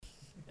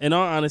in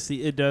all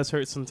honesty, it does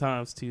hurt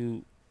sometimes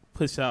to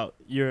push out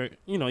your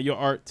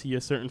art to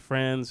your certain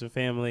friends or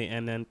family,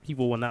 and then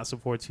people will not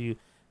support you.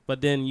 But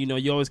then,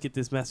 you always get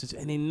this message,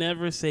 and they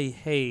never say,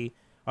 hey,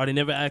 or they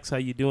never ask how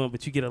you doing,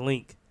 but you get a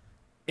link.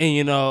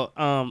 And,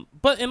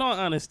 but in all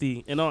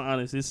honesty,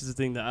 this is the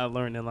thing that I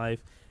learned in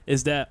life,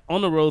 is that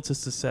on the road to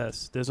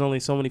success, there's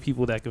only so many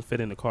people that can fit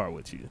in the car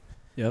with you.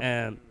 Yep.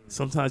 And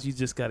sometimes you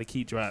just got to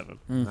keep driving.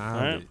 Knowledge.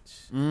 Right?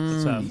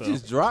 That's how I You feel.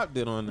 just dropped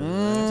it on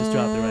them. Just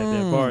dropped it right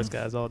there. Bars,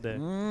 guys, all day.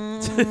 We're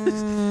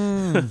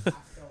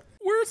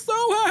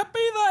so happy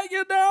that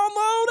you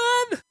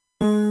downloaded.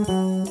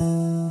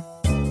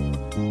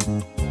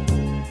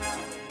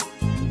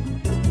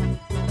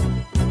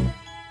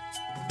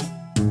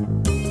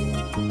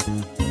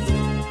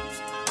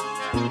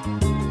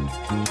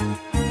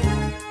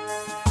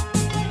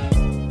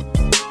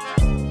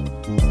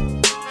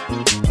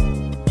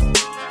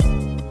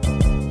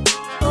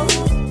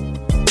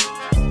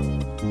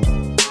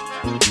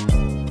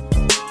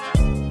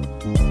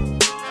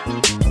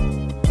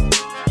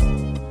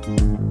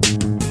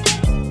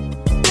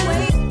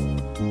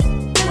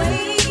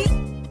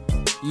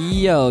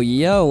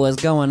 Yo,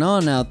 what's going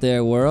on out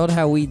there, world?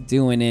 How we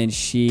doing and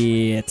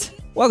shit?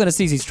 Welcome to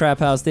Cece's Trap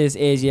House. This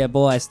is your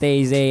boy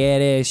Stacey.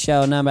 It is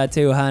show number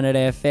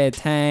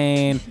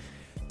 215.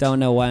 Don't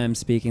know why I'm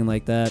speaking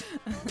like that.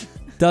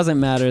 Doesn't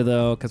matter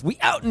though, because we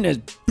out in this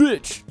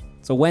bitch.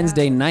 It's a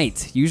Wednesday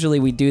night. Usually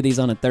we do these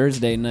on a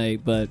Thursday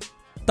night, but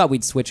thought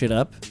we'd switch it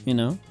up,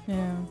 Yeah.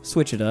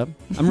 Switch it up.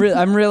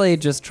 I'm really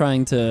just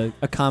trying to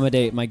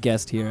accommodate my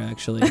guest here,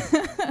 actually.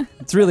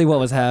 It's really what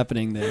was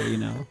happening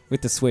there,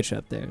 with the switch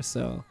up there.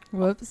 So.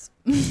 Whoops.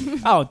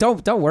 Oh,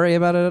 don't worry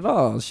about it at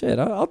all. Shit,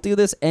 I'll do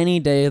this any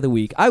day of the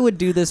week. I would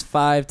do this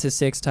 5 to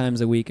 6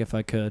 times a week if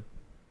I could.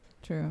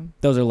 True.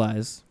 Those are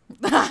lies.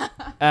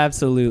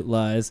 Absolute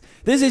lies.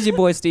 This is your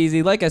boy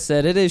Steezy. Like I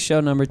said, it is show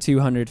number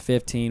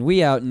 215.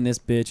 We out in this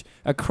bitch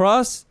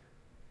across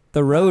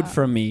the road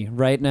from me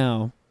right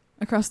now.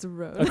 Across the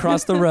road.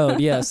 Across the road,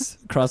 yes.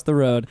 Across the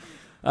road.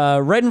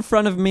 Right in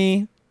front of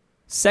me.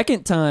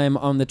 Second time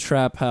on the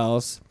Trap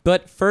House,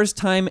 but first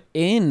time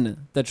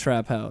in the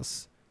Trap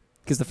House.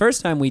 Because the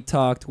first time we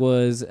talked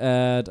was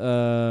at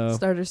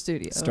Starter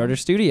Studio. Starter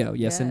Studio,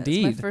 yes,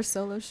 indeed. It's my first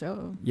solo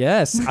show.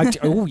 Yes.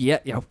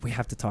 Yeah. We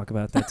have to talk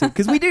about that too.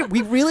 Because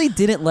we really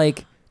didn't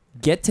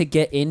get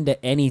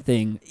into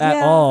anything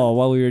at all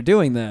while we were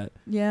doing that.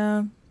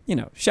 Yeah.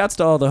 Shouts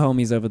to all the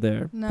homies over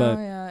there.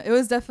 It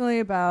was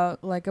definitely about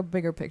a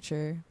bigger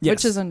picture,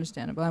 which is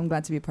understandable. I'm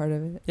glad to be a part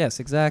of it.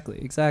 Yes,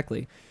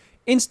 exactly.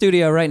 In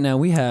studio right now,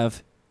 we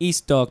have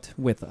East Docht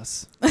with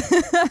us.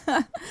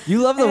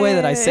 You love the way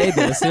that I say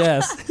this,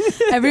 yes.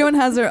 Everyone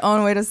has their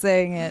own way of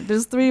saying it.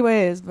 There's 3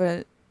 ways,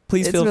 but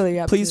please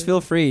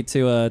feel free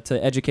to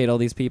educate all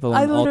these people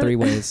in all 3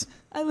 ways.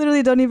 I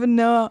literally don't even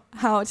know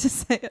how to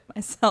say it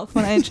myself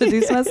when I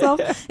introduce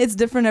myself. It's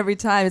different every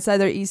time. It's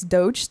either East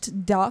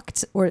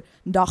Docht, or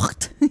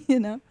Docht,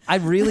 I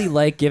really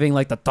like giving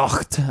the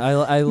Docht.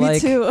 I Me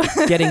like too.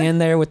 getting in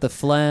there with the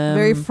phlegm.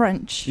 Very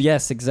French.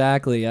 Yes,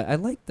 exactly. I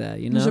like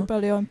that, Je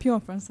parle un peu en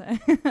français.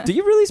 Do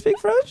you really speak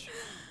French?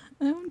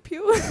 Un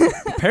peu.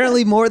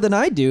 Apparently more than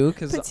I do,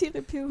 because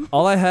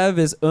all I have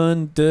is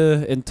un,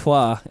 deux, and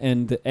trois,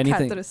 and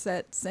anything. 4,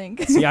 7,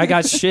 5. See, I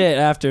got shit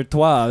after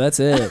trois. That's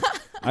it.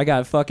 I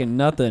got fucking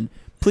nothing.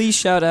 Please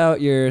shout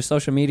out your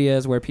social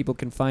medias where people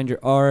can find your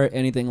art,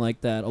 anything like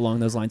that along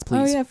those lines,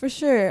 please. Oh, yeah, for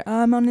sure.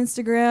 I'm on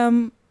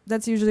Instagram.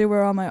 That's usually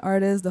where all my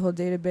art is, the whole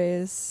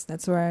database.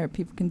 That's where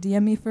people can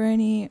DM me for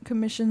any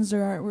commissions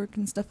or artwork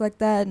and stuff like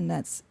that. And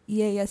that's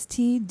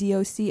EASTDOCHT,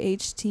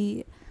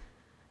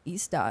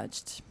 East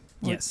Docht.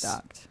 Yes.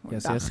 Docht.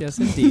 Yes,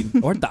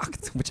 indeed. Or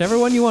Docht, whichever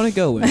one you want to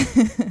go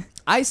with.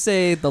 I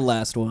say the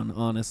last one,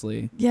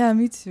 honestly. Yeah,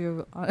 me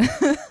too. I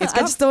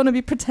just don't want to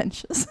be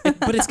pretentious.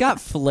 But it's got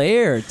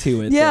flair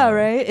to it. Yeah, though.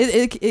 right?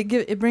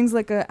 It brings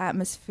a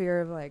atmosphere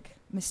of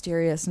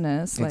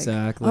mysteriousness.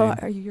 Exactly. Oh,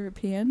 are you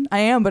European? I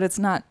am, but it's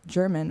not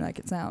German like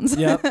it sounds.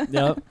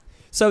 Yep.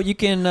 So you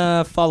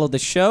can follow the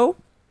show,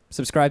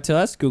 subscribe to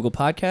us, Google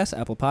Podcasts,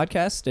 Apple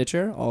Podcasts,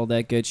 Stitcher, all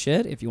that good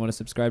shit. If you want to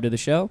subscribe to the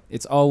show,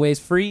 it's always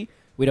free.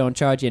 We don't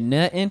charge you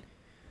nothing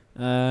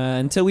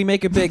until we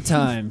make it big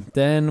time.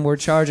 Then we're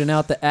charging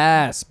out the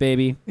ass,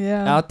 baby.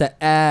 Yeah. Out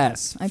the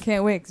ass. I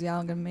can't wait because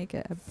y'all are going to make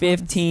it.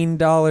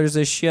 $15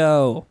 a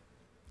show.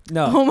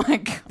 No. Oh, my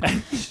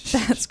God.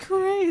 That's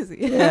crazy.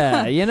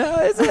 Yeah,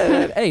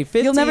 hey,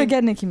 15. You'll never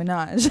get Nicki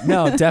Minaj.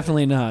 No,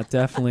 definitely not.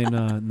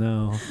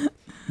 No.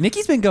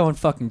 Nicki's been going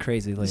fucking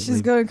crazy lately.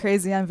 She's going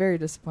crazy. I'm very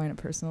disappointed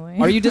personally.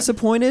 Are you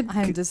disappointed?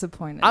 I'm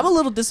disappointed. I'm a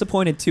little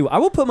disappointed too. I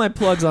will put my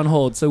plugs on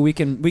hold so we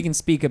can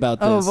speak about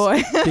this. Oh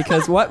boy.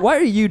 Because why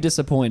are you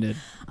disappointed?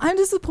 I'm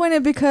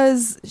disappointed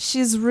because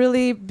she's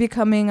really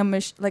becoming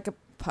a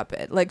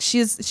puppet.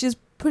 She's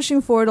pushing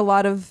forward a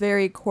lot of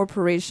very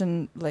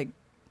corporation like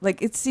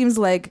it seems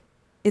like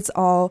it's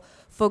all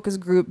focus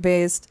group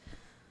based.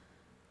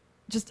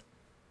 Just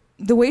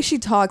the way she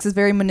talks is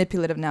very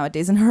manipulative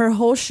nowadays, and her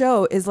whole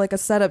show is like a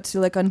setup to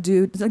like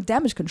undo like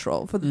damage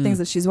control for the things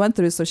that she's went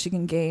through, so she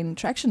can gain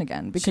traction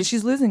again because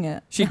she's losing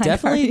it. She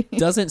definitely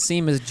doesn't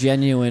seem as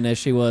genuine as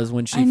she was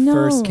when she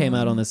first came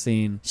out on the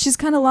scene. She's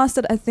kind of lost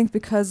it, I think,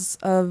 because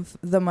of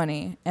the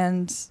money,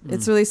 and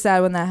it's really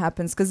sad when that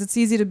happens because it's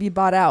easy to be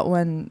bought out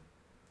when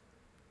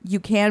you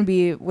can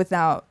be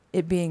without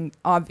it being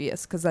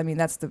obvious, because I mean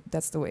that's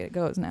the way it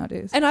goes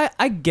nowadays. And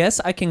I guess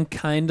I can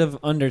kind of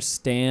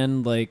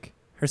understand like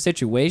her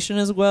situation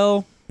as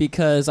well,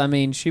 because I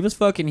mean she was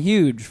fucking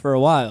huge for a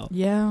while.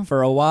 Yeah.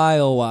 For a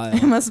while.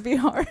 It must be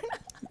hard.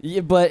 Yeah,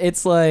 but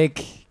it's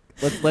like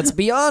let's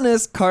be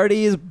honest,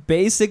 Cardi is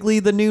basically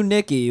the new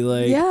Nicki.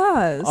 Like,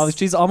 yes.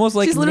 She's almost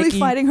like she's literally Nicki,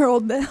 fighting her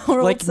old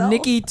like self.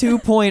 Nicki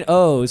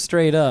 2.0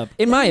 straight up.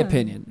 In my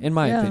opinion.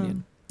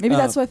 Maybe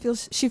that's why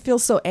she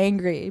feels so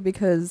angry,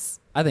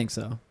 because I think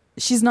so.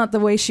 she's not the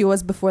way she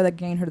was before that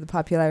gained her the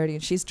popularity,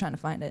 and she's trying to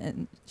find it,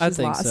 and she's I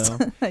think lost.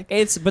 so. Like,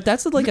 But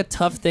that's like a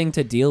tough thing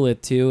to deal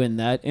with too in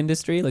that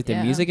industry, like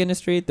the music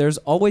industry. There's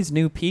always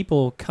new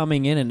people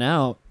coming in and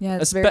out. yeah,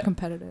 it's very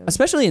competitive.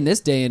 Especially in this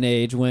day and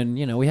age when,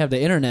 we have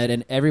the internet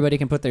and everybody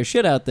can put their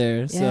shit out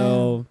there. Yeah.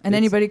 So and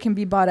anybody can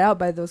be bought out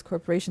by those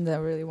corporations that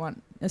really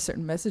want a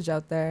certain message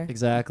out there.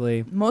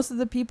 Exactly. Most of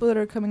the people that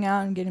are coming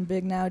out and getting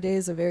big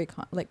nowadays are very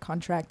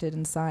contracted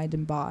and signed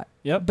and bought.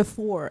 Yep.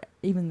 Before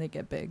even they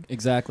get big.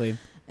 Exactly.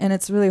 And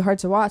it's really hard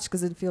to watch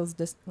because it feels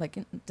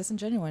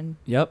disingenuine.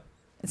 Yep.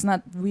 It's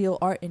not real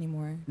art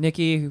anymore.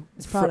 Nikki,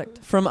 It's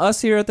product. From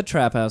us here at the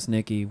Trap House,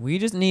 Nikki, we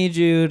just need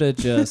you to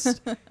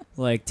just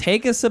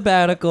take a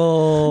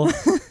sabbatical,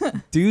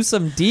 do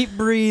some deep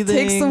breathing,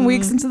 Take some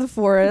weeks into the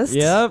forest.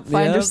 Yep.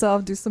 Find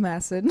yourself, do some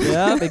acid.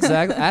 Yep,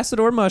 exactly. Acid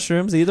or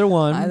mushrooms, either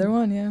one. Either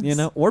one,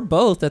 yeah. Or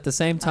both at the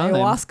same time.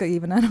 Ayahuasca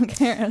even, I don't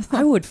care.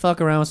 I would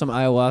fuck around with some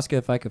ayahuasca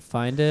if I could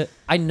find it.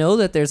 I know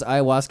that there's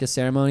ayahuasca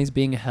ceremonies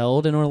being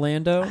held in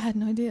Orlando. I had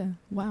no idea.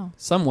 Wow.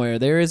 Somewhere.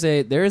 There is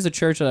a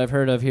church that I've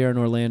heard of here in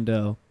Orlando.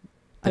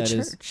 A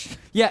church?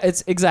 Yeah,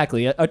 it's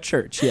exactly a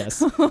church,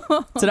 yes.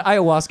 It's an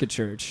ayahuasca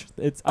church.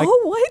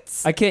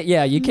 What? I can't,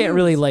 you can't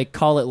really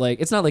call it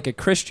it's not like a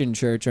Christian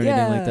church or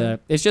anything like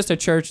that. It's just a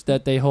church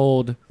that they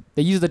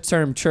use the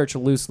term church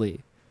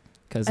loosely.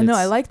 I know,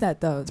 I like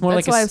that though. It's more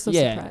That's like why I'm so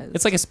surprised.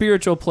 It's like a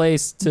spiritual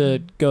place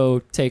to go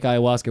take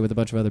ayahuasca with a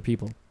bunch of other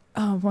people.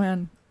 Oh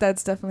man,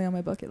 that's definitely on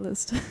my bucket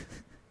list.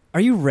 Are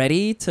you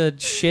ready to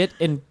shit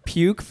and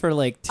puke for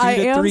 2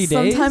 to 3 days?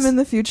 Sometime in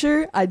the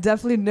future. I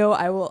definitely know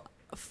I will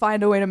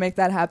find a way to make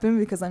that happen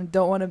because I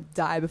don't want to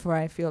die before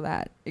I feel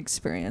that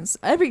experience.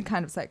 Every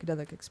kind of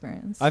psychedelic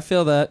experience. I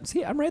feel that.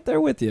 See, I'm right there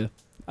with you.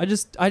 I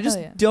just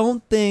yeah.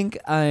 don't think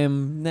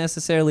I'm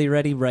necessarily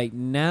ready right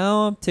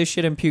now to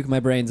shit and puke my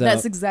brains out.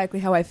 That's exactly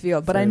how I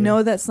feel. But I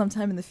know that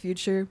sometime in the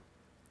future,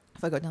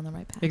 if I go down the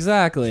right path.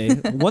 Exactly.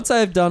 Once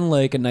I've done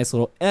a nice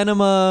little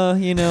enema,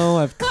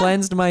 I've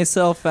cleansed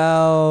myself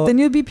out. Then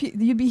you'd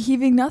be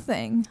heaving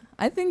nothing.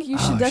 I think you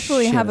should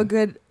definitely have a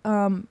good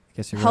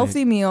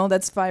healthy meal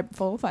that's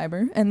full of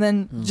fiber, and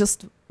then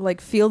just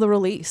feel the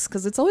release,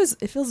 because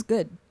it feels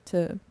good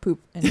to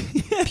poop and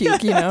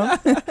puke.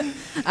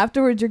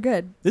 Afterwards you're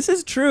good. This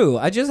is true.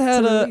 I just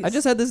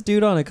had this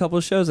dude on a couple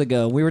of shows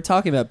ago. We were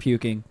talking about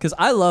puking because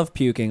I love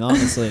puking,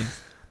 honestly.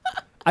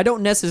 I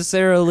don't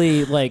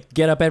necessarily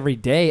get up every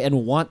day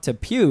and want to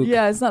puke.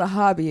 Yeah, it's not a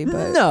hobby,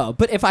 but no.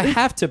 But if I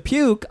have to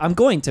puke, I'm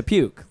going to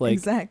puke.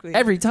 Exactly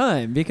every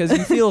time, because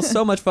you feel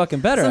so much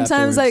fucking better.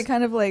 Sometimes afterwards. I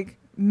kind of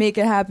make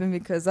it happen,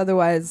 because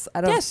otherwise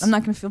I'm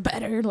not gonna feel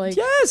better.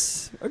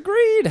 Yes,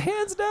 agreed,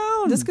 hands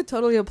down. This could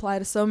totally apply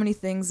to so many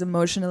things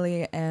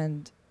emotionally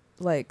and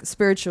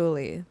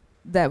spiritually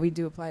that we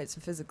do apply it to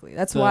physically.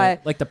 That's why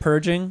the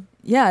purging.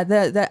 Yeah,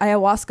 the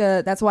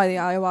ayahuasca. That's why the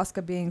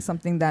ayahuasca being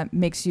something that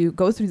makes you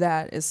go through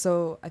that is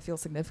so, I feel,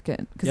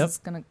 significant, because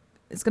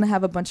it's gonna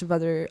have a bunch of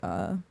other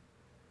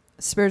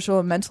spiritual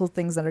and mental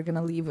things that are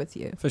gonna leave with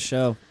you. For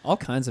sure, all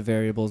kinds of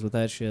variables with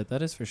that shit.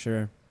 That is for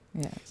sure.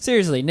 Yeah.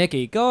 Seriously,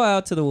 Nikki, go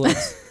out to the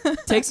woods,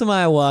 take some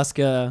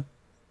ayahuasca,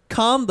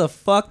 calm the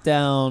fuck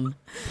down.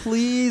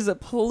 Please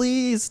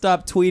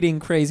stop tweeting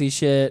crazy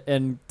shit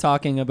and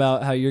talking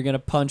about how you're gonna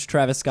punch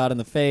Travis Scott in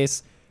the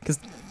face,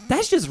 because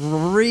that's just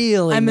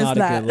really not a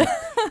good look.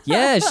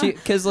 Yeah,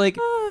 because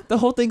the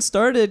whole thing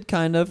started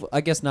kind of,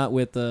 I guess not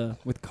with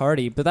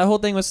Cardi, but that whole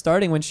thing was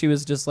starting when she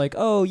was just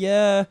oh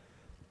yeah,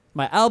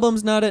 my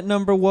album's not at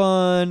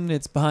 #1.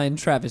 It's behind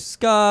Travis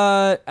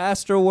Scott,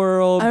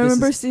 Astroworld. I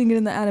remember seeing it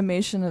in the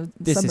animation of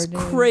this Summer is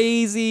Days.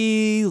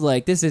 crazy.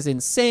 This is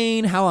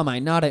insane. How am I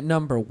not at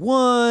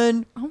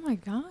 #1? Oh my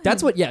god.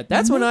 That's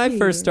when I Nikki.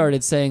 first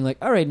started saying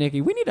all right,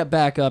 Nikki, we need to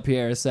back up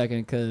here a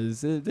second,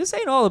 because this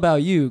ain't all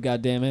about you.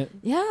 God damn it.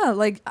 Yeah,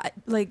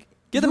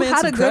 Give the you man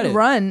had some a credit. good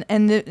run,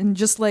 and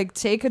just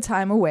take a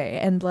time away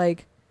and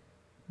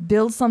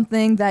build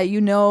something that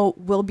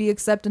will be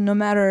accepted no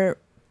matter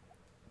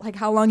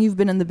how long you've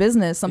been in the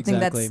business, something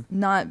Exactly. that's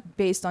not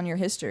based on your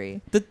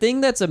history. The thing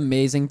that's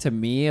amazing to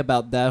me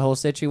about that whole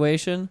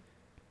situation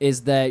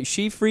is that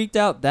she freaked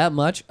out that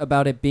much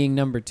about it being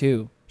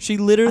 #2. She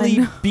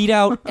literally beat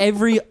out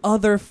every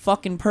other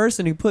fucking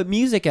person who put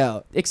music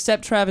out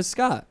except Travis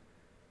Scott.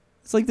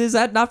 It's like, is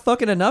that not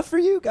fucking enough for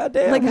you?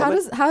 Goddamn. Like,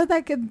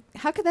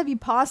 how could that be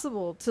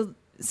possible to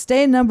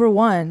stay number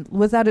one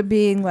without it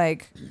being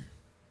like,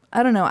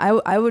 I don't know.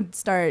 I would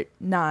start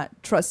not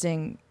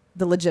trusting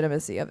the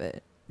legitimacy of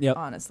it. Yep.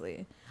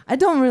 Honestly, I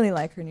don't really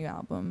like her new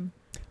album.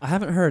 I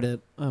haven't heard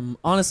it. I'm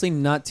honestly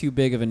not too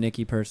big of a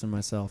Nicki person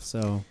myself,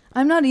 so.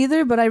 I'm not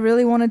either, but I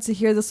really wanted to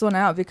hear this one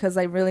out because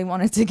I really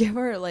wanted to give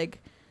her like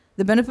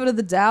the benefit of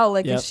the doubt.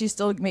 Like, if she's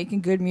still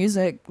making good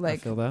music,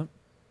 like. I feel that.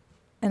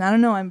 And I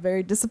don't know, I'm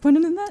very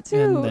disappointed in that too.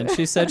 And then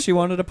she said she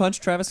wanted to punch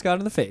Travis Scott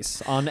in the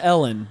face on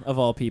Ellen, of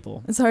all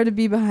people. It's hard to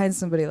be behind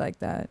somebody like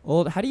that.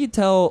 How do you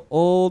tell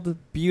old,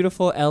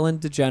 beautiful Ellen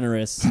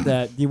DeGeneres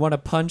that you want to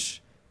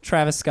punch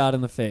Travis Scott in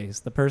the face,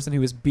 the person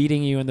who was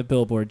beating you in the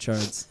Billboard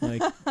charts?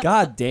 Like,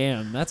 god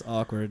damn, that's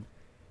awkward.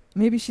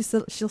 Maybe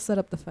she'll set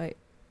up the fight.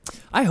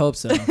 I hope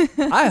so.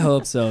 I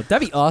hope so.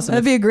 That'd be awesome.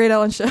 That'd be a great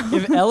Ellen show.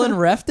 If Ellen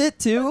refed it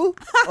too,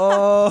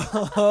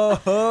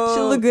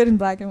 she'll look good in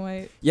black and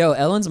white. Yo,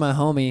 Ellen's my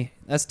homie.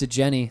 That's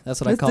DeJenny.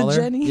 That's what I call her.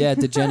 DeJenny? Yeah,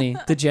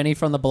 DeJenny. DeJenny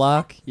from the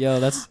block. Yo,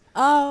 that's.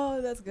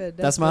 Oh, that's good.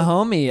 That's my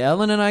homie.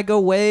 Ellen and I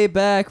go way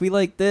back. We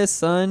like this,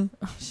 son.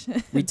 Oh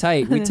shit. We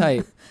tight. We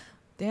tight.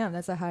 Damn,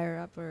 that's a higher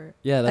up or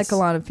that's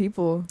echelon of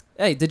people.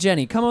 Hey,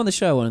 DeJenny, come on the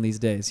show one of these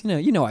days.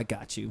 You know I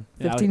got you.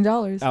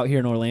 $15 out here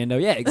in Orlando.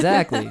 Yeah,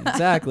 exactly,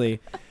 exactly.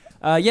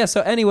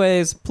 So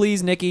anyways,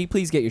 please, Nicki,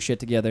 please get your shit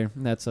together.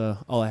 That's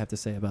all I have to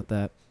say about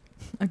that.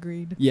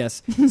 Agreed.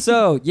 Yes.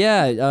 So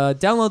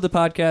download the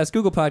podcast,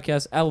 Google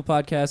Podcasts, Apple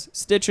Podcasts,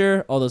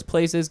 Stitcher, all those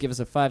places. Give us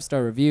a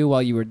 5-star review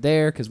while you were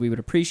there, because we would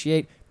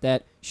appreciate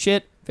that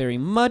shit very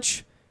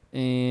much.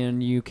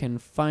 And you can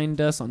find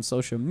us on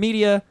social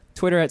media.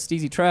 Twitter at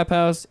Steezy Trap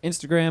House,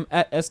 Instagram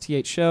at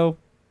STH Show,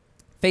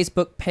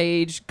 Facebook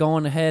page. Go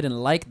on ahead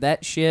and like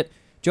that shit.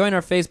 Join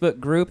our Facebook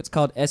group. It's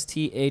called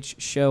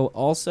STH Show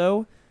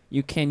also.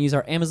 You can use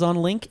our Amazon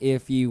link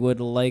if you would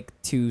like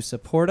to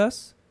support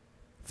us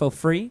for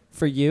free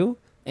for you.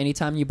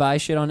 Anytime you buy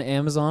shit on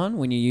Amazon,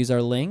 when you use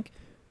our link,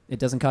 it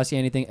doesn't cost you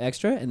anything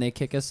extra, and they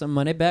kick us some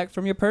money back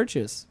from your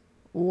purchase.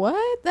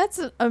 What? That's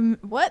a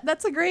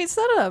great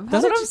setup.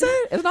 That's what I'm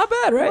saying. It's not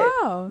bad, right?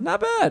 Wow. Not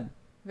bad.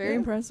 Very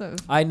impressive.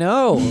 I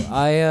know.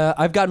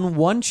 I've gotten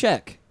one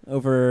check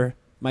over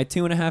my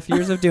 2.5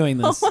 years of doing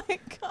this. Oh my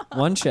god.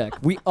 One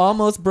check. We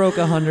almost broke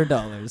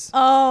 $100.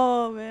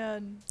 Oh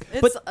man.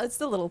 It's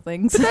the little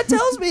things. But that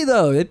tells me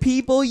though that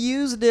people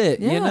used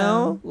it. Yeah. You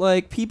know,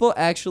 like people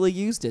actually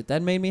used it.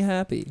 That made me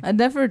happy. I'd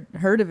never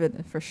heard of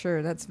it for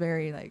sure. That's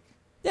very like.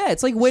 Yeah,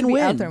 it's like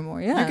win-win. Out there more.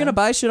 Yeah. You're gonna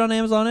buy shit on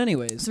Amazon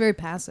anyways. It's very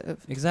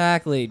passive.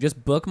 Exactly.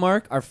 Just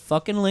bookmark our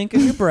fucking link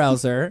in your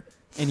browser.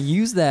 And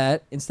use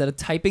that instead of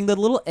typing the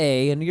little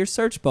A into your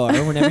search bar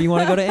whenever you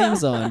want to go to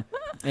Amazon.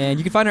 And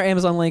you can find our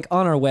Amazon link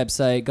on our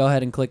website. Go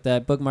ahead and click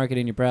that, bookmark it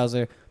in your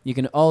browser. You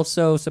can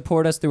also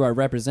support us through our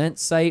Represent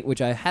site,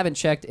 which I haven't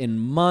checked in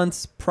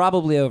months,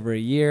 probably over a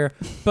year.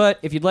 But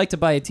if you'd like to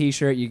buy a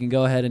t-shirt, you can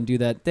go ahead and do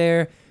that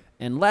there.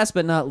 And last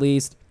but not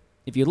least,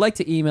 if you'd like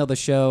to email the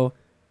show,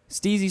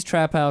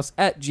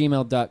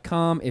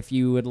 steezystraphouse@gmail.com. If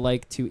you would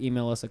like to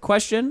email us a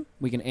question,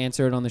 we can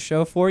answer it on the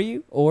show for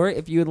you. Or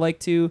if you would like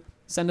to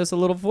send us a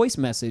little voice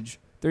message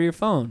through your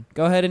phone,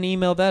 go ahead and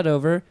email that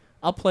over.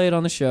 I'll play it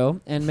on the show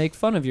and make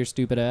fun of your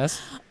stupid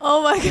ass.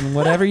 Oh my god. And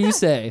whatever you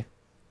say.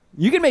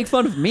 You can make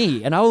fun of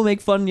me, and I will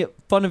make fun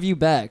of you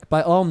back,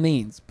 by all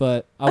means.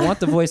 But I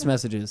want the voice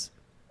messages.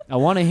 I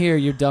want to hear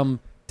your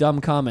dumb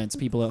comments,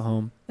 people at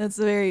home. That's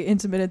a very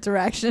intimate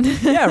interaction.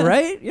 Yeah,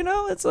 right? You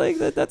know, it's like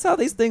that's how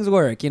these things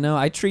work. You know,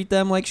 I treat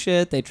them like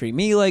shit. They treat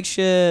me like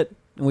shit.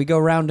 And we go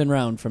round and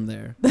round from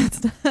there.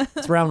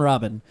 It's round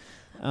robin.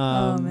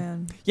 Oh,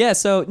 man. Yeah,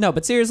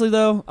 but seriously,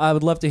 though, I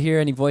would love to hear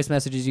any voice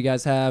messages you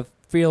guys have.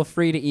 Feel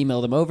free to email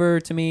them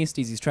over to me,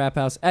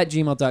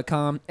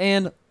 steezystraphouse@gmail.com.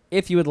 And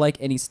if you would like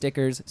any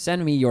stickers,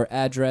 send me your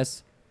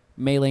address,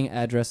 mailing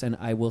address, and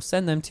I will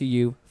send them to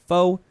you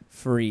for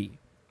free.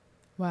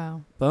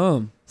 Wow.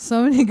 Boom.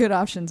 So many good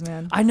options,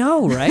 man. I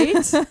know,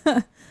 right?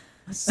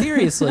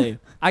 Seriously.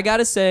 I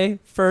gotta say,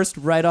 first,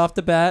 right off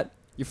the bat,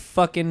 your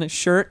fucking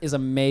shirt is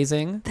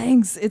amazing.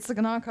 Thanks. It's like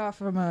a knockoff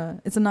from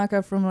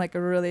like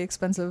a really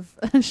expensive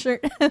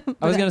shirt. I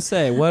was gonna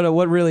say,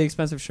 what really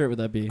expensive shirt would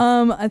that be?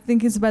 I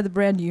think it's by the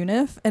brand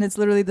Unif, and it's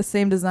literally the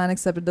same design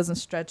except it doesn't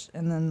stretch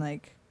and then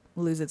like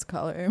lose its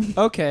color.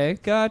 Okay,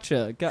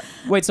 gotcha.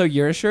 Wait, so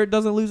your shirt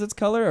doesn't lose its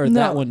color, or no,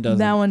 that one doesn't?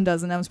 That one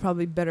doesn't. That was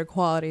probably better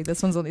quality.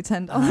 This one's only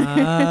 $10.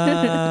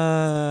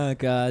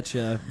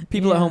 Gotcha.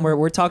 People at home,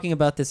 we're talking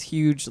about this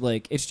huge,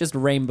 like, it's just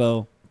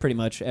rainbow pretty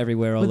much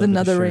everywhere. All with over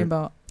another the shirt.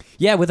 rainbow.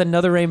 Yeah, with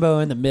another rainbow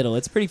in the middle.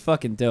 It's pretty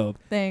fucking dope.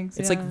 Thanks.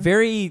 It's like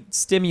very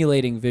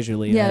stimulating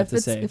visually, I have to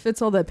say. If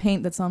it's all that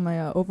paint that's on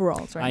my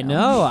overalls right now. I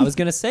know. I was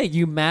going to say,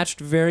 you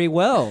matched very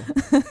well.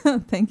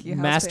 Thank you.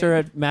 Master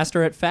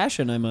at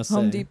fashion, I must say.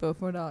 Home Depot,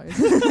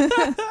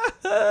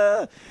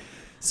 $4.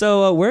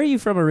 So where are you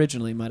from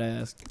originally, might I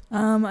ask?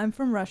 I'm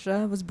from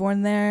Russia. I was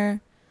born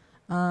there.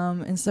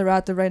 in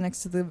Sarata, right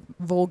next to the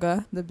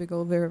Volga, the big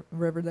old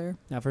river there.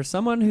 Now, for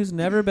someone who's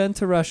never been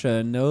to Russia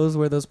and knows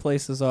where those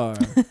places are.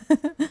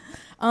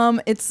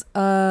 It's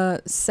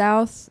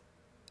southeast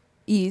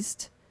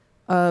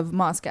of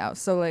Moscow.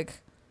 So,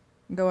 like,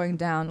 going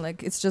down,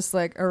 like, it's just,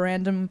 like, a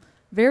random,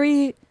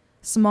 very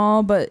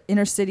small but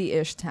inner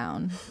city-ish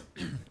town.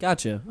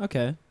 Gotcha.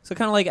 Okay. So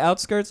kind of like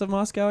outskirts of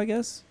Moscow, I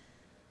guess?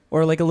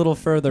 Or like a little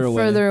further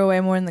away? Further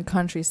away, more in the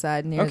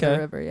countryside near the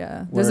river,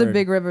 yeah. There's a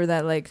big river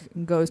that, like,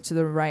 goes to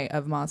the right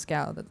of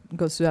Moscow that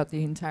goes throughout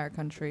the entire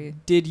country.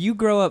 Did you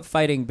grow up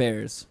fighting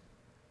bears?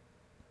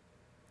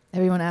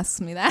 Everyone asks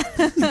me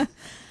that.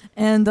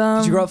 And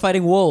did you grow up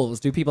fighting wolves?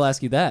 Do people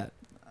ask you that?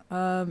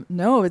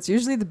 No, it's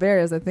usually the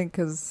bears, I think,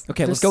 because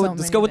okay, let's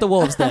go with the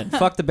wolves then.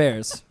 Fuck the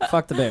bears.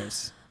 Fuck the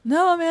bears.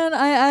 No, man,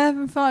 I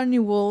haven't fought any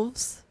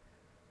wolves,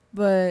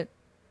 but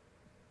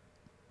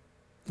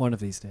one of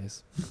these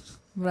days.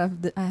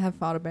 But I have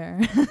fought a bear.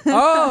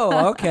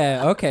 Oh,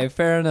 okay,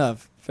 fair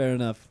enough.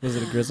 Was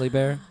it a grizzly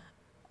bear?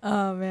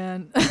 Oh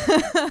man,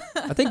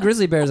 I think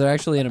grizzly bears are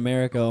actually in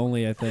America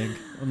only. I think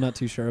I'm not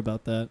too sure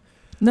about that.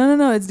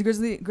 No, it's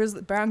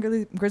the brown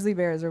grizzly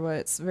bears are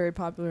what's very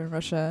popular in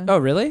Russia. Oh,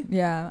 really?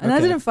 Yeah, and I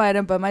didn't fight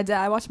him, but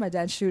I watched my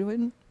dad shoot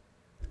one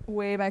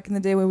way back in the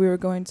day when we were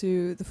going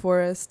to the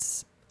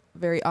forests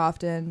very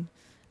often.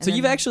 So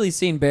you've actually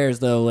seen bears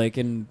though, like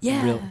in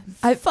real.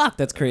 Fuck,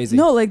 that's crazy.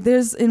 No, like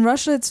in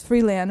Russia, it's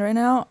free land right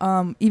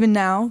now. Even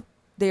now,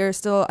 they are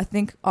still, I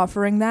think,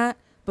 offering that.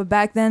 But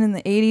back then in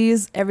the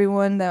 80s,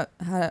 everyone that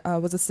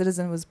was a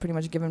citizen was pretty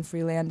much given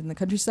free land in the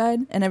countryside,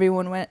 and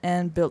everyone went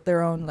and built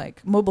their own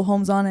like mobile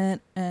homes on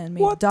it and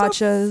made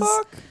dachas. The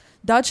fuck?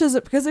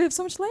 Dachas because they have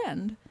so much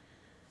land.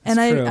 And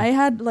I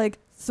had like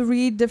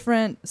 3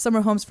 different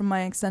summer homes from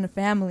my extended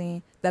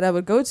family that I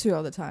would go to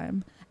all the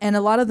time. And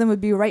a lot of them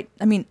would be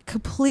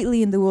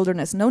completely in the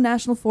wilderness. No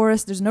national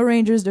forest. There's no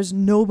rangers. There's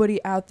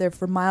nobody out there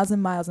for miles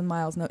and miles and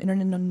miles. No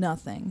internet, no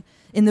nothing.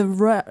 In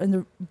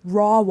the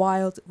raw,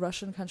 wild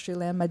Russian country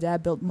land, my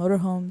dad built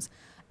motorhomes.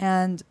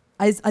 And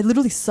I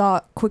literally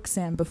saw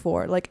quicksand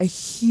before. Like a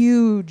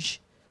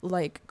huge,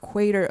 like,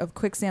 crater of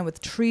quicksand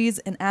with trees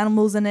and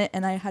animals in it.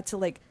 And I had to,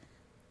 like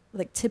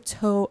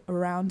tiptoe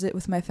around it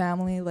with my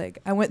family. Like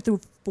I went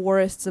through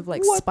forests of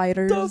like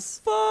spiders.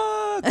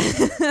 What the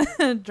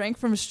fuck? Drank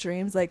from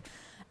streams, like,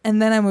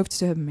 and then I moved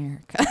to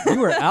America. You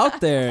were out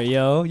there,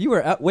 yo. You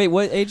were out. Wait,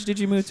 what age did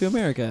you move to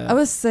America? I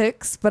was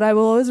 6, but I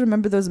will always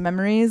remember those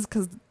memories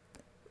because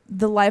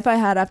the life I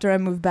had after I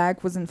moved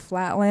back was in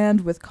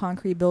flatland with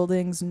concrete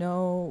buildings,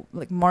 no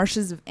like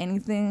marshes of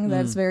anything.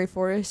 That's very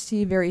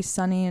foresty, very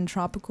sunny and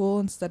tropical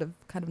instead of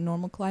kind of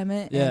normal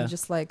climate. Yeah. And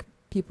just like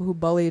people who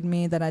bullied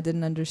me that I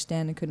didn't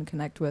understand and couldn't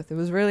connect with. It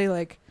was really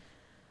like,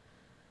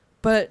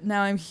 but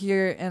now I'm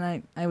here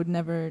and I would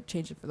never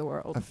change it for the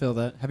world. I feel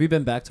that. Have you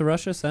been back to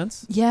Russia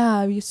since? Yeah,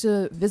 I used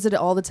to visit it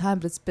all the time,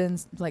 but it's been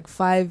like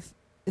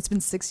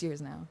 6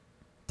 years now.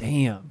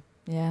 Damn.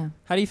 Yeah.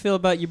 How do you feel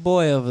about your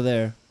boy over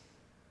there?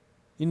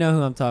 You know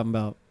who I'm talking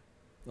about.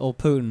 Old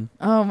Putin.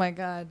 Oh my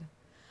God.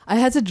 I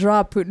had to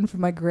draw Putin for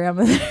my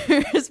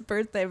grandmother's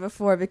birthday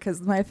before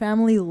because my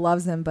family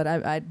loves him, but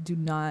I do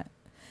not.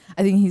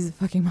 I think he's a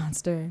fucking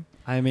monster.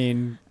 I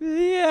mean,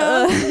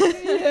 yeah,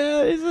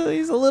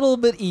 he's a little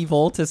bit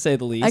evil, to say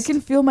the least. I can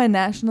feel my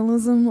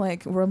nationalism,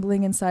 like,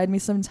 rumbling inside me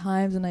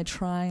sometimes, and I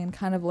try and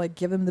kind of, like,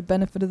 give him the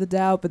benefit of the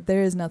doubt, but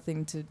there is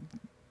nothing to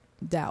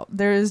doubt.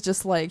 There is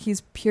just, like,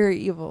 he's pure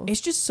evil.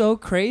 It's just so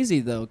crazy,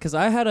 though, because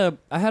I had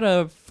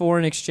a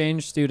foreign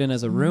exchange student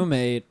as a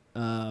roommate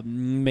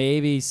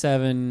maybe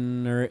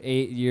 7 or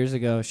 8 years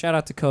ago. Shout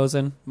out to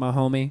Kozin, my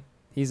homie.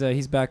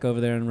 He's back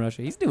over there in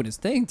Russia. He's doing his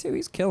thing, too.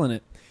 He's killing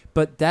it.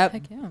 But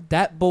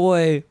that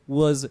boy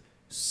was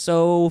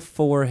so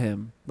for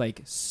him,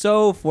 like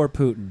so for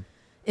Putin.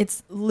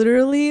 It's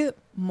literally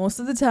most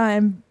of the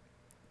time,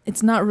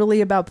 it's not really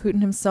about Putin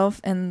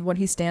himself and what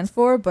he stands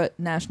for, but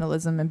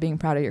nationalism and being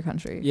proud of your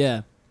country.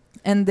 Yeah.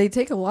 And they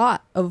take a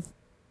lot of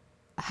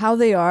how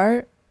they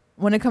are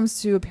when it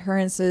comes to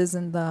appearances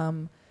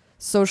and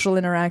social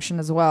interaction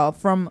as well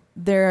from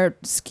their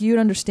skewed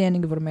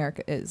understanding of what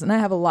America is. And I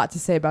have a lot to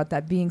say about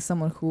that, being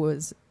someone who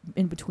was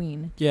in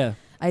between. Yeah.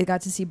 I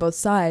got to see both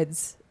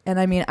sides. And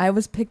I mean, I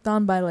was picked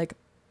on by like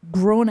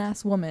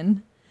grown-ass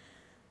women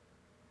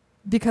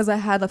because I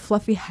had a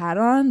fluffy hat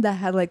on that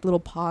had like little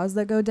paws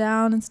that go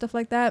down and stuff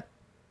like that.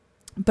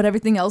 But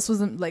everything else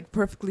wasn't like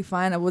perfectly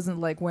fine. I wasn't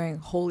like wearing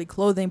holy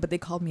clothing, but they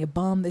called me a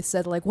bum. They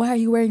said like, why are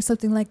you wearing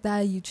something like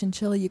that? You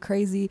chinchilla, you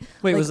crazy.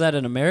 Wait, like, was that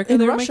in America?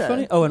 In they Russia. Were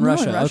making funny? Oh, in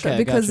Russia. Okay,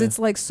 because gotcha. it's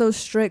like so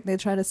strict. They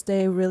try to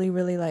stay really,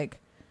 really like,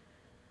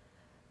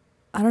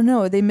 I don't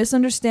know. They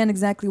misunderstand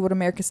exactly what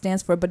America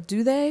stands for, but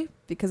do they?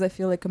 Because I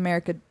feel like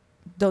America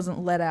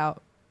doesn't let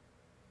out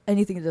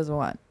anything it doesn't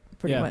want,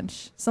 pretty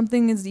much.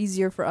 Something is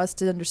easier for us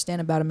to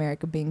understand about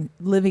America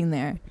living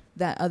there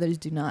that others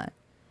do not.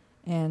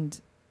 And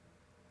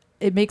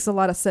it makes a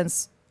lot of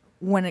sense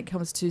when it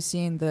comes to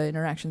seeing the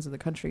interactions of the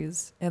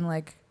countries and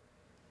like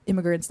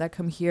immigrants that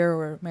come here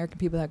or American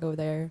people that go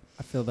there.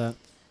 I feel that.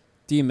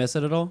 Do you miss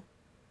it at all?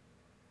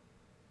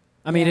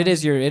 I mean, it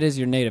is your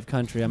native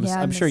country.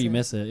 I'm sure you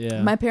miss it.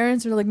 Yeah. My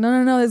parents are like,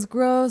 no, it's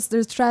gross.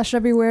 There's trash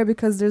everywhere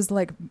because there's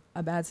like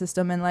a bad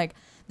system, and like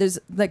there's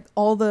like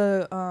all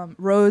the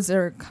roads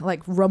are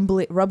like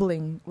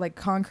rumbling like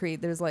concrete.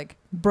 There's like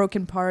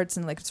broken parts,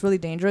 and like it's really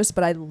dangerous.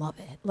 But I love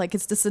it. Like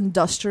it's this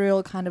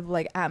industrial kind of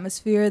like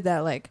atmosphere that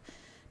like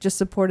just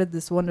supported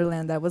this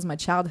wonderland that was my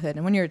childhood.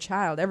 And when you're a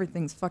child,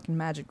 everything's fucking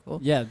magical.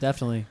 Yeah,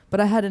 definitely. But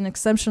I had an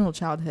exceptional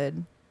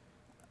childhood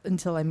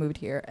until I moved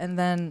here, and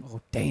then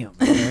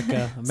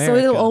America. So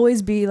it'll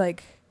always be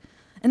like,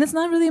 and it's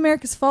not really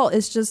America's fault.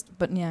 It's just,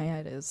 but yeah,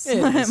 it is.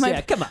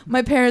 Come on.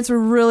 My parents were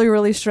really,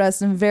 really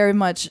stressed and very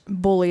much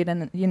bullied,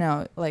 and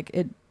like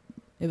it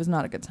was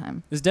not a good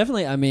time. It's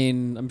definitely. I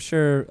mean, I'm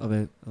sure.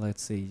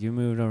 Let's see. You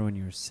moved over when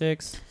you were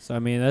 6, so I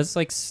mean that's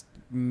like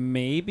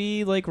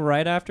maybe like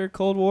right after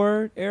Cold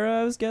War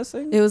era. I was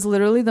guessing. It was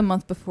literally the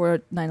month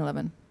before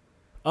 9/11.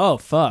 Oh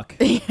fuck.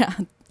 Yeah.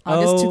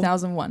 August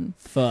 2001.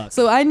 Fuck.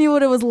 So I knew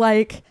what it was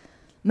like,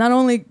 not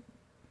only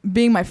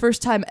being my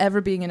first time ever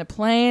being in a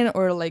plane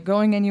or like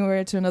going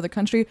anywhere to another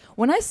country.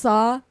 When I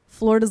saw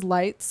Florida's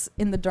lights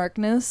in the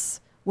darkness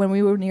when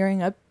we were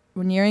nearing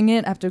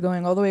it after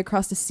going all the way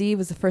across the sea,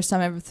 was the first time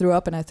I ever threw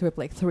up, and I threw up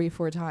like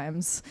 3-4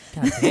 times.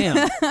 God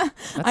damn.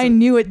 I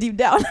knew it deep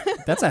down.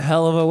 That's a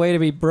hell of a way to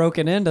be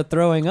broken into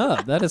throwing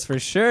up. That is for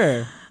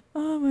sure.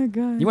 Oh my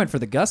God. You went for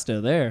the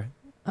gusto there.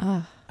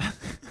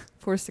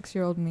 Poor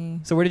 6-year-old me.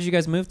 So where did you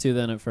guys move to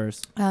then at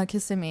first?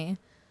 Kissimmee.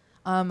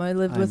 I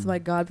lived with my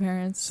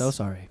godparents. So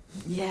sorry.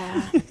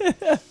 Yeah.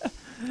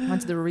 Went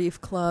to the Reef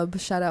Club.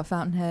 Shout out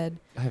Fountainhead.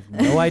 I have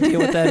no idea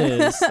what that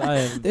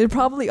is. They're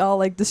probably all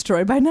like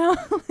destroyed by now,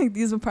 like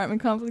these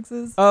apartment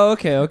complexes. Oh,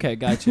 okay.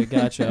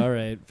 Gotcha. All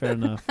right, fair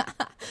enough.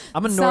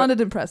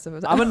 Sounded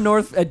impressive.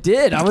 I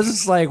did. I was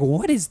just like,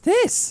 what is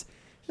this?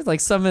 It's like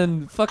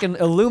some fucking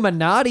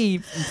Illuminati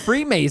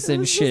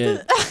Freemason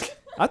shit.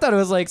 I thought it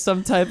was like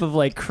some type of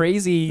like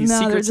crazy secret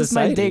secret just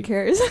society. My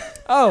daycares.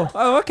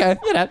 Oh, okay.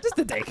 Just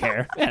a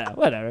daycare.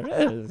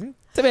 Whatever.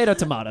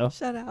 Tomato.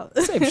 Shut out.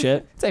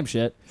 Same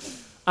shit.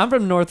 I'm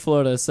from North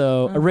Florida,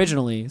 so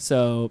originally,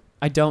 so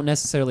I don't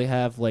necessarily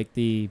have like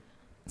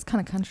it's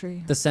kind of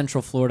country. The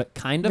Central Florida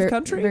kind of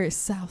country. Very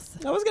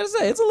south. I was gonna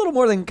say it's a little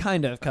more than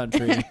kind of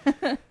country.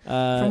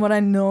 From what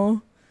I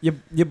know,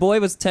 your boy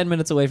was 10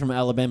 minutes away from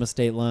Alabama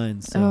state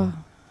line. So,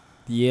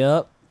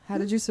 Yep. How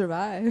did you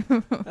survive?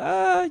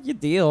 You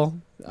deal.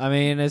 I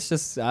mean, it's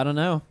just, I don't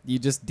know. You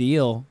just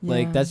deal. Yeah.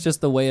 Like, that's just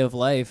the way of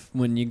life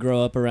when you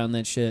grow up around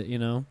that shit, you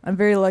know? I'm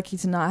very lucky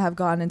to not have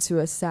gone into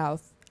a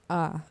South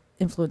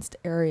influenced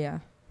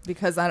area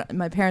because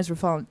my parents were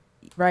falling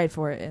right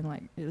for it, and,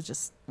 like, it was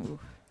just, it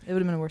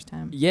would have been a worse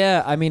time.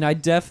 Yeah, I mean, I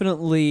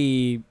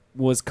definitely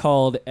was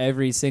called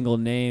every single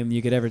name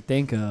you could ever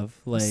think of.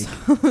 Like,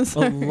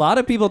 a lot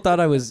of people thought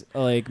I was,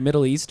 like,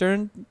 Middle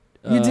Eastern.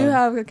 You do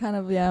have a kind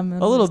of, a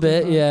little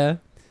bit, yeah.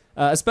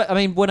 I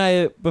mean,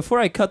 before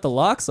I cut the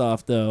locks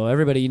off, though,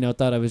 everybody,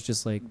 thought I was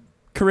just like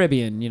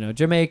Caribbean,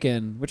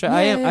 Jamaican, which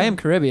I am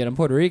Caribbean. I'm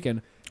Puerto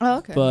Rican. Oh,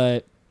 okay.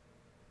 But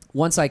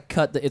once I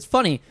it's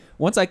funny,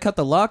 once I cut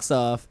the locks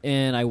off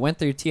and I went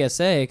through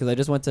TSA, because I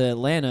just went to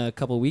Atlanta a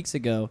couple weeks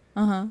ago.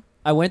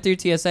 I went through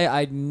TSA.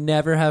 I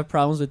never have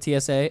problems with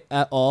TSA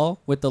at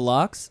all with the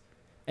locks.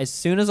 As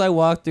soon as I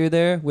walked through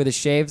there with a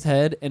shaved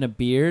head and a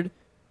beard,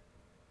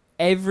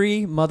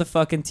 every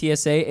motherfucking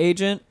TSA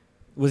agent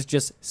was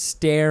just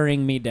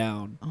staring me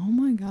down. Oh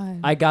my God.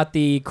 I got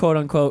the quote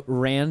unquote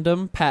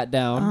random pat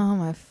down. Oh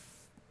my.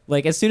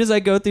 Like, as soon as I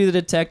go through the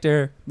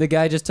detector, the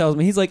guy just tells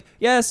me, he's like,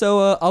 yeah,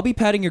 so I'll be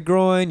patting your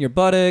groin, your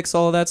buttocks,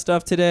 all of that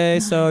stuff today.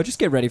 Nice. So just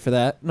get ready for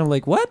that. And I'm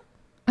like, what?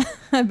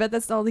 I bet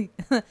that's all I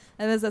bet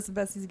that's the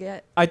best he's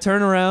get. I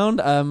turn around.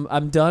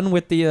 I'm done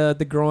with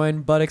the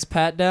groin buttocks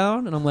pat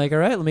down. And I'm like, all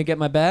right, let me get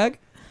my bag.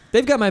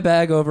 They've got my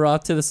bag over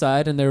off to the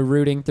side, and they're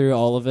rooting through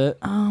all of it.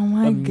 Oh,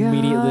 my God.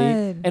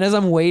 Immediately. And as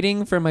I'm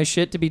waiting for my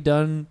shit to be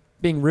done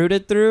being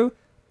rooted through,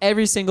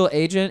 every single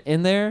agent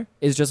in there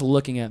is just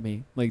looking at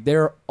me. Like,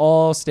 they're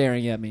all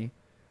staring at me.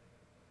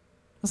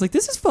 I was like,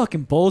 this is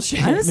fucking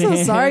bullshit, I'm so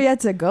sorry you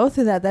had to go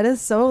through that. That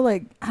is so,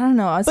 like, I don't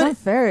know. It's not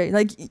fair.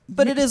 Like,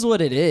 but it is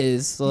what it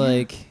is.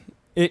 Like,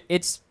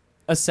 it's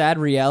a sad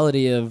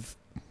reality of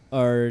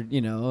our,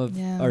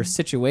 our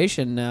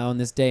situation now in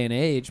this day and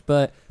age.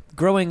 But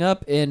growing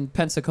up in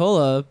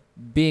Pensacola,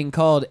 being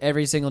called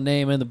every single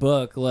name in the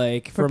book,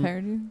 like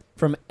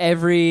from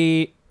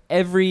every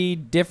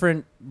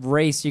different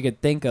race you could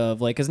think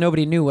of, like, because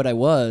nobody knew what I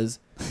was,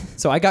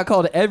 so I got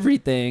called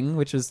everything,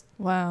 which was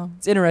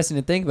it's interesting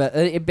to think about.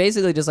 It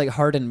basically just like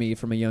hardened me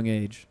from a young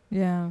age.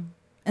 Yeah,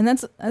 and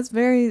that's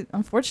very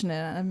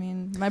unfortunate. I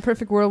mean, my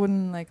perfect world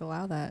wouldn't like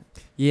allow that.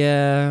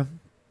 Yeah,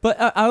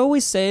 but I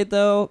always say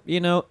though,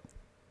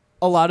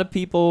 a lot of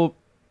people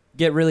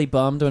get really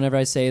bummed whenever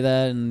I say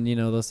that, and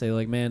they'll say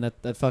like, man,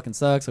 that fucking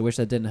sucks, I wish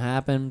that didn't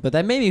happen. But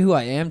that may be who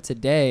I am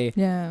today.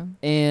 Yeah.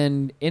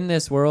 And in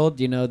this world,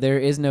 there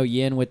is no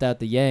yin without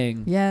the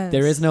yang. Yes.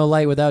 There is no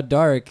light without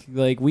dark.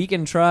 Like, we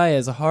can try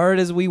as hard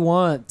as we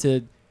want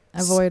to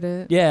avoid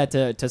it. Yeah,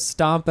 to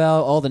stomp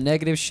out all the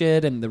negative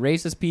shit and the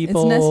racist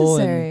people. It's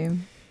necessary.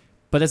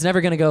 But it's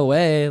never going to go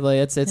away. Like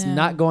it's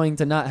not going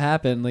to not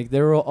happen. Like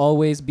there will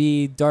always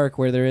be dark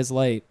where there is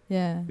light.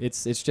 Yeah.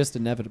 It's just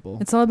inevitable.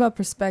 It's all about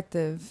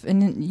perspective,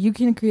 and you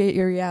can create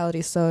your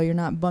reality so you're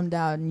not bummed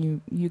out,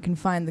 and you can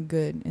find the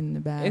good in the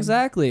bad.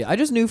 Exactly. I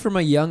just knew from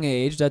a young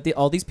age that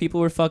all these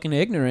people were fucking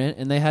ignorant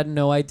and they had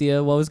no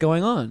idea what was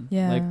going on.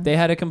 Yeah. Like they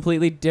had a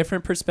completely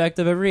different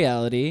perspective of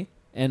reality,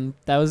 and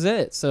that was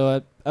it.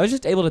 So I was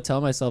just able to tell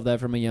myself that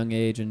from a young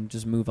age and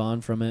just move on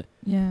from it.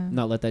 Yeah.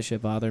 Not let that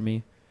shit bother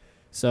me.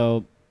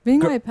 So being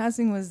white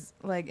passing was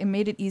like, it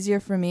made it easier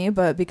for me,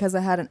 but because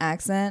I had an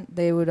accent,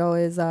 they would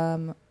always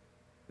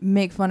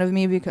make fun of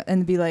me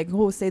and be like,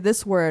 oh, say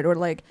this word, or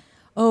like,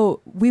 oh,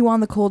 we won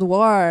the Cold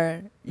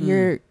War.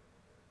 You're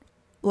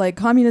like,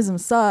 communism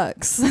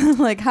sucks.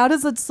 Like, how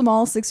does a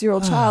small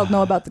 6-year-old child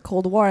know about the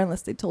Cold War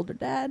unless they told their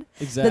dad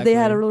that they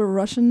had a little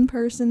Russian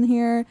person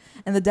here,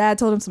 and the dad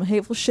told him some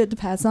hateful shit to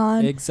pass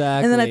on.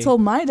 Exactly. And then I told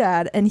my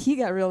dad, and he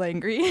got real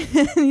angry.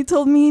 And he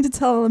told me to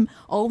tell him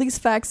all these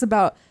facts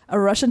about a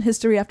Russian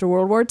history after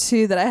World War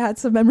II that I had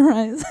to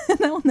memorize,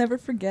 and I will never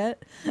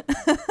forget.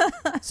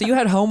 So you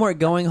had homework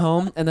going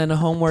home, and then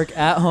homework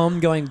at home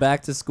going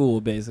back to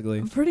school,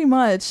 basically. Pretty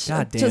much.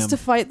 God damn. Just to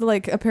fight,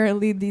 like,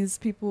 apparently these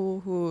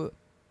people who,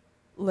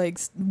 like,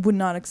 would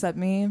not accept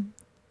me.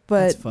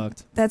 But that's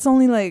fucked. That's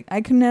only, like, I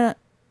cannot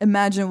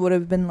imagine what it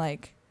would have been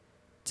like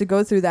to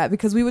go through that,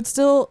 because we would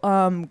still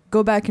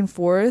go back and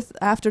forth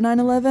after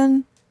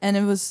 9/11, and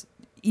it was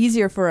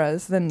easier for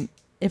us than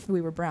if we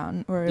were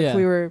brown or if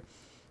we were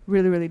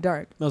really, really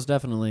dark. Most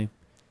definitely.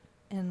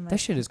 And that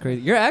shit is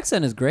crazy. Your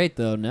accent is great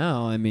though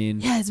now. I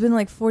mean, yeah, it's been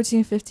like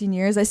 14, 15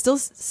 years. I still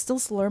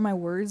slur my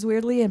words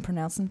weirdly and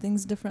pronounce some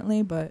things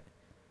differently, but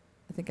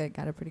I think I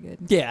got it pretty good.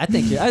 Yeah, I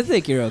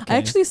think you're okay. I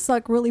actually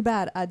suck really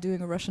bad at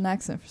doing a Russian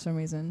accent for some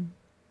reason.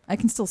 I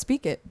can still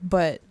speak it,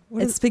 but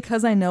it's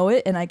because I know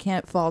it and I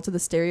can't fall to the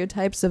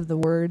stereotypes of the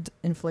word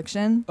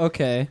inflection.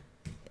 Okay.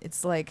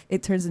 It's like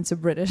it turns into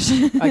British.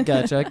 I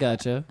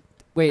gotcha.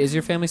 Wait, is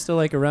your family still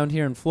like around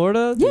here in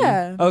Florida?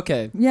 Yeah.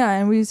 Okay. Yeah,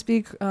 and we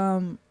speak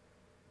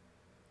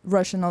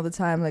Russian all the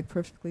time, like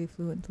perfectly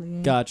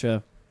fluently.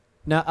 Gotcha.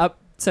 Now,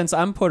 since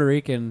I'm Puerto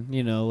Rican,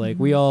 you know, like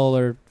we all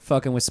are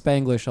fucking with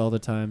Spanglish all the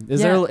time.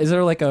 Is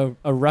there like a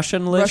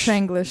Russian-lish?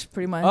 Russian-English,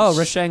 pretty much. Oh,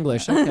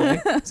 Russian-English.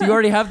 Okay. So you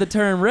already have the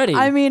term ready.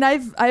 I mean,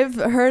 I've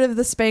heard of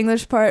the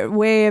Spanglish part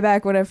way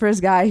back when I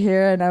first got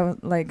here, and I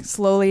like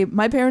slowly.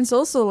 My parents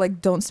also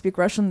like don't speak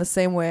Russian the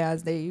same way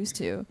as they used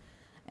to.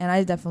 And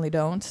I definitely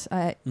don't.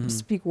 I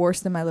speak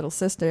worse than my little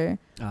sister.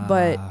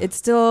 But it's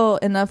still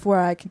enough where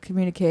I can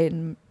communicate,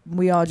 and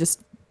we all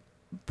just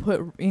put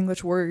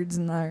English words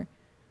in our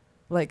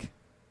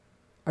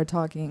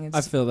talking.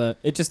 I feel that.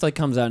 It just like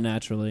comes out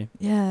naturally.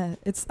 Yeah.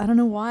 I don't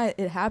know why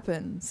it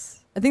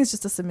happens. I think it's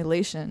just a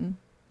simulation,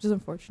 which is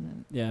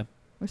unfortunate. Yeah.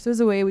 Wish there was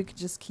a way we could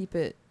just keep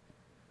it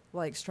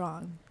like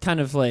strong.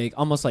 Kind of like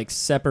almost like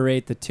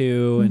separate the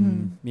two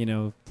and, you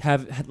know,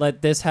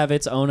 let this have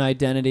its own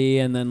identity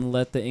and then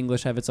let the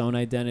English have its own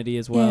identity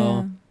as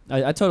well.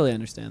 Yeah. I totally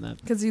understand that.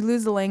 Because you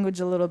lose the language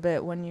a little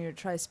bit when you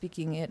try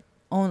speaking it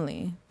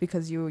only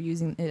because you were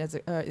using it as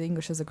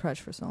English as a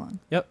crutch for so long.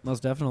 Yep,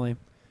 most definitely.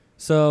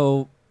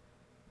 So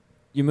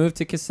you moved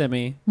to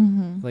Kissimmee,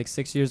 like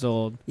 6 years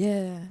old.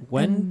 Yeah.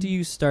 When do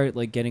you start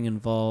like getting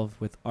involved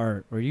with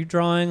art? Were you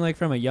drawing like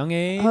from a young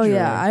age? Oh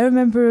yeah, I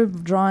remember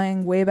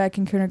drawing way back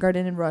in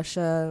kindergarten in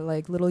Russia,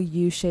 like little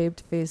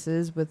U-shaped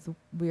faces with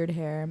weird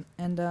hair.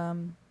 And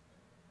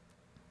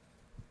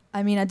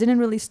I mean, I didn't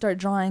really start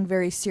drawing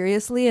very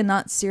seriously, and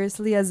not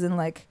seriously as in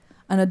like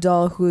an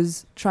adult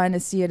who's trying to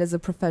see it as a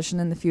profession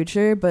in the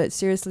future, but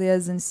seriously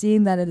as in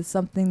seeing that it is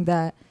something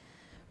that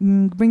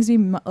brings me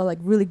like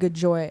really good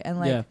joy and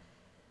like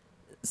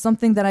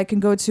something that I can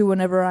go to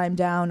whenever I'm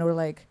down or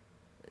like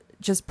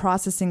just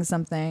processing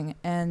something.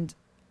 And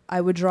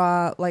I would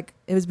draw, like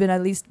it has been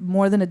at least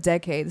more than a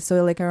decade,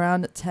 so like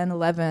around 10,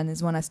 11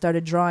 is when I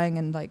started drawing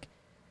and like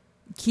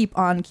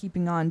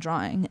keeping on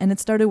drawing. And it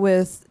started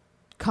with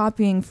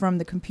copying from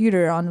the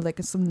computer on like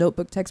some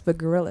notebook textbook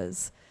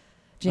gorillas,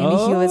 Jamie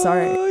Hewlett's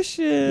art. Oh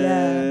shit.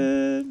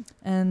 Yeah.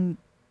 And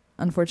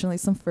unfortunately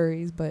some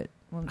furries, but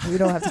we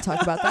don't have to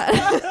talk about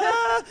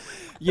that.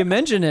 You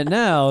mention it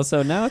now,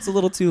 so now it's a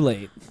little too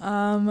late.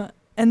 And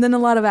then a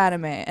lot of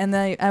anime, and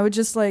then I would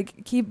just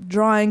like keep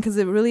drawing because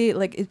it really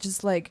like it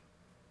just like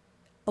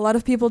a lot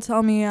of people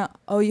tell me,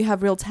 oh, you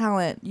have real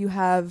talent, you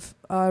have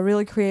a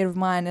really creative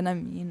mind, and I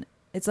mean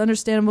it's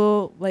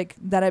understandable like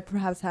that I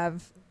perhaps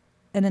have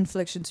an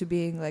inflection to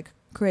being like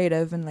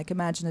creative and like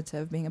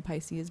imaginative, being a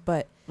Pisces,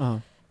 but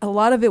a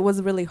lot of it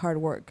was really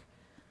hard work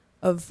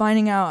of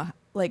finding out.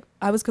 Like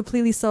I was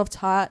completely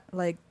self-taught.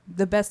 Like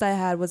the best I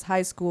had was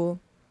high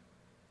school,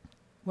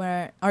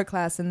 where art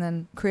class and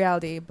then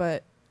Creality,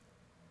 but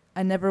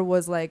I never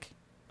was like.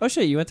 Oh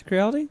shit! You went to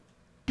Creality?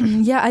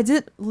 Yeah, I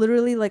did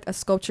literally like a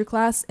sculpture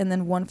class and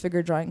then one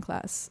figure drawing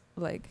class.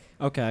 Like.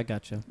 Okay, I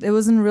gotcha. It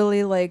wasn't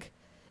really like,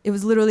 it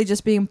was literally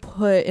just being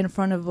put in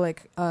front of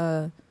like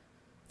a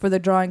for the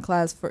drawing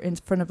class for in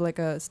front of like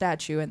a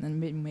statue and then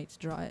being made to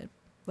draw it.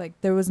 Like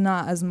there was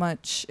not as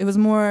much. It was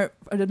more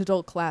an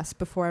adult class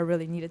before I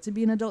really needed to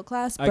be an adult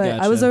class. But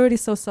I was already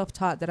so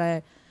self-taught that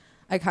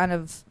I kind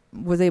of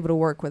was able to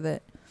work with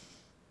it.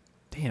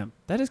 Damn,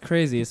 that is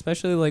crazy,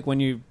 especially like when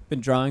you've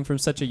been drawing from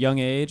such a young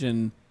age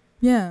and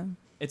yeah,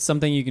 it's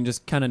something you can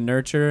just kind of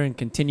nurture and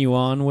continue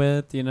on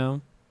with, you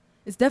know?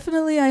 It's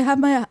definitely, I have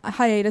my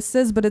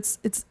hiatuses, but it's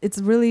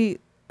really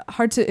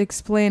hard to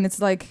explain.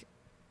 It's like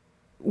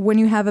when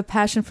you have a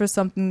passion for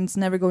something, it's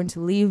never going to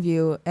leave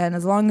you. And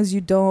as long as you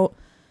don't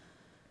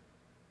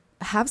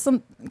have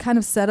some kind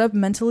of setup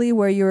mentally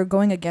where you're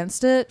going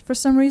against it for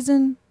some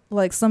reason,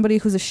 like somebody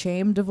who's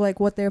ashamed of like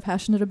what they're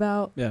passionate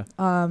about. Yeah.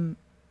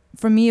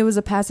 For me, it was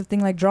a passive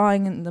thing, like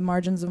drawing in the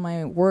margins of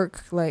my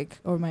work, like,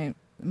 or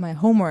my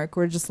homework,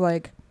 or just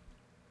like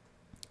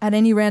at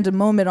any random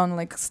moment on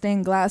like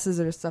stained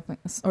glasses or stuff,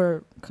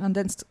 or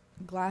condensed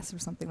glass or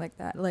something like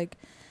that. Like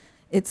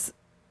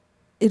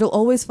it'll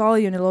always follow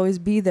you and it'll always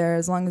be there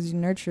as long as you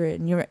nurture it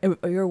and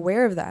you're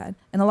aware of that.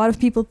 And a lot of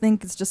people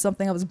think it's just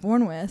something I was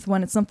born with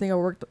when it's something I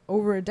worked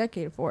over a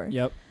decade for.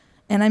 Yep.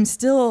 And I'm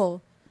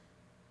still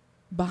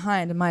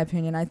behind, in my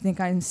opinion. I think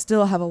I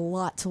still have a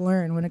lot to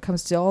learn when it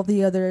comes to all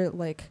the other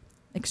like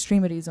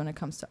extremities when it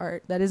comes to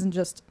art. That isn't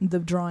just the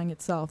drawing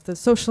itself, the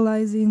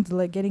socializing, the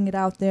like getting it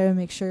out there,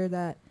 make sure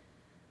that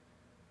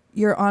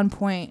you're on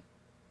point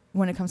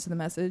when it comes to the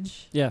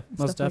message. Yeah,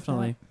 most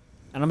definitely. Like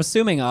and I'm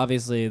assuming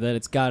obviously that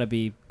it's got to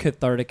be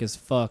cathartic as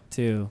fuck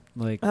too.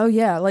 Like, oh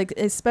yeah, like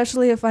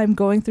especially if I'm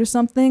going through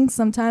something,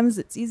 sometimes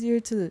it's easier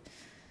to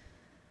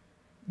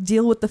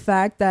deal with the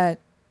fact that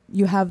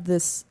you have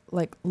this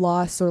like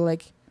loss or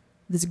like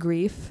this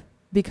grief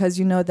because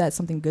you know that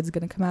something good's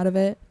going to come out of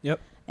it. Yep.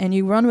 And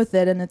you run with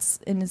it, and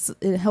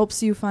it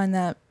helps you find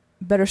that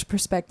better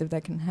perspective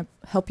that can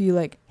help you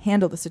like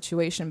handle the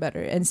situation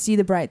better and see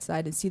the bright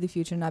side and see the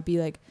future, not be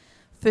like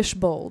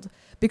fishbowled.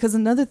 Because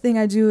another thing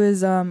I do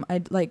is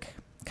I like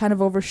kind of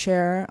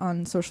overshare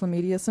on social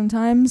media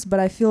sometimes, but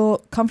I feel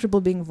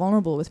comfortable being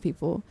vulnerable with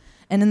people.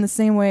 And in the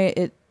same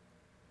way,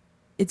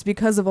 it's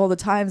because of all the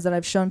times that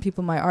I've shown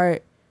people my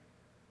art,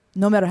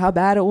 no matter how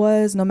bad it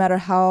was, no matter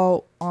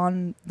how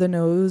on the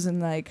nose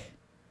and like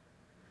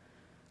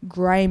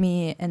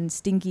grimy and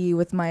stinky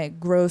with my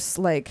gross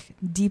like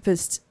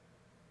deepest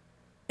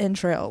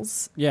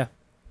entrails. Yeah.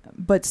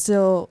 But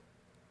still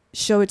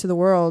show it to the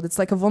world. It's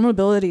like a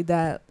vulnerability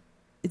that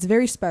it's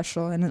very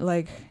special, and it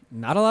like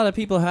not a lot of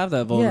people have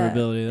that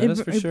vulnerability. That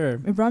is for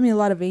sure. It brought me a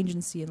lot of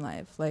agency in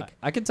life. Like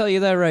I can tell you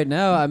that right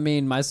now. I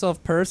mean,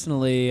 myself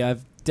personally,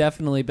 I've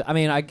definitely I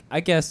mean, I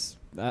guess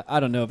I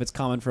don't know if it's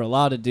common for a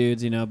lot of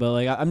dudes, you know, but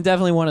like I'm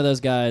definitely one of those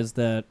guys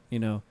that, you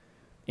know,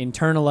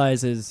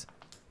 internalizes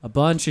a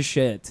bunch of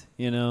shit,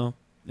 you know,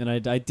 and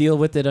I deal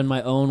with it in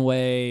my own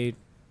way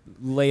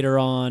later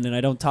on, and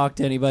I don't talk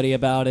to anybody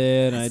about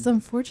it. That's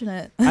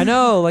unfortunate. I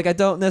know, like I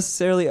don't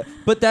necessarily,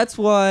 but that's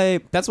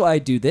why I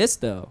do this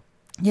though.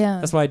 Yeah.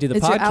 That's why I do the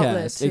it's podcast. Your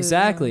outlet too,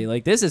 exactly. Yeah.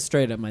 Like this is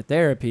straight up my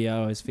therapy, I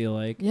always feel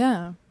like.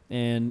 Yeah.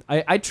 And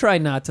I try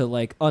not to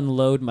like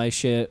unload my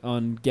shit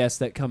on guests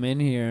that come in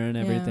here and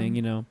everything,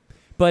 you know.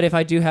 But if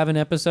I do have an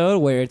episode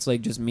where it's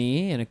like just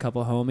me and a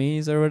couple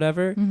homies or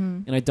whatever,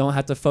 and I don't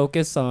have to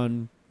focus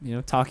on, you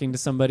know, talking to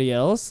somebody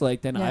else,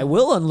 like then I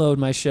will unload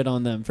my shit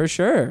on them for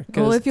sure.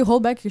 Well, if you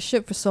hold back your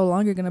shit for so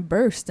long, you're going to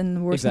burst in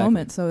the worst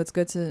moment. So it's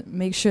good to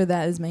make sure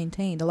that is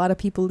maintained. A lot of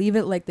people leave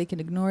it like they can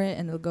ignore it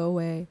and it'll go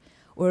away,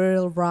 or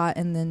it'll rot,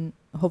 and then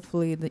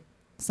hopefully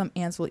some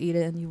ants will eat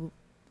it and you will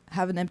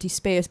have an empty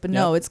space. But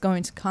no, it's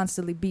going to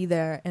constantly be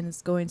there and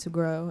it's going to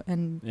grow,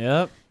 and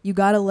you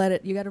got to let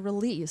it, you got to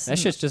release. That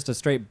shit's just a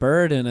straight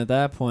burden at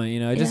that point, you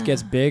know. It just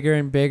gets bigger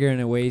and bigger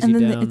and it weighs you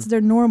down. It's their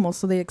normal,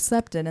 so they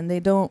accept it, and they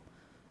don't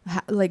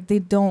they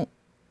don't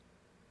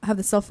have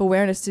the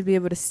self-awareness to be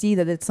able to see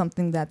that it's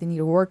something that they need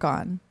to work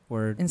on.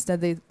 Word.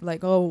 Instead they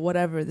like, oh,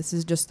 whatever, this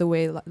is just the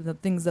way the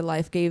things that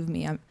life gave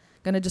me, I'm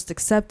gonna just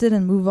accept it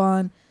and move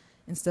on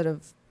instead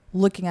of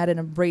looking at it and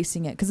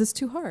embracing it, because it's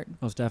too hard.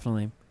 Most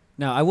definitely.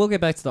 Now I will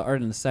get back to the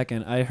art in a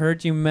second. I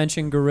heard you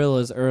mention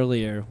gorillas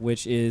earlier,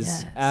 which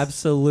is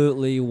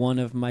absolutely one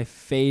of my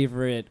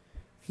favorite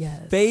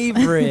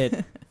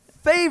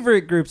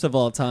favorite groups of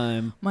all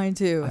time. Mine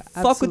too.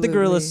 I fuck with the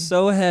gorillas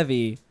so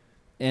heavy.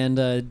 And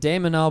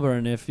Damon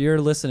Albarn, if you're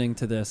listening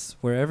to this,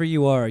 wherever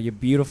you are, you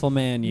beautiful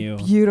man, you.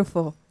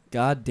 Beautiful.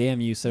 God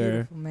damn you, sir.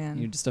 Beautiful man.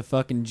 You're just a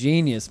fucking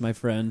genius, my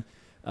friend.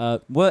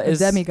 What a is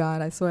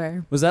demigod, I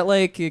swear. Was that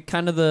like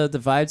kind of the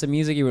vibes of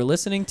music you were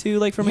listening to,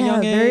 like from a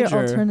young age? Yeah,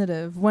 very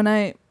alternative.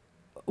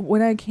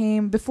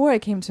 Before I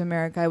came to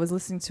America, I was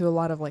listening to a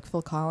lot of like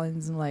Phil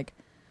Collins and like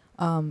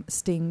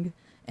Sting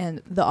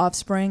and The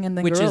Offspring and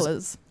the Gorillaz.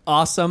 Is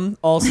awesome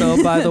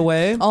also, by the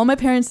way. All my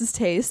parents'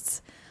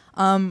 tastes.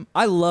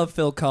 I love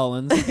Phil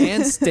Collins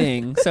and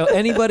Sting. So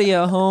anybody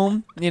at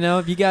home, you know,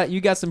 if you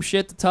got some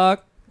shit to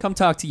talk, come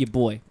talk to your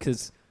boy,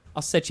 because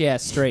I'll set your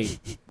ass straight.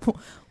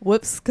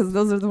 Whoops, because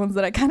those are the ones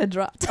that I kind of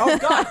dropped. Oh,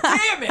 God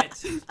damn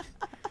it!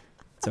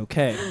 It's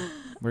okay.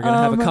 We're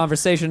gonna have a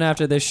conversation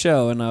after this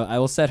show, and I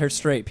will set her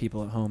straight.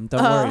 People at home,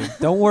 don't worry.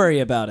 Don't worry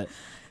about it.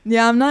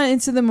 Yeah, I'm not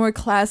into the more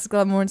classical.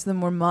 I'm more into the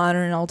more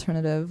modern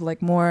alternative, like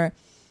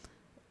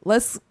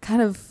less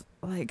kind of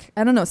like,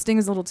 I don't know. Sting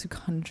is a little too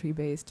country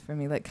based for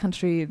me, like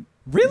country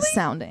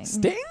sounding.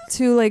 Sting?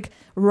 Too like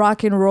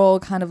rock and roll,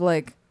 kind of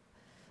like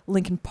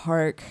Linkin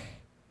Park.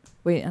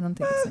 Wait, I don't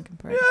think it's Linkin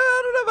Park. Yeah,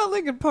 I don't know about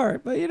Linkin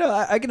Park, but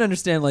I can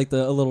understand like a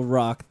little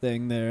rock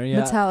thing there.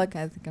 Yeah. Metallica,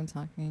 I think I'm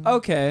talking.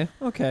 Okay.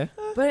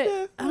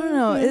 But I don't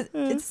know.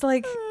 It's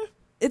like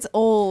it's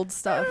old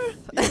stuff.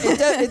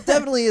 It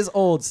definitely is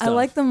old stuff. I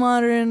like the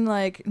modern,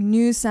 like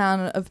new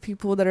sound of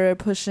people that are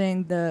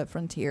pushing the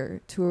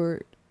frontier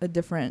toward a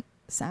different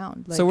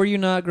sound. Like, so were you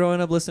not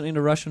growing up listening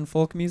to Russian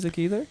folk music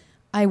either?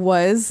 I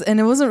was, and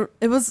it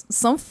was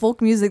some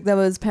folk music that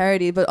was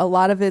parody, but a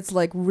lot of it's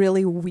like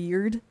really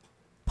weird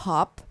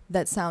pop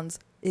that sounds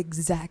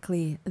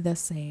exactly the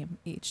same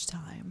each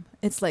time.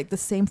 It's like the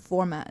same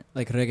format.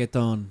 Like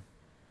reggaeton.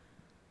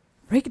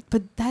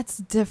 But that's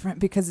different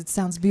because it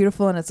sounds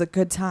beautiful and it's a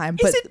good time.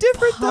 Is it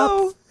different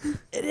though?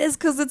 It is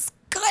because it's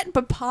good.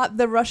 But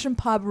the Russian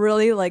pop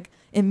really like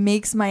it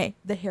makes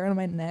the hair on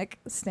my neck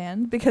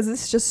stand because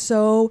it's just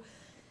so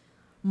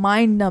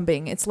mind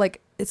numbing. It's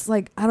like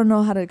I don't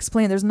know how to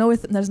explain. There's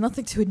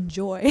nothing to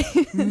enjoy.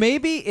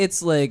 Maybe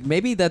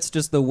that's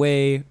just the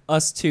way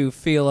us two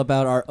feel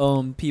about our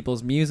own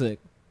people's music.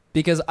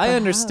 Because I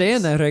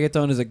understand that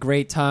reggaeton is a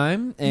great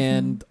time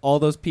and all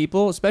those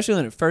people, especially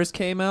when it first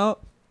came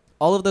out.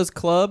 All of those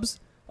clubs,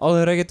 all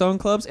the reggaeton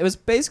clubs, it was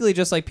basically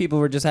just like people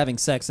were just having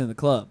sex in the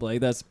club. Like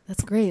that's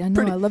great. I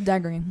know. I love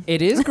daggering.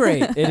 It is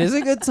great. It is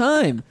a good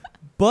time.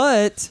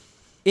 But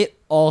it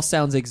all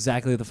sounds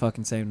exactly the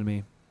fucking same to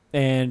me.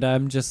 And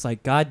I'm just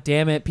like, God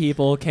damn it,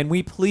 people. Can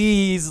we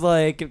please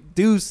like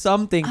do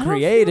something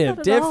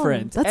creative,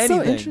 different? That's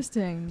anything. So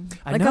interesting.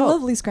 I know. I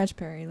love Lee Scratch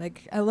Perry.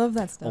 Like I love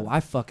that stuff. Oh,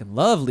 I fucking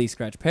love Lee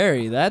Scratch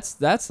Perry. That's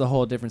the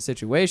whole different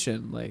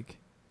situation. Like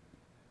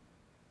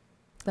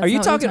That's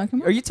You're talking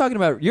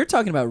about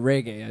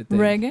reggae, I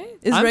think. Reggae?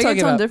 Is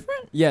reggaeton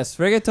different? Yes,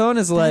 reggaeton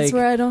is like that's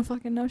where I don't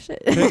fucking know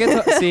shit.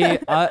 Reggaeton, see,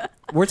 I'm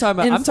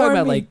talking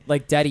about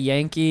like Daddy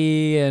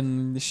Yankee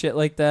and shit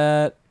like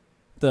that.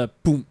 The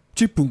boom,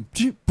 chip boom,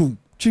 chip boom,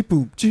 chip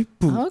boom, chip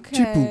boom,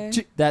 chip boom,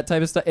 that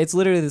type of stuff. It's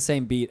literally the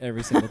same beat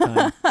every single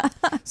time.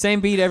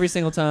 Same beat every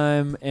single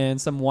time, and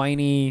some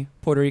whiny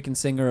Puerto Rican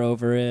singer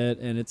over it,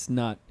 and it's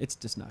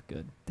just not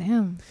good.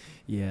 Damn.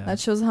 Yeah. That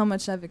shows how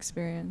much I've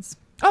experienced.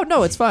 Oh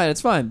no, it's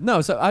fine. No,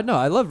 so I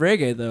love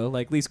reggae though.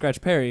 Like Lee Scratch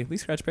Perry. Lee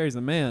Scratch Perry's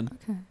the man.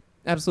 Okay.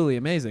 Absolutely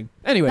amazing.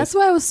 Anyway, that's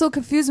why I was so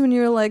confused when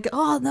you were like,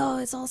 "Oh no,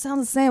 it all sounds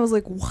the same." I was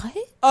like, "What?"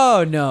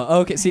 Oh no.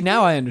 Okay. See,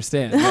 now I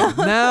understand. Yeah.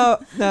 Now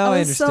I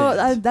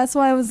understand. That's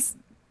why I was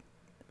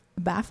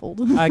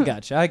baffled. I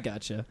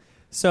gotcha.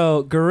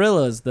 So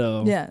gorillas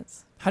though.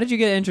 Yes. How did you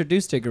get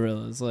introduced to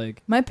gorillas?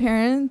 Like my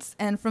parents,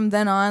 and from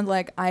then on,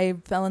 like I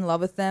fell in love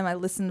with them. I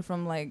listened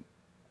from like.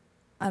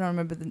 I don't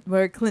remember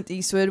where Clint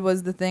Eastwood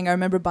was the thing. I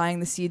remember buying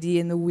the CD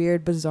in the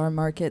weird, bizarre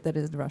market that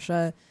is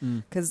Russia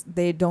because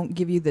they don't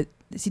give you the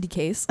CD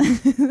case.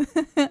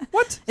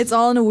 What? It's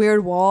all in a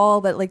weird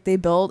wall that like they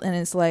built, and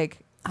it's like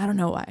I don't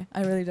know why.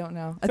 I really don't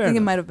know. I think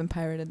it might have been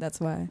pirated. That's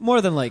why.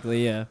 More than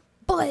likely, yeah.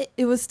 But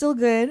it was still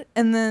good,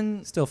 and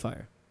then still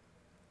fire.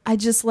 I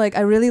just like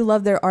I really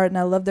love their art and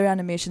I love their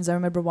animations. I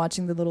remember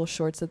watching the little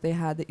shorts that they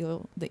had,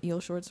 the eel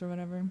shorts or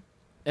whatever.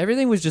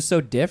 Everything was just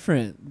so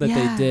different that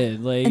they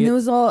did. Like, and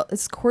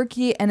it's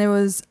quirky and it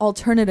was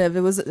alternative. It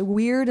was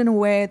weird in a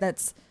way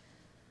that's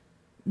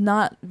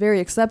not very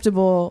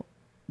acceptable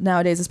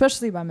nowadays,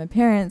 especially by my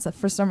parents.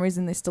 For some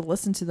reason, they still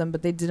listen to them,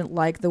 but they didn't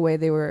like the way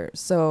they were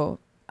so,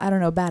 I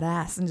don't know,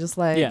 badass and just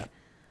like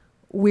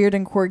weird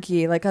and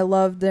quirky. Like I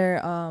loved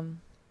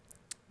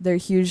their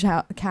huge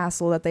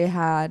castle that they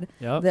had.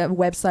 Yep. That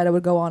website I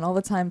would go on all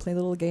the time, play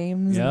little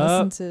games and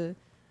listen to.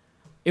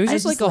 It was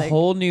just like a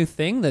whole new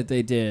thing that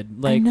they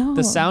did. Like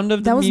the sound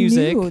of the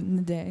music new in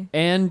the day.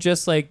 And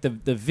just like the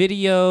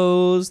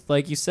videos,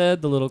 like you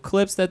said, the little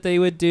clips that they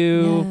would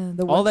do,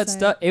 all that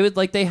stuff. It was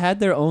like they had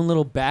their own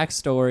little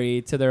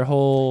backstory to their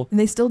whole. And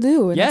they still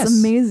do. And it's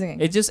amazing.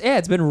 It just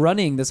it's been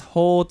running this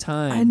whole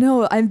time. I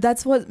know.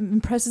 That's what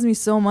impresses me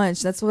so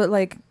much. That's what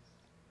like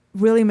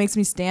really makes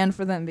me stand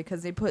for them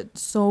because they put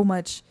so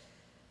much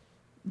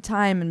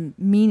time and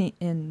meaning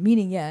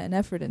and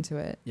effort into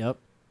it. Yep.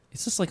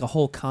 It's just like a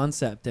whole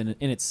concept in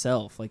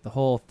itself, like the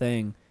whole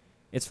thing.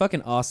 It's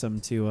fucking awesome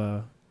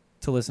to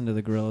listen to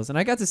the Gorillaz. And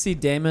I got to see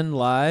Damon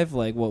live,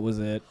 like, what was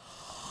it,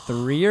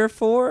 3 or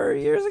 4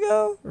 years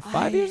ago? Or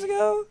 5 years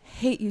ago?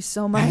 Hate you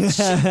so much.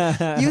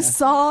 You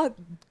saw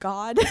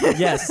God?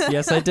 Yes,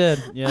 I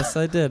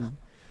did.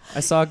 I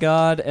saw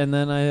God, and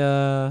then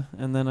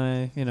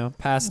I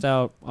passed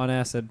out on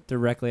acid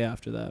directly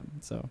after that.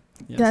 So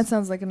yes. That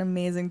sounds like an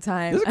amazing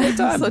time. It was a great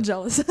time. I'm so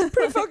jealous. It's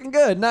pretty fucking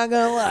good, not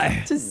gonna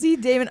lie. To see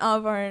Damon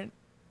Albarn,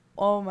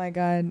 oh my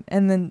god,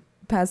 and then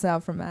pass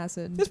out from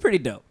acid. It's pretty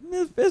dope.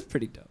 It's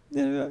pretty dope.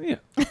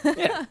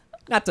 Yeah.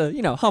 Not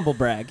to humble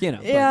brag,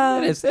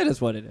 Yeah. It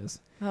is what it is.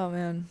 Oh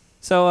man.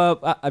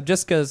 So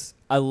just because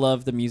I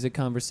love the music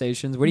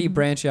conversations. Where do you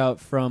branch out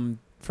from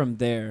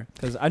there?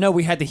 Because I know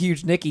we had the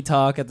huge Nicki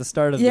talk at the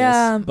start of this.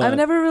 Yeah, I've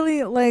never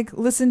really like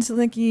listened to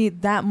Nicki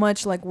that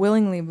much like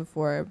willingly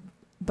before,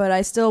 but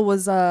I still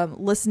was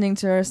listening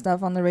to her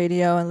stuff on the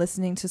radio and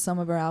listening to some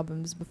of her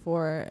albums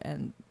before,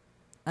 and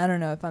I don't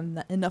know if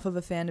I'm enough of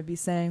a fan to be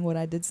saying what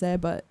I did say,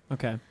 but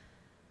okay.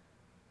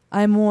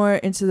 I'm more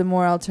into the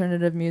more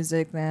alternative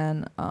music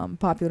than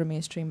popular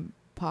mainstream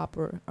pop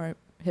or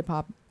hip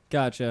hop.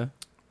 Gotcha.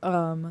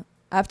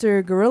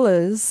 After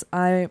Gorillaz,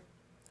 I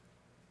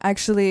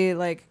actually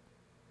like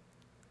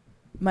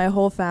my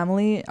whole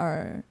family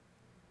are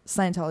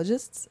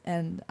Scientologists,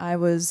 and I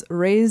was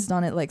raised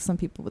on it like some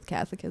people with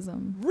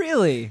Catholicism.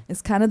 Really?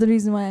 It's kind of the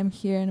reason why I'm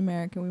here in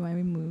America, why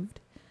we moved.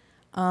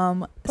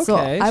 So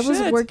Okay, I was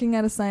shit. working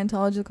at a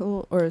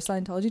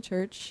Scientology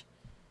church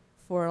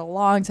for a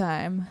long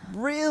time.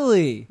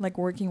 Really? Like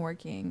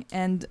working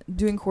and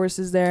doing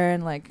courses there,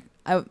 and like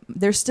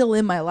they're still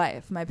in my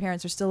life. My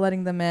parents are still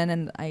letting them in,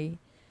 and I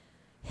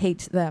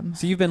hate them.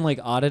 So you've been like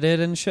audited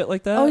and shit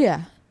like that?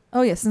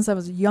 Oh yeah, since I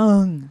was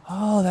young.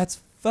 Oh, that's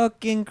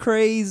fucking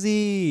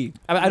crazy.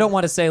 I don't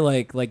want to say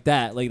like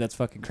that, like that's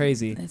fucking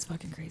crazy. It's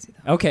fucking crazy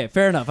though. Okay,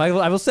 fair enough.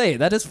 I will say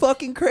that is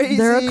fucking crazy.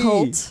 They're a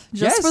cult. Just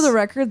Yes. for the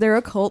record, they're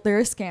a cult. They're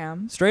a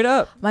scam. Straight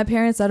up. My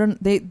parents,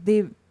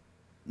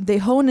 they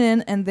hone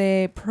in and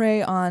they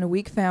prey on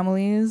weak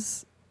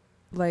families,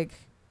 like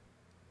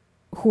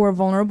who are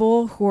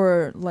vulnerable, who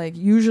are like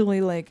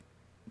usually like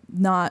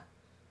not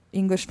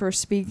English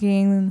first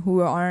speaking,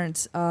 who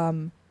aren't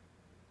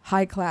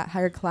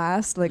higher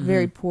class, like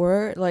very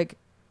poor. Like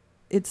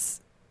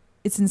it's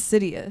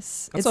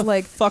insidious. That's it's a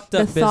like fucked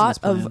up business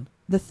plan.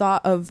 The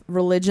thought of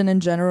religion in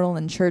general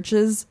and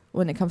churches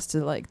when it comes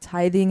to like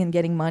tithing and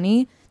getting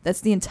money.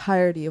 That's the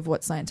entirety of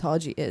what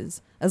Scientology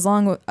is. As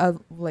long as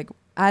like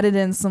added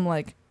in some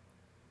like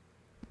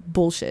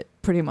bullshit,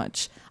 pretty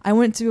much. I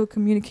went to a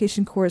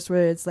communication course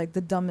where it's like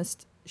the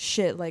dumbest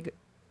shit, like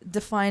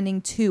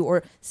defining two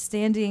or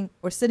standing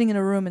or sitting in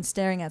a room and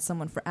staring at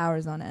someone for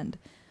hours on end.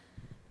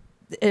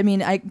 I mean,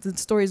 the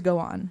stories go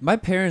on. My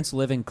parents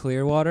live in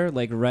Clearwater,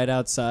 like right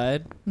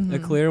outside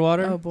of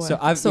Clearwater. Oh boy! So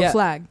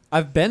Flag.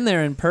 I've been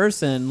there in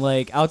person,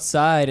 like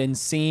outside, and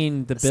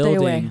seen the building. Stay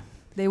away.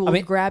 They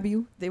will grab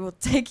you. They will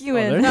take you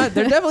in. They're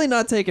definitely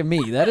not taking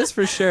me. That is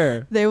for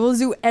sure. They will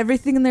do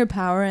everything in their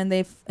power, and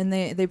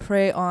they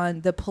prey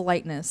on the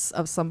politeness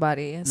of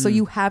somebody. So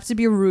you have to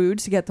be rude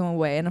to get them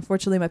away. And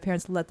unfortunately, my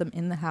parents let them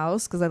in the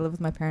house because I live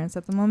with my parents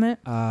at the moment.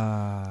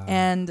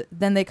 And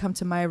then they come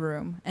to my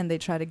room and they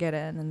try to get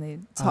in, and they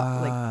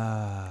talk like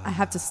I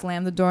have to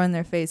slam the door in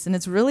their face, and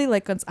it's really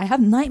like I have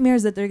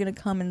nightmares that they're gonna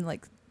come and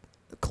like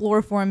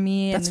chloroform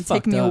me and then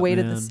take me away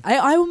to this.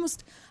 I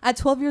almost at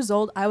 12 years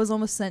old I was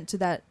almost sent to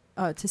that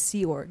to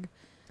Sea Org,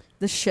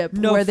 the ship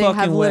where they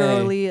have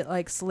literally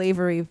like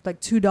slavery, like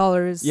 $2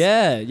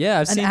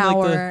 I've an seen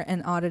hour like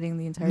and auditing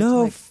the entire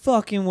no time.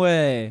 fucking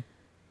way.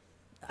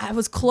 I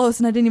was close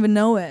and I didn't even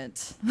know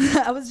it.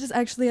 I was just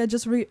actually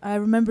I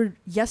remembered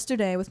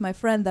yesterday with my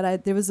friend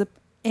that there was a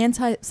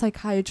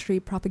anti-psychiatry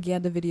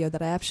propaganda video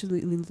that I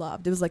absolutely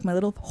loved. It was like my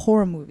little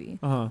horror movie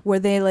where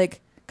they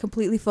like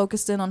completely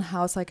focused in on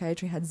how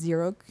psychiatry had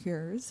zero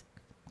cures,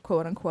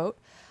 quote unquote.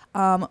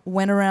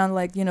 Went around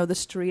like, you know, the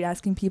street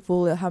asking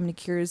people how many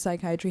cures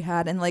psychiatry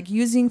had, and like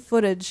using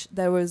footage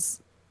that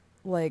was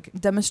like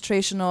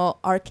demonstrational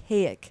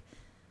archaic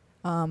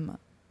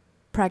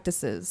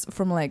practices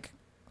from like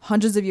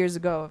hundreds of years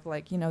ago of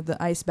like, you know,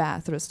 the ice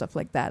bath or stuff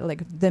like that,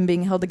 like them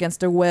being held against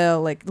their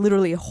will, like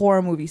literally a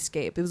horror movie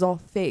scape. It was all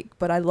fake,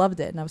 but I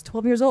loved it, and I was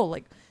 12 years old.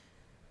 Like,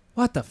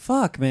 what the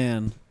fuck,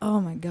 man?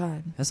 oh my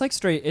god, That's like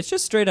it's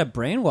just straight up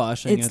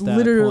brainwashing. it's at that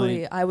literally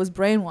point. I was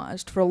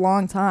brainwashed for a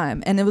long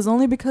time, and it was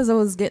only because I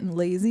was getting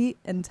lazy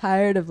and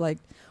tired of like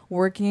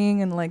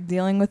working and like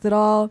dealing with it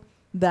all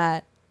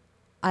that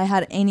I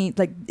had any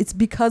like, it's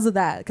because of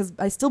that, because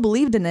I still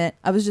believed in it.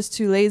 I was just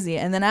too lazy,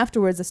 and then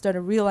afterwards I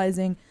started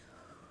realizing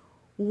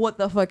what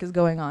the fuck is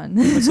going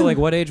on. So like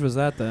what age was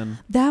that then?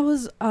 That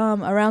was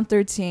around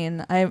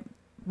 13. I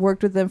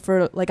worked with them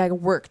for like I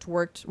worked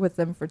with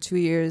them for 2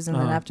 years, and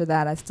then after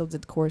that I still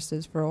did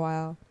courses for a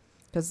while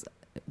because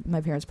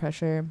my parents'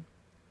 pressure.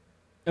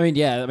 I mean,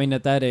 yeah. I mean,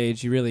 at that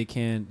age, you really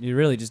can't. You're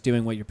really just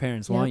doing what your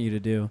parents want you to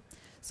do.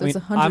 So it's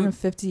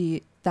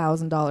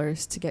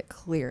 $150,000 to get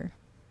clear.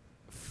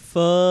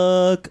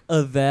 Fuck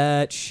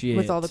that shit.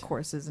 With all the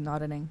courses and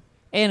auditing.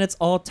 And it's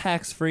all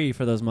tax free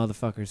for those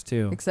motherfuckers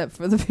too. Except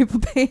for the people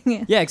paying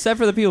it. Yeah, except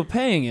for the people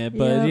paying it.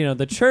 But Yep. you know,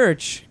 the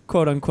church,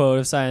 quote unquote,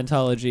 of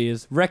Scientology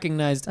is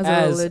recognized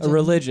as a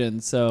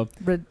religion. So,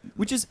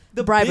 which is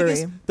the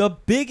bribery. The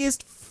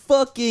biggest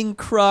fucking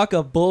crock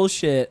of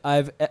bullshit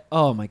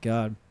oh my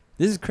god.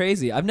 This is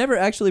crazy. I've never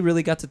actually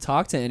really got to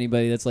talk to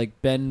anybody that's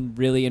like been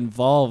really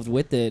involved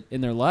with it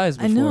in their lives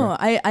before.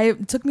 I know.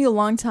 It took me a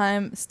long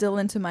time still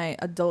into my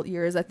adult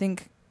years. I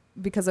think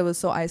because I was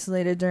so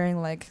isolated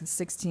during like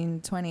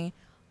 16, 20,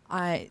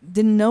 I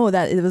didn't know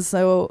that it was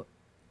so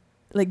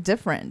like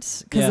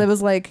different. Because it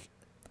was like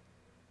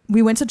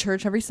we went to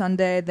church every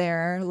Sunday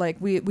there. Like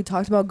we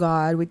talked about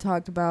God. We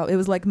talked about, it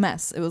was like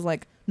mess. It was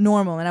like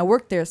normal. And I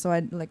worked there, so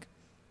I like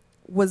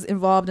was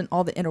involved in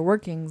all the inner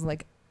workings,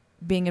 like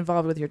being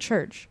involved with your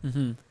church.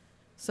 Mm-hmm.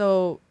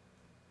 So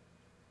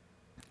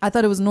I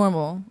thought it was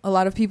normal. A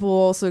lot of people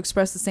also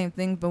expressed the same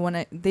thing, but when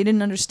they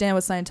didn't understand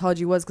what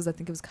Scientology was, because I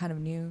think it was kind of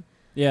new.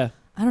 Yeah.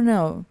 I don't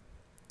know.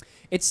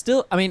 It's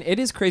still, I mean, it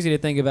is crazy to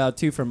think about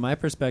too from my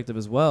perspective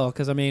as well,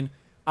 because I mean,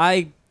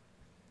 I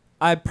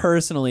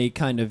personally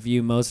kind of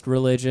view most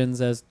religions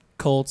as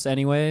cults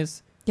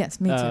anyways. Yes,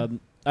 me too.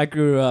 I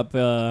grew up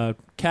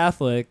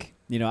Catholic.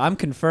 You know, I'm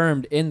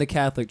confirmed in the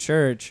Catholic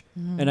Church,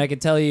 and I can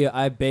tell you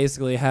I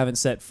basically haven't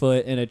set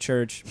foot in a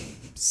church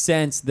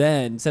since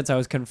then, since I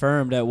was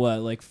confirmed at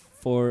what, like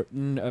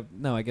no,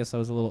 I guess I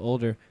was a little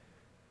older.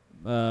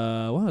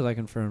 When was I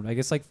confirmed? I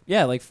guess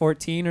like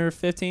 14 or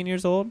 15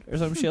 years old or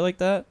some shit like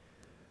that.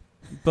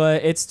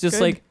 But it's just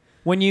Good. like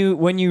when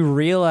you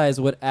realize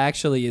what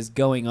actually is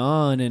going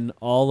on and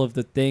all of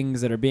the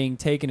things that are being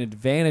taken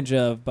advantage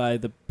of by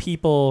the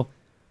people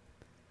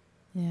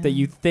that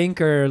you think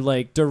are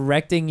like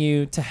directing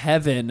you to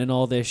heaven and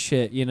all this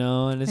shit, you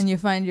know, and you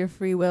find your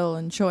free will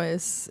and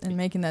choice in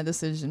making that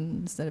decision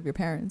instead of your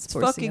parents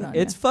forcing it on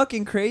it's you.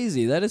 fucking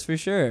crazy. That is for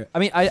sure. I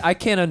mean, I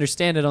can't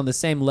understand it on the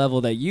same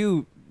level that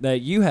you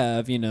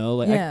have, you know,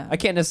 like I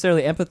can't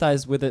necessarily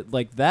empathize with it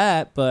like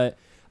that, but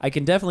I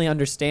can definitely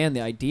understand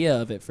the idea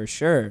of it for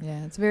sure.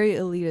 Yeah, it's very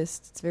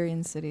elitist. It's very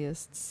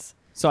insidious.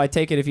 So I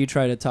take it if you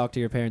try to talk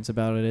to your parents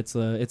about it, it's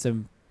not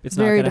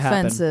very going to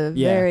happen. defensive.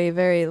 Yeah. Very,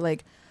 very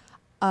like,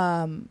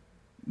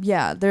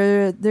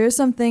 there's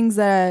some things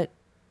that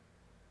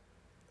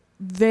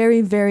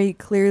very, very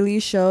clearly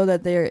show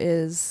that there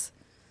is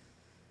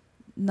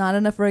not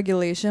enough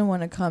regulation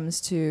when it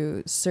comes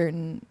to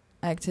certain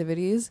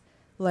activities.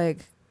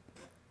 Like,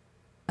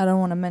 I don't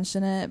want to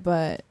mention it,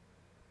 but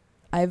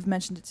I've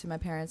mentioned it to my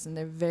parents, and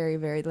they're very,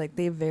 very, like,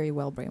 they're very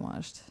well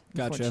brainwashed.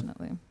 Gotcha.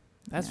 Unfortunately.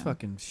 That's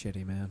fucking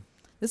shitty, man.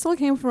 This all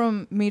came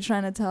from me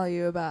trying to tell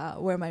you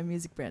about where my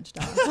music branched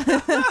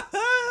off.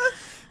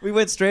 We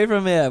went straight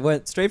from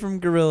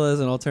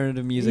gorillas and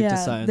alternative music to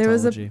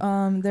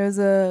Scientology. There's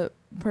a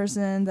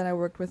person that I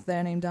worked with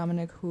there named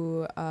Dominic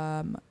who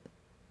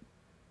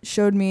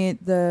showed me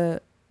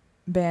the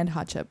band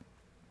Hot Chip.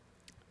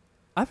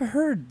 I've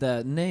heard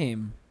that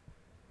name.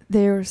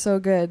 They were so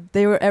good.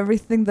 They were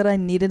everything that I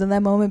needed in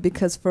that moment,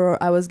 because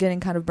I was getting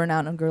kind of burnt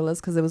out on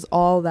gorillas because it was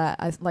all that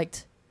I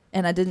liked,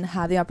 and I didn't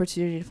have the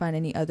opportunity to find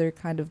any other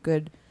kind of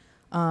good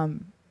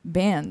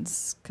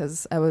bands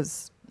because I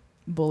was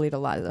bullied a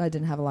lot. I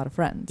didn't have a lot of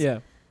friends. Yeah.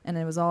 And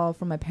it was all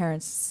from my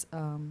parents'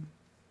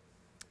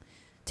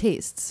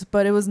 tastes.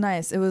 But it was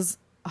nice.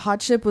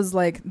 Hot Chip was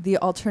like the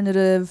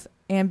alternative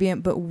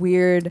ambient but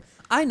weird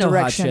direction.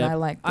 Hot Chip. I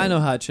liked it. I know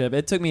Hot Chip.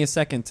 It took me a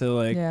second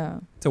to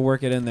to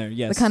work it in there.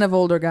 Yes. The kind of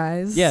older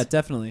guys. Yeah,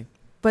 definitely.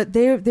 But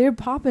they're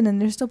popping,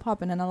 and they're still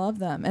popping, and I love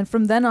them. And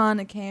from then on,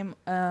 it came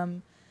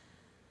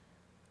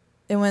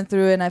it went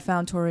through, and I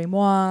found Tori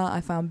Moi,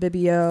 I found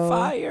Bibio.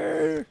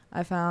 Fire.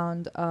 I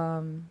found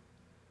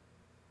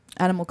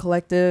Animal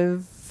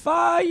Collective.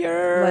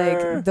 Fire.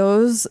 Like,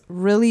 those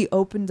really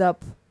opened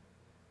up.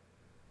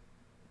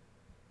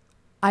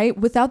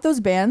 Without those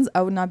bands,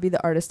 I would not be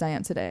the artist I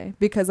am today,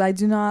 because I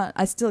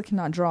still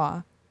cannot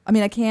draw. I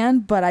mean, I can,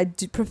 but I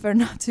do prefer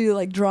not to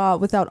like draw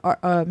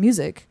without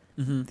music,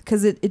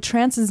 because it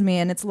trances me,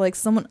 and it's like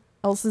someone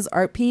else's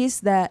art piece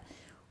that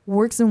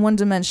works in one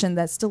dimension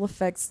that still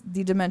affects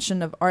the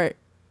dimension of art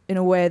in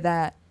a way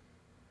that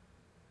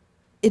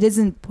it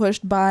isn't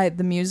pushed by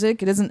the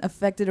music. It isn't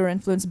affected or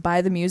influenced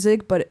by the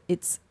music, but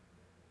it's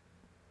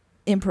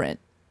imprint.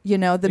 You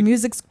know, the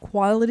music's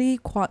quality,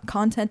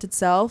 content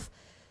itself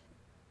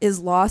is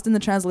lost in the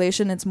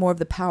translation. It's more of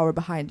the power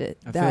behind it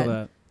I feel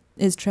that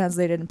is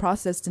translated and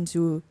processed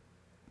into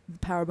the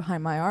power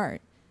behind my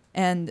art.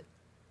 And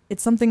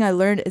it's something I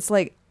learned. It's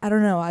like, I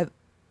don't know,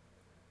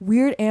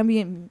 weird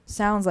ambient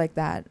sounds like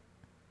that.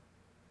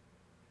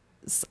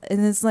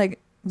 And it's like,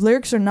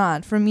 lyrics or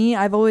not, for me,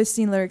 I've always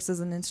seen lyrics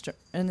as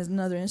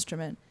another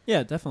instrument.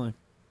 Yeah, definitely.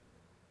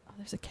 Oh,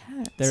 there's a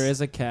cat. There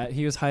is a cat.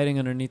 He was hiding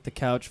underneath the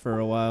couch for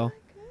a while.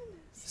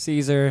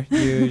 Caesar,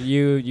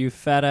 you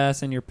fat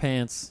ass in your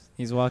pants.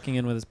 He's walking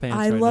in with his pants.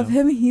 I love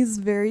him. He's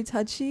very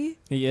touchy.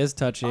 He is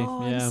touchy.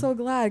 Oh, yeah. I'm so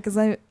glad, because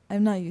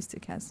I'm not used to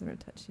cats that are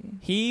touchy.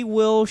 He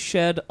will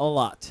shed a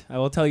lot. I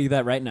will tell you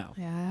that right now.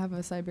 Yeah, I have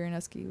a Siberian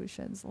Husky who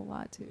sheds a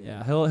lot too.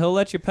 Yeah, he'll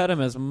let you pet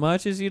him as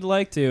much as you'd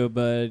like to,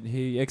 but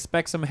he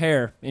expects some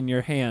hair in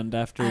your hand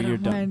after you're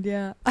done. Mind,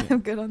 yeah.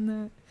 I'm good on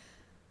that.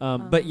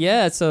 But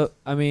yeah, so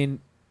I mean,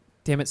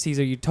 damn it,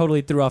 Caesar, you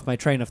totally threw off my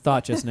train of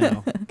thought just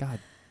now. God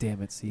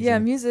damn it, Caesar. Yeah,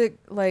 music,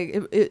 like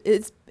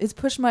it's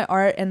pushed my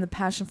art and the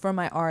passion for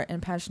my art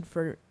and passion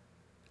for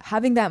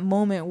having that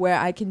moment where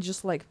I can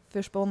just like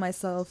fishbowl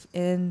myself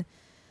in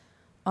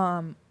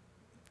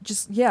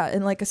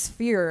in like a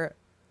sphere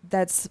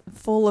that's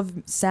full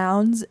of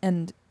sounds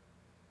and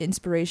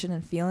inspiration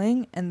and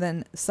feeling, and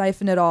then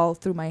siphon it all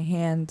through my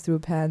hand, through a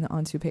pen,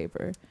 onto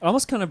paper. It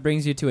almost kind of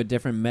brings you to a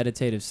different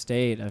meditative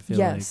state, I feel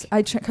like. Yes,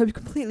 I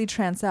completely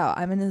trance out.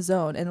 I'm in a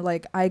zone, and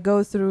like I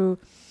go through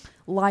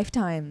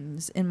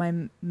lifetimes in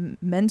my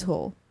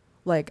mental.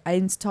 Like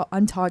I'm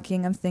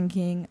talking, I'm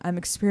thinking, I'm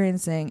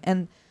experiencing.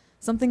 And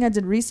something I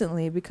did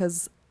recently,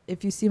 because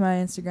if you see my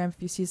Instagram,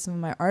 if you see some of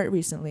my art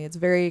recently, it's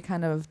very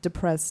kind of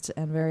depressed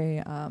and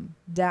very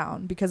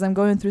down because I'm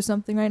going through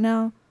something right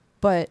now.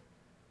 But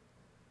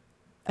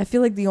I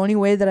feel like the only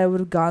way that I would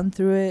have gone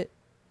through it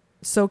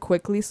so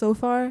quickly so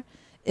far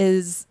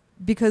is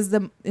because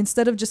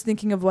instead of just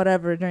thinking of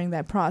whatever during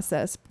that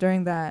process,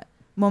 during that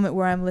moment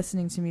where I'm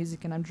listening to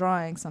music and I'm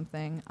drawing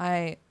something,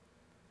 I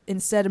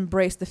instead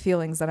embrace the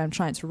feelings that I'm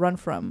trying to run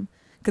from.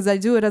 Because I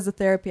do it as a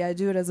therapy. I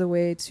do it as a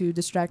way to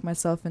distract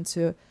myself and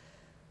to,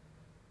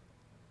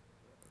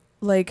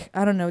 like,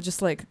 I don't know,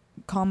 just like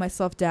calm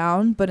myself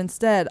down. But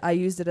instead, I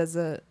used it as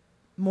a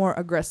more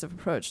aggressive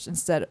approach.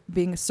 Instead,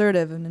 being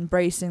assertive and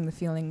embracing the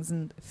feelings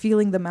and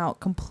feeling them out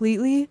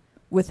completely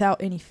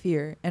without any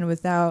fear and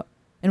with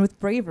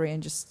bravery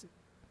and just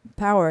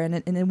power. And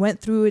it went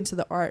through into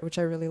the art, which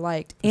I really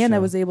liked. And I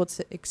was able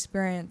to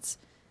experience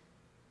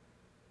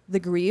the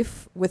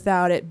grief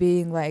without it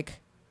being like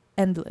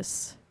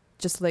endless,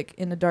 just like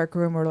in a dark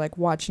room or like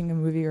watching a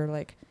movie or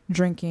like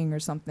drinking or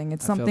something.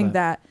 It's something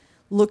that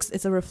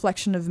it's a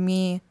reflection of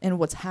me and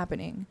what's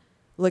happening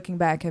looking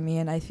back at me,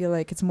 and I feel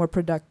like it's more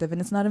productive and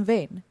it's not in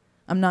vain.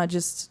 I'm not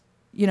just,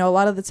 a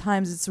lot of the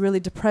times it's really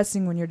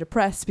depressing when you're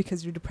depressed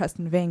because you're depressed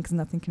in vain because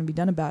nothing can be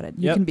done about it.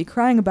 You can be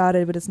crying about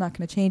it, but it's not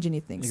going to change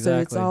anything. Exactly. So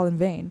it's all in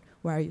vain.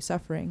 Why are you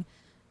suffering?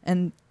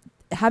 And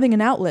having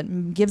an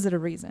outlet gives it a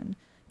reason,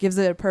 gives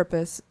it a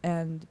purpose,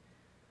 and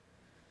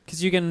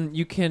because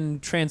you can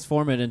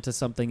transform it into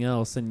something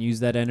else and use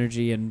that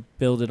energy and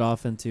build it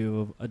off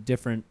into a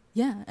different.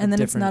 Yeah, and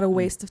then it's not a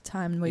waste of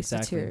time and waste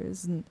of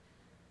tears, and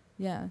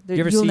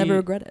you'll never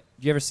regret it.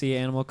 Do you ever see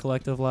Animal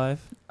Collective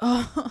live?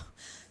 Oh,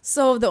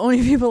 so the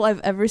only people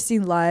I've ever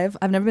seen live,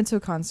 I've never been to a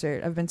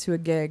concert. I've been to a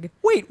gig.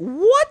 Wait,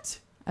 what?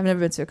 I've never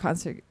been to a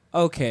concert.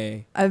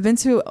 Okay. I've been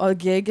to a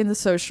gig in the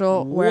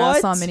social where I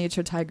saw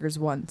miniature tigers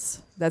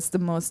once. That's the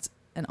most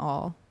in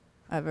all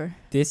ever.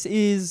 This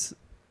is,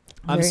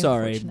 I'm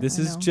sorry, this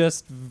is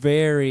just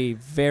very,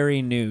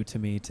 very new to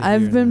me.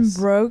 I've been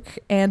broke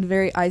and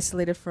very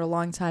isolated for a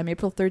long time.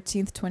 April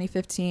 13th,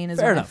 2015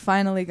 is when I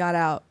finally got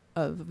out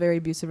of a very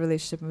abusive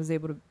relationship and was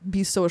able to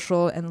be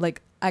social and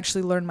like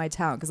actually learn my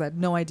talent because I had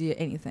no idea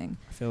anything.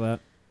 I feel that.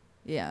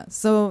 Yeah,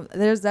 so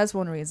that's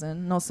one reason.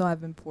 And also I've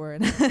been poor.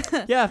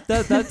 Yeah,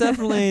 that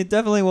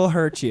definitely will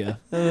hurt you.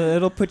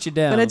 It'll put you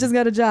down. But I just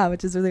got a job,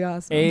 which is really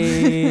awesome.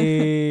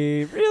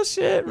 Hey, real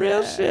shit.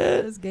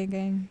 It's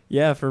gang.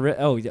 Yeah, for real.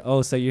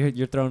 Oh, so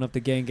you're throwing up the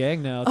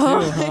gang now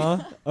too,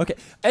 huh? Okay.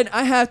 And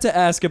I have to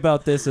ask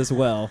about this as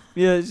well.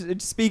 Yeah,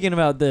 speaking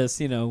about this,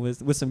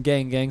 with some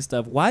gang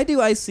stuff. Why do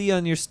I see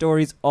on your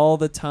stories all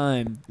the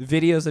time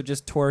videos of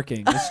just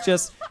twerking? It's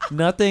just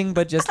nothing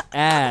but just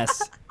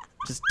ass.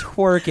 Just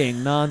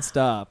twerking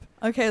nonstop.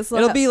 Okay, so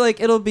it'll be like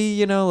it'll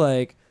be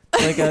like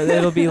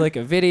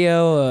a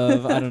video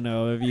of I don't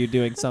know of you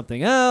doing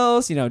something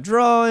else,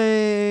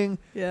 drawing,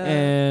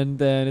 and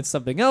then it's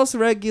something else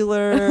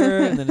regular,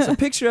 and then it's a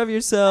picture of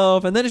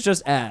yourself, and then it's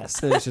just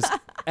ass. Then it's just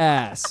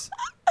ass,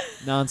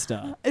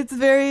 nonstop. It's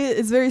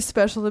very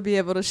special to be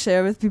able to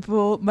share with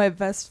people. My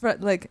best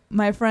friend, like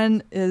my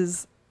friend,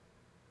 is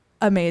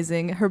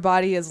amazing. Her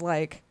body is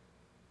like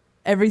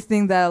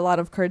everything that a lot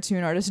of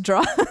cartoon artists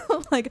draw.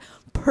 Like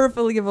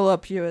perfectly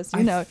voluptuous.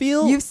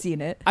 You've seen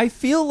it. I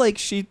feel like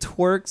she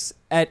twerks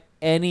at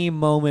any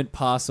moment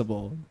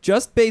possible,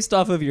 just based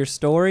off of your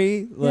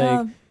story.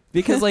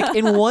 Because like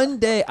in one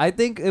day, I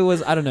think it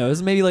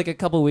was maybe like a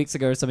couple of weeks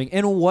ago or something.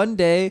 In one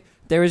day,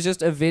 there was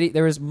just a video.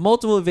 There was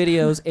multiple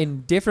videos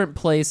in different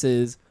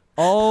places,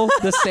 all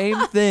the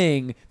same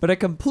thing, but a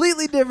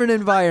completely different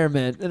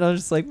environment. And I was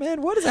just like,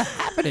 man, what is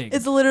happening?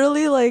 It's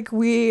literally like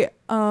we,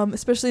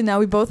 especially now,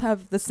 we both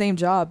have the same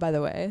job, by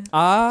the way.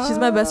 She's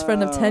my best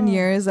friend of 10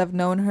 years. I've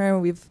known her,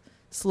 and we've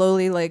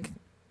slowly like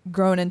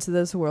grown into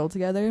this world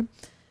together.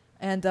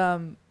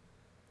 And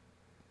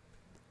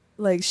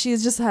like she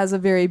just has a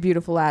very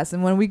beautiful ass.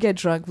 And when we get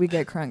drunk, we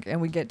get crunk and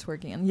we get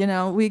twerking.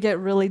 And, we get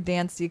really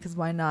dancey because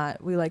why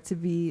not? We like to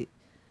be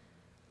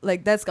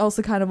like, that's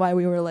also kind of why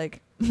we were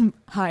like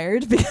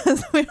hired,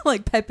 because we're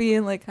like peppy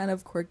and like kind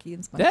of quirky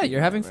and spunky. Yeah,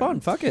 you're having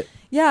fun. Fuck it.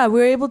 Yeah,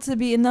 we're able to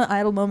be in the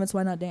idle moments.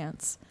 Why not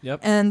dance?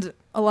 Yep. And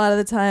a lot of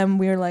the time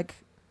we're like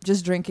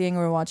just drinking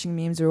or watching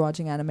memes or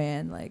watching anime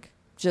and like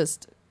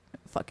just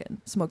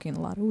fucking smoking a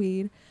lot of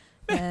weed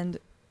and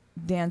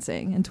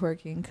dancing and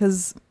twerking,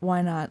 because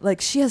why not? Like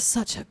she has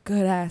such a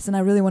good ass and I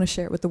really want to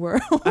share it with the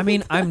world. I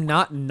mean, I'm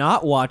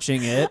not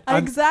watching it.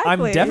 Exactly.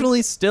 I'm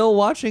definitely still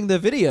watching the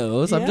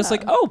videos. Yeah. I'm just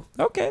like, oh,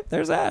 okay,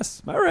 there's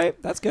ass. All right,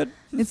 that's good.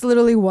 It's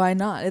literally why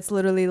not? It's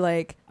literally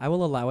like I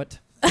will allow it.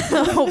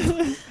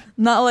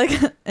 Not like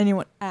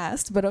anyone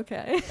asked, but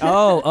okay.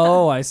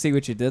 Oh, I see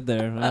what you did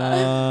there.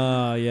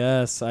 Oh,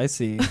 yes, I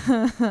see.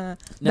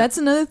 That's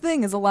another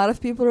thing is a lot of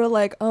people are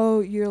like,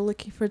 oh, you're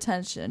looking for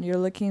attention. You're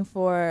looking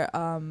for,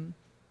 I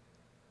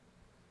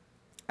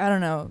don't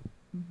know,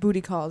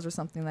 booty calls or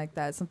something like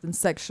that, something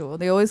sexual.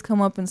 They always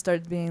come up and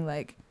start being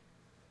like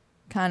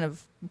kind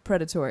of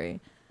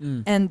predatory.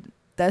 And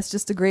that's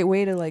just a great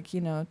way to like,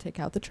 take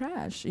out the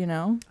trash,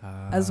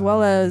 as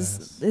well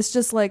as it's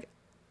just like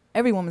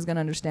every woman's going to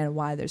understand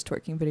why there's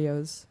twerking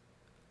videos.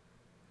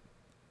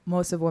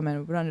 Most of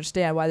women would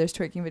understand why there's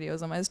twerking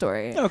videos on my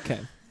story. Okay.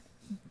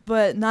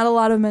 But not a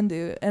lot of men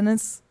do. And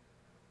it's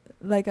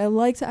like, I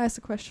like to ask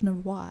the question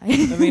of why.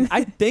 I mean,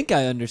 I think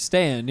I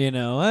understand,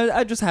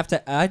 I just have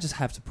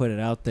to put it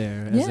out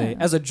there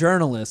as a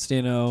journalist, I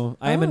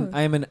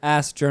am an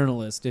ass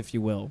journalist, if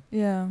you will.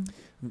 Yeah.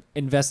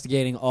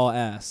 Investigating all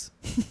ass.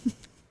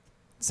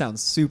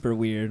 Sounds super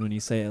weird when you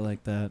say it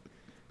like that.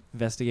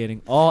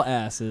 Investigating all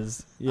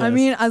asses. Yes. I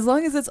mean, as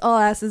long as it's all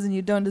asses and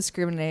you don't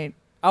discriminate.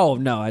 Oh,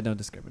 no, I don't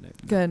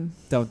discriminate. Good.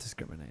 Don't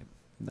discriminate.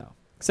 No.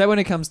 Except when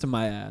it comes to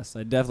my ass.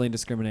 I definitely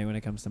discriminate when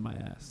it comes to my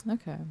ass.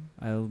 Okay.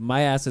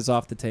 My ass is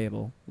off the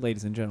table,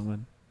 ladies and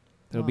gentlemen.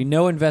 There'll be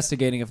no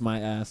investigating of my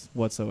ass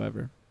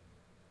whatsoever.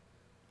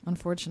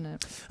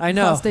 Unfortunate. I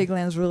know. Prostate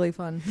gland's really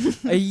fun.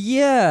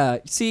 Yeah.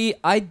 See,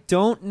 I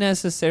don't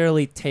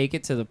necessarily take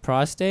it to the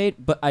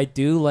prostate, but I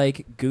do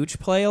like gooch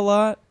play a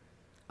lot.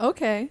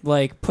 Okay.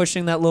 Like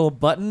pushing that little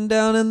button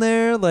down in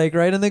there, like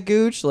right in the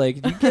gooch. Like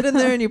you get in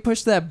there and you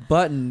push that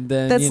button,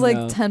 then that's like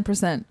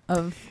 10%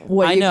 of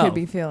what you could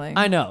be feeling.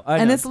 I know.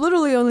 And it's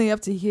literally only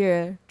up to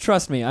here.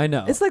 Trust me, I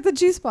know. It's like the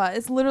G spot.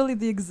 It's literally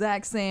the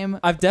exact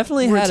same. I've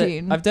definitely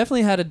routine.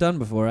 had it done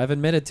before. I've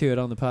admitted to it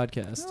on the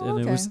podcast,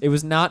 and it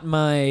was not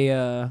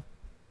my.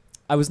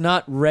 I was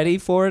not ready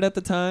for it at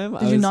the time.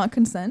 Did you not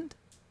consent?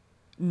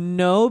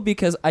 No,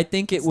 because I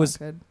think it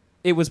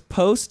was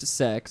post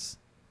sex.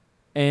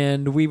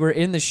 And we were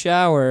in the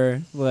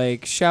shower,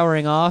 like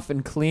showering off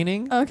and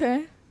cleaning.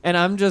 Okay. And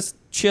I'm just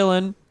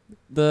chilling.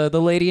 The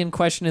lady in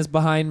question is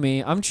behind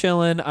me. I'm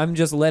chilling. I'm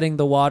just letting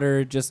the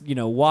water just,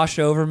 wash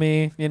over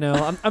me.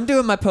 I'm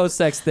doing my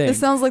post-sex thing. It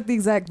sounds like the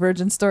exact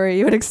virgin story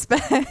you would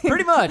expect.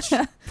 Pretty much.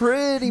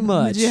 Pretty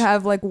much. Did you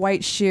have like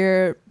white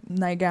sheer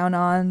nightgown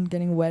on,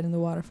 getting wet in the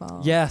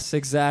waterfall? Yes,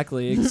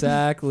 exactly.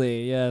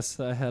 Yes,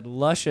 I had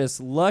luscious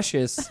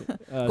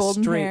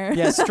golden hair.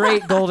 Yeah,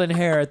 straight golden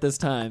hair at this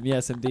time.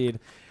 Yes, indeed.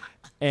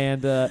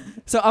 And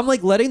so I'm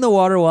like letting the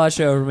water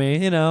wash over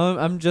me,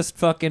 I'm just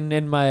fucking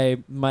in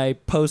my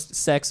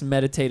post-sex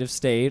meditative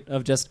state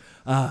of just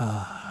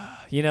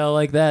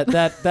like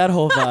that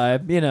whole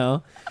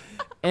vibe,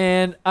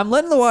 And I'm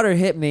letting the water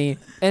hit me,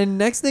 and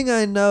next thing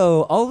I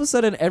know, all of a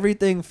sudden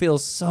everything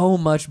feels so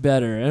much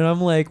better. And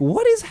I'm like,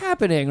 what is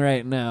happening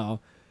right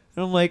now?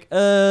 And I'm like,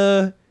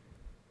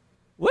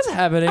 what's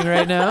happening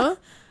right now?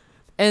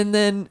 And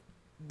then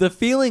the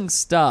feeling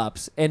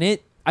stops, and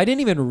I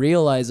didn't even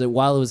realize it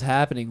while it was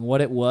happening,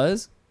 what it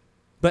was.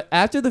 But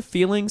after the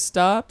feeling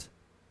stopped,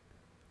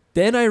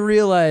 then I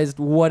realized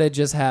what had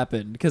just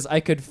happened, because I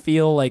could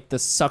feel like the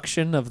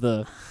suction of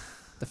the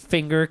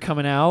finger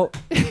coming out.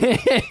 All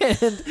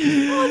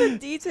the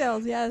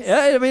details, yes.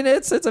 Yeah, I mean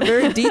it's a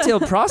very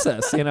detailed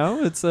process,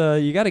 It's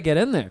you got to get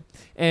in there.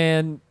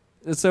 And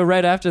so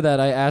right after that,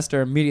 I asked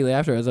her immediately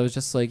afterwards. I was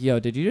just like, "Yo,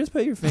 did you just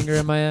put your finger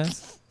in my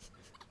ass?"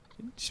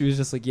 She was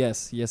just like,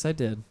 "Yes, I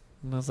did."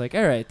 And I was like,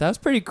 "All right, that's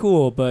pretty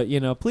cool, but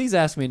please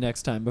ask me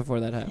next time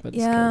before that happens."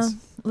 Yeah,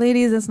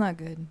 ladies, that's not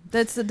good.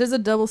 There's a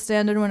double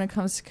standard when it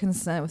comes to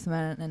consent with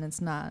men, and it's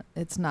not.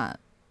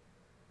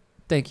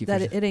 Thank you.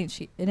 It ain't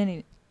cheap.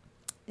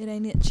 It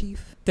ain't it,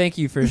 Chief. Thank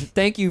you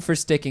for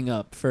sticking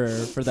up for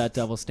that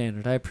double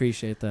standard. I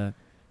appreciate that.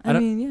 I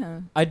mean,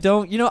 yeah. I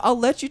don't, I'll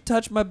let you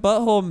touch my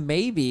butthole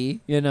maybe,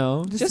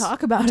 Just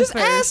talk about it Just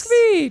first. ask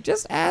me.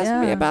 Just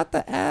ask me about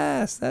the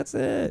ass. That's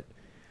it.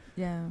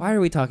 Yeah. Why are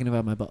we talking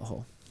about my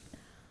butthole?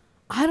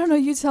 I don't know.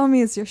 You tell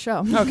me. It's your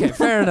show. Okay,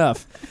 fair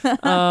enough.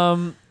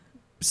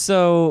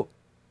 So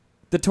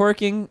the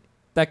twerking,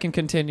 that can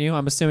continue.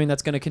 I'm assuming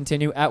that's going to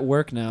continue at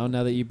work now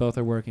that you both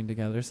are working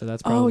together. So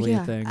that's probably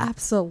a thing.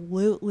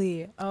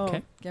 Absolutely. Oh,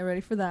 okay. Get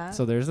ready for that.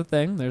 So there's a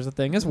thing. There's a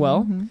thing as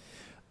well.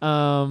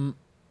 Mm-hmm.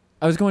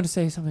 I was going to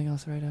say something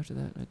else right after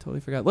that. I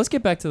totally forgot. Let's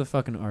get back to the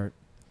fucking art.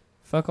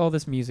 Fuck all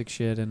this music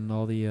shit and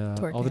all the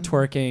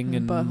twerking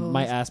and buttholes.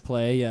 My ass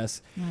play.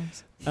 Yes.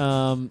 Nice.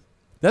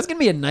 That's going to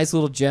be a nice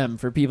little gem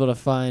for people to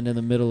find in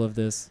the middle of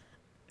this.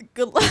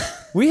 Good luck.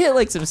 We hit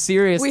like some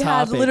serious topics.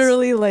 Had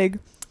literally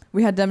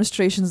we had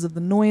demonstrations of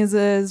the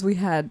noises. We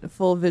had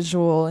full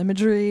visual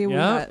imagery.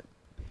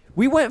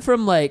 We went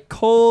from like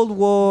Cold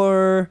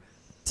War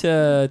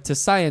to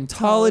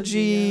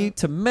Scientology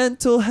to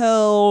mental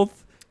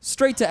health,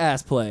 straight to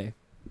ass play.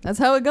 That's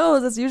how it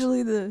goes. That's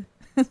usually the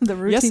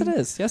routine.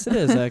 Yes, it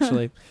is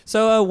actually.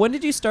 So when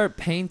did you start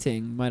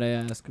painting, might I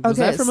ask? Was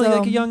that from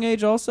like a young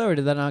age also, or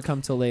did that not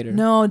come till later?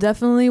 No,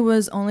 definitely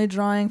was only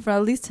drawing for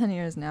at least 10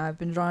 years now. I've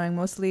been drawing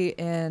mostly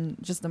in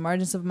just the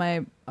margins of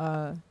my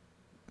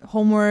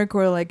homework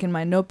or like in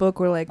my notebook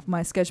or like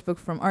my sketchbook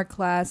from art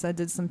class. I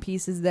did some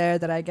pieces there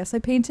that I guess I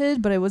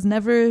painted, but it was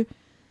never.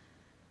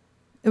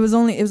 It was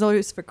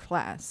always for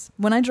class.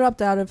 When I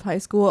dropped out of high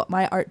school,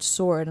 my art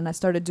soared and I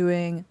started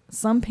doing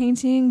some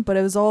painting, but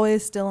it was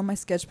always still in my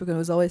sketchbook and it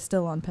was always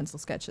still on pencil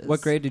sketches. What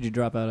grade did you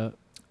drop out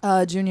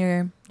of?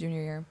 Junior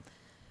year.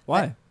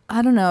 Why?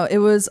 I don't know. It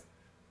was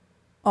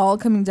all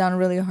coming down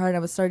really hard. I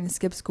was starting to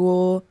skip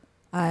school.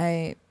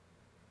 I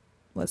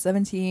was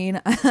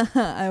 17.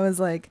 I was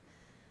like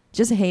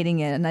just hating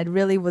it, and I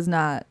really was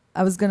not.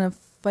 I was going to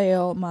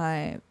fail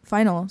my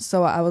final,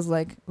 so I was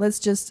like, let's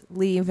just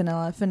leave and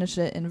I'll finish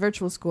it in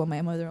virtual school.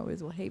 My mother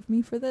always will hate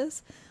me for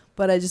this,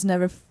 but I just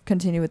never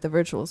continue with the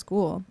virtual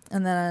school.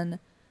 And then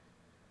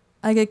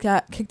I get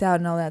kicked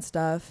out and all that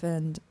stuff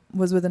and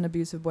was with an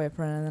abusive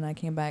boyfriend, and then I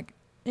came back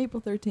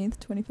April 13th,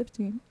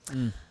 2015.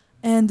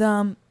 And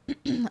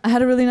I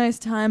had a really nice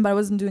time, but I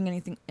wasn't doing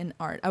anything in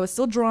art. I was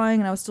still drawing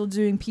and I was still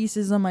doing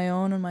pieces on my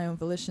own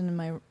volition in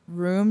my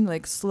room,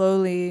 like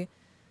slowly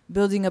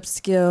building up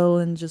skill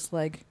and just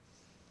like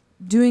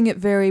doing it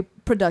very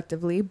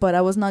productively, but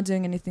I was not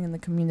doing anything in the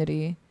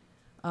community.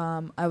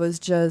 I was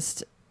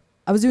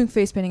doing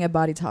face painting at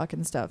Body Talk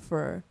and stuff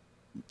for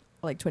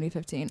like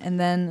 2015. And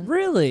then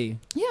really?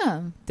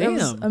 Yeah. Damn. It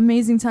was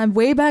amazing time.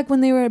 Way back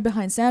when they were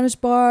behind Sandwich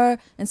Bar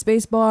and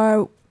Space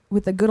Bar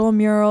with the good old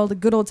mural, the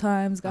good old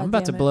times. God I'm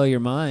about to blow your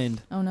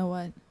mind. Oh, no,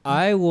 what?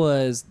 I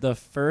was the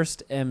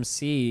first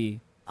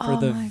MC for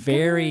the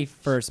very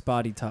first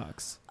Body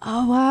Talks.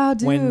 Oh, wow,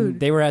 dude. When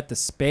they were at the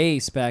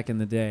Space back in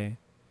the day.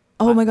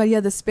 Oh, my God, yeah,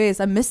 the Space.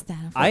 I missed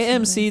that. I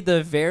MC'd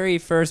the very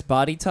first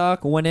Body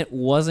Talk when it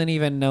wasn't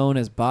even known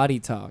as Body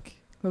Talk.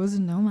 What was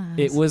it known as?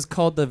 It was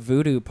called the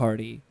Voodoo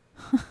Party.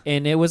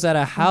 And it was at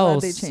a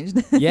house. They changed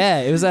it. Yeah,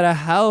 it was at a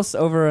house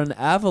over on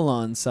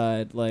Avalon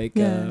side, like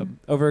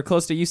over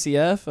close to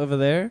UCF over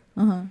there.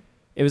 Uh-huh.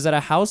 It was at a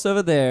house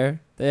over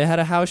there. They had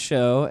a house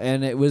show,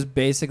 and it was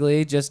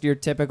basically just your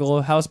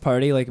typical house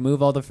party, like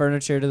move all the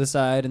furniture to the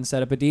side and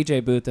set up a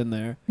DJ booth in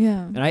there.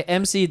 Yeah. And I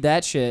MC'd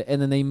that shit,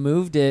 and then they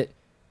moved it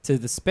to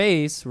the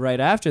Space right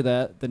after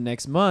that, the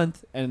next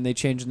month, and they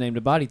changed the name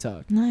to Body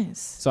Talk. Nice.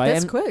 So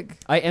That's quick.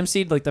 I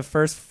MC'd like the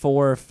first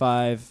 4 or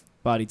 5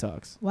 Body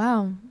Talks.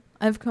 Wow.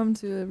 I've come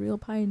to a real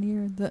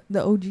pioneer,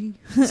 the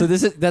OG. So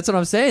that's what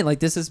I'm saying. Like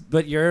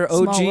but you're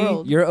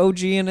OG, you're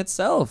OG in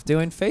itself,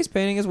 doing face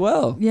painting as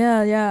well.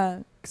 Yeah,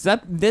 yeah. Cause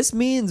this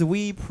means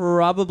we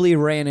probably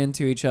ran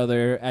into each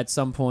other at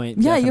some point.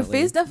 Yeah, definitely. your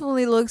face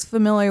definitely looks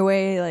familiar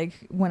way like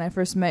when I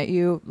first met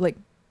you, like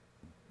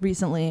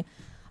recently.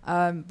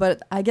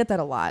 But I get that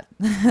a lot.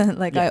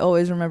 Like I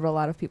always remember a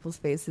lot of people's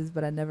faces,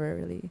 but I never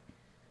really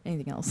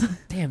anything else.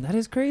 Damn, that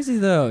is crazy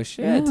though.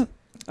 Shit. Yeah.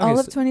 Okay, all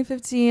of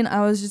 2015, I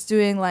was just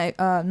doing like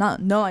no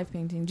live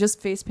painting, just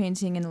face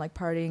painting and like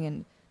partying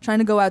and trying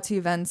to go out to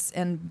events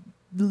and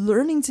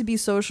learning to be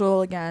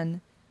social again,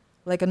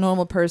 like a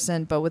normal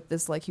person, but with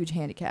this like huge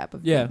handicap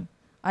of being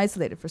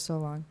isolated for so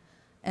long.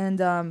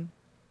 And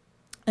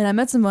I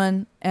met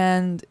someone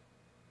and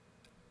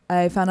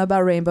I found out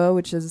about Rainbow,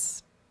 which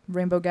is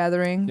Rainbow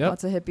Gathering,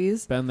 lots of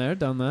hippies. Been there,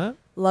 done that.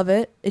 Love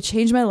it. It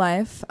changed my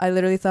life. I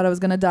literally thought I was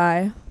gonna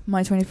die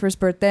my 21st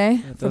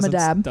birthday from a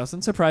dab.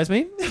 Doesn't surprise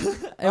me.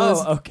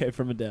 Okay,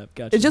 from a dab.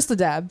 Gotcha. It's just a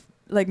dab.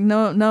 Like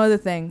no other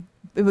thing.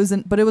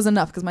 But it was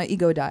enough because my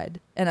ego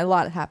died and a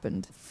lot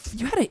happened.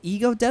 You had an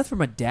ego death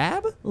from a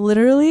dab?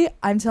 Literally,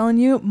 I'm telling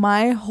you,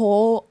 my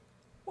whole.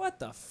 What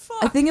the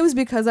fuck? I think it was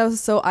because I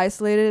was so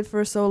isolated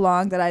for so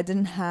long that I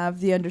didn't have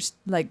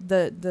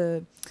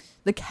the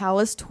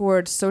callous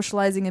towards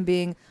socializing and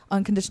being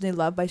unconditionally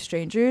loved by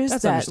strangers.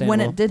 That's that when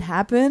it did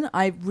happen,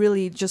 I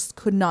really just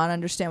could not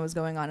understand what was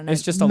going on, and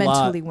it's I just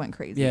mentally went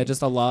crazy. Yeah,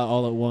 just a lot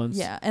all at once.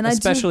 Yeah, and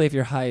especially if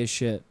you're high as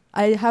shit.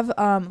 I have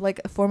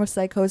like a form of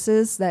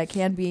psychosis that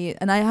can be,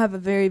 and I have a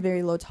very,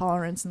 very low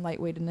tolerance and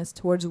lightweightedness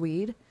towards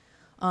weed,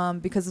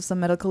 because of some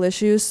medical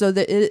issues. So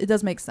that it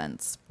does make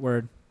sense.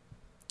 Word.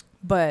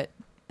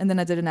 And then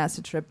I did an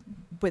acid trip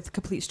with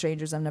complete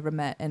strangers I've never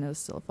met, and it was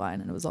still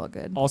fine, and it was all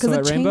good. Also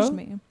at Rainbow? Changed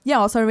me. Yeah,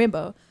 also at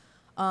Rainbow.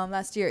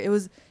 Last year,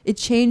 it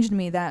changed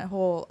me, that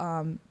whole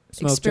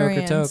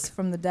experience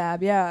from the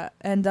dab. Yeah,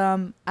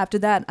 and after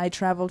that, I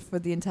traveled for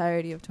the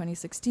entirety of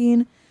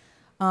 2016,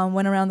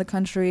 went around the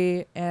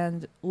country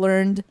and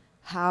learned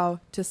how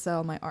to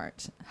sell my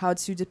art, how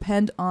to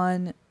depend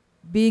on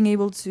being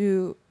able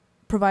to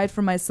provide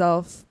for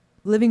myself,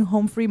 living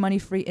home free, money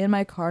free in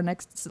my car,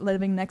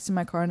 living next to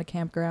my car in a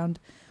campground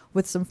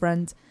with some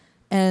friends,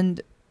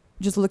 and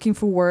just looking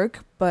for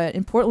work. But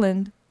in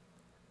Portland,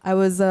 I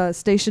was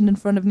stationed in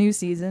front of New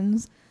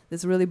Seasons,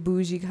 this really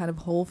bougie kind of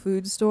Whole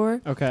Foods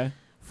store. Okay.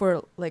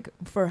 For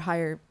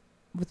hire,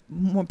 with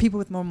more people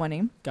with more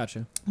money.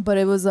 Gotcha. But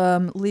it was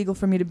legal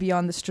for me to be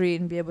on the street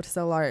and be able to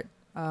sell art.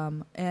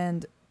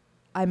 And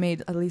I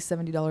made at least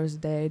 $70 a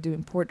day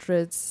doing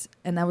portraits,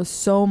 and that was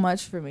so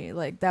much for me.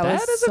 Like that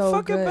was isn't so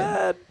fucking good.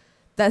 bad.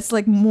 That's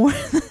like more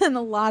than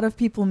a lot of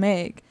people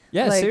make.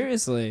 Yeah, like,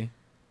 seriously.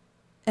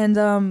 And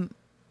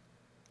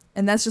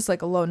that's just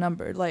like a low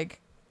number.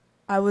 Like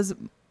I was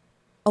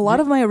a lot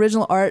of my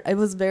original art, I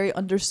was very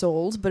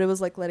undersold, but it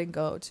was like letting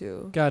go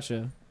too.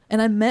 Gotcha.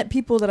 And I met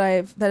people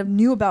that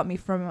knew about me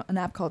from an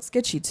app called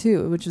Sketchy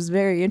too, which was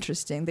very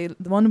interesting. The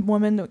one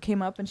woman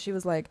came up and she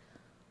was like,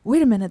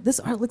 "Wait a minute, this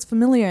art looks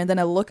familiar." And then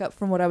I look up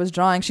from what I was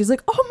drawing. She's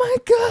like, "Oh my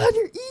God,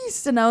 you're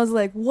East!" And I was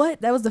like,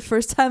 "What?" That was the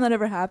first time that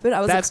ever happened.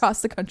 I was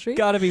across the country.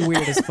 Gotta be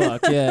weird as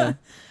fuck. Yeah.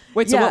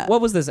 Wait, so what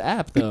was this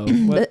app though?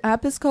 The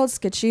app is called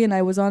Sketchy, and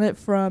I was on it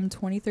from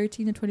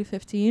 2013 to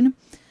 2015.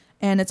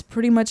 And it's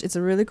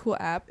a really cool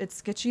app. It's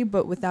Sketchy,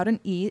 but without an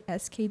E,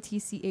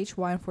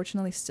 SKTCHY,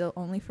 unfortunately still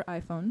only for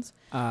iPhones.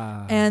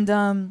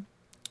 And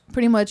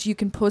pretty much you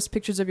can post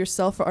pictures of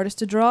yourself for artists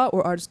to draw,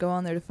 or artists go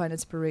on there to find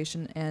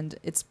inspiration. And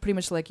it's pretty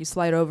much like you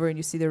slide over and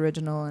you see the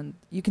original, and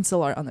you can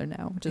sell art on there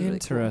now, which is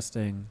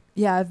interesting. Really cool.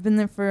 Yeah, I've been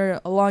there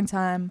for a long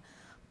time,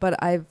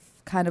 but I've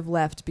kind of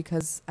left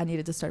because I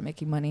needed to start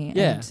making money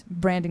and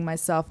branding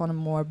myself on a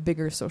more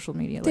bigger social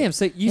media. Damn, like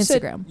so you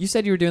Instagram.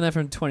 said you were doing that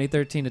from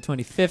 2013 to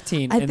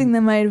 2015. I think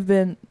that might have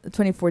been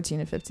 2014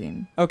 and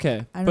 15.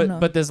 Okay, I don't know.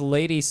 But this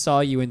lady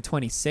saw you in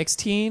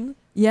 2016.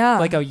 Yeah,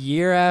 like a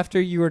year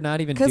after you were not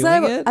even doing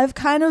it. I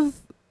kind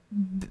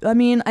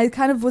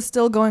of was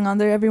still going on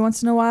there every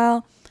once in a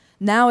while.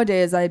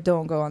 Nowadays, I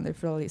don't go on there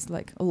for at least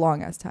like a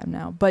long ass time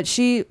now. But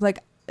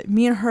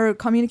me and her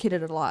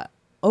communicated a lot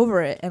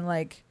over it, and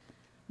like.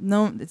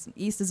 No,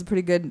 East is a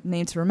pretty good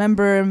name to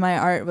remember. My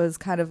art was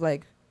kind of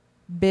like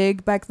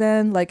big back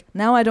then. Like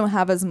now I don't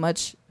have as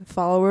much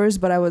followers,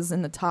 but I was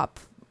in the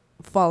top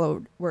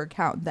follower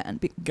count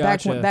then.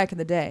 Back in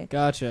the day.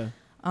 Gotcha.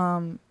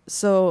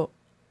 So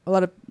a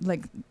lot of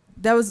like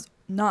that was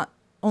not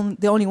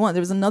the only one.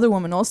 There was another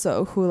woman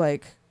also who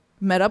like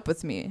met up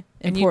with me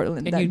in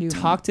Portland. And you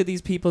talked to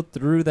these people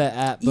through the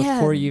app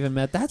before you even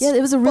met. That's it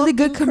was a really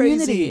good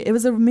community. Crazy. It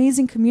was an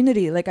amazing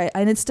community. Like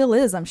and it still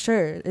is, I'm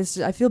sure.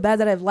 I feel bad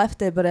that I've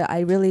left it, but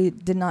I really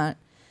did not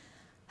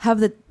have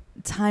the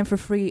time for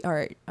free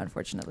art,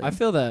 unfortunately. I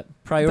feel that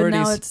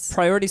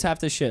priorities have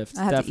to shift.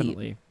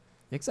 Definitely.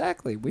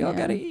 Exactly. We all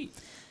gotta eat.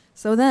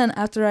 So then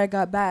after I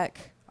got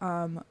back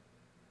to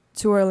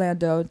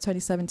Orlando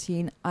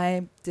 2017,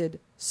 I did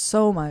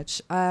so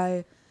much.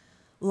 I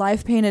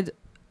live painted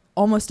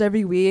almost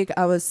every week.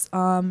 I was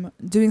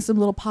doing some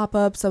little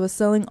pop-ups. I was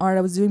selling art.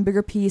 I was doing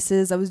bigger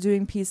pieces. I was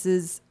doing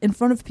pieces in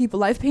front of people.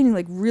 Live painting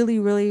like really,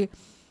 really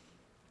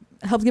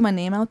helped get my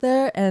name out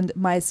there and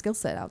my skill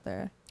set out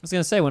there. I was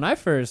going to say, when I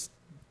first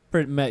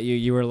met you,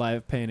 you were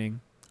live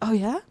painting. Oh,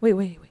 yeah? Wait,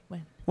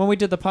 when? When we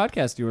did the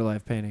podcast, you were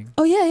live painting.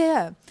 Oh,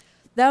 yeah.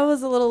 That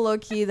was a little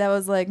low-key. That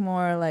was like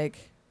more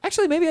like...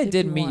 Actually, maybe I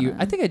did meet you.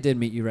 I think I did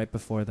meet you right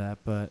before that,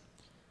 but...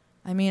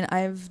 I mean,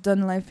 I've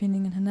done live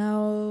painting in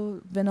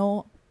Hanau,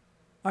 Vinyl,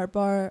 Art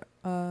Bar,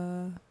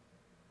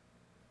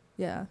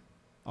 yeah.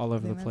 All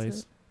over the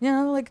place.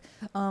 Yeah, like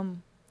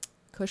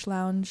Kush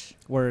Lounge.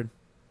 Word.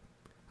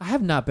 I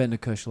have not been to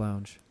Kush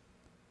Lounge.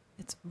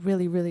 It's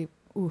really, really,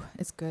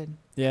 it's good.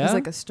 Yeah? There's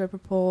like a stripper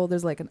pole.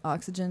 There's like an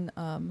oxygen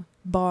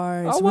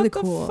bar. It's what really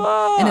the cool.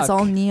 Fuck? And it's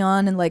all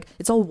neon and like,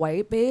 it's all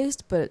white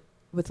based, but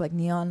with like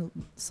neon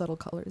subtle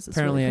colors. It's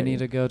Apparently really I need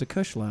to go to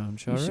Kush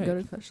Lounge. All right. should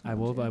go to Kush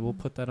Lounge. I will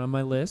put that on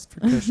my list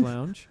for Kush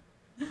Lounge.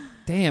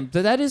 Damn,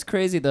 that is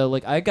crazy though.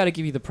 Like I got to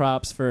give you the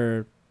props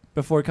for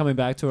before coming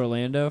back to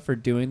Orlando for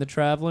doing the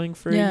traveling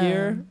for a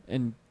year,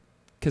 and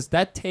because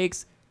that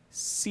takes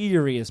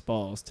serious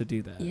balls to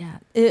do that. Yeah,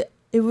 it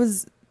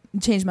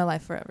changed my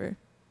life forever,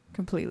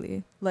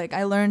 completely. Like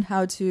I learned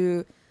how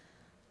to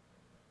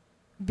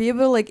be able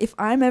to, like, if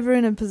I'm ever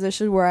in a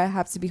position where I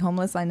have to be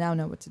homeless, I now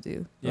know what to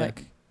do. Yeah.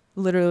 Like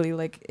literally,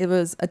 like it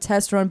was a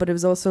test run, but it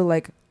was also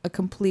like a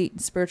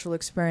complete spiritual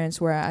experience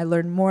where I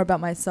learned more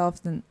about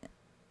myself than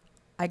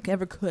I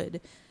ever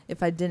could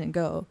if I didn't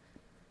go.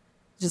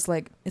 Just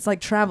like it's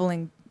like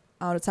traveling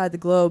outside the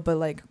globe, but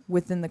like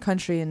within the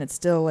country, and it's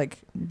still like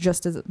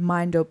just as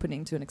mind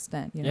opening to an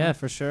extent. You know? Yeah,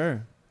 for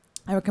sure.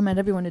 I recommend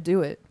everyone to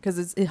do it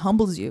because it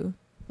humbles you.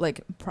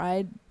 Like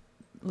pride,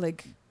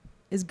 like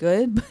is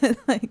good, but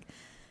like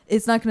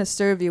it's not going to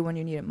serve you when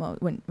you need it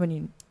most. When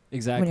you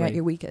exactly when you're at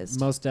your weakest.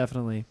 Most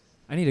definitely.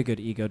 I need a good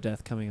ego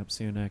death coming up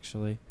soon.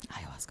 Actually,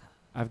 ayahuasca.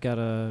 I've got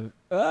a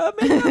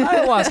maybe not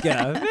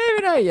ayahuasca.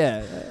 Maybe not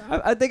yet.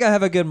 I think I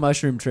have a good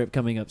mushroom trip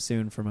coming up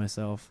soon for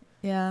myself.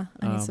 Yeah,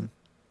 I need some.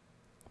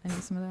 I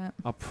need some of that.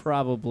 I'll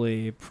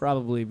probably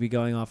be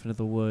going off into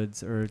the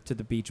woods or to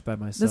the beach by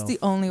myself. That's the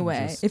only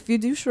way. If you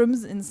do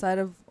shrooms inside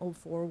of a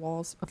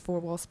four-wall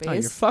space, oh,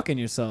 you're fucking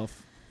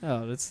yourself.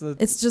 Oh,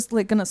 it's just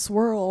like gonna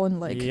swirl and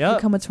like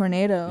become a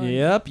tornado.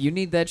 Yep, you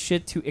need that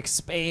shit to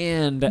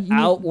expand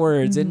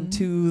outwards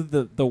into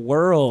the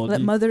world.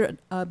 Let mother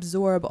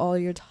absorb all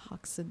your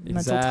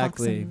mental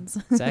toxins.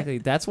 Exactly.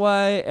 That's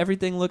why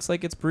everything looks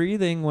like it's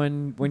breathing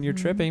when you're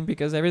tripping,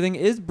 because everything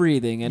is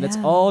breathing and it's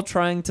all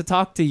trying to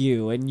talk to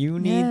you, and you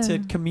need to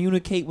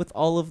communicate with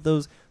all of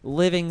those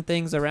living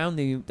things around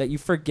you that you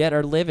forget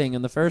are living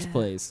in the first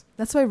place.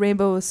 That's why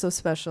Rainbow was so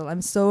special.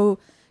 I'm so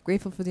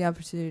grateful for the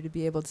opportunity to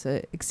be able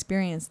to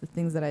experience the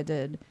things that I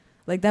did.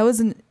 Like that was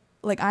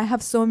like I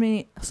have so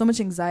much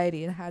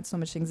anxiety and had so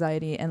much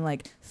anxiety and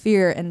like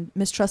fear and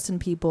mistrust in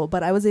people,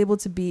 but I was able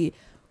to be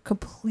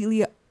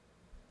completely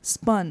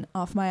spun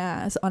off my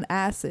ass on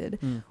acid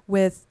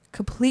with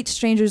complete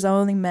strangers I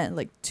only met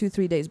like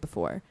 2-3 days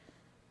before,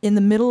 in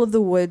the middle of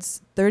the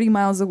woods, 30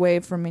 miles away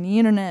from any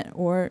internet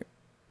or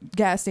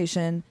gas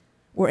station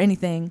or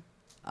anything,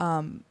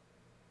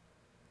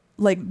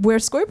 like where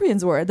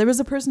scorpions were. There was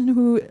a person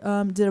who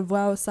did a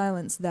vow of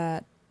silence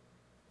that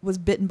was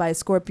bitten by a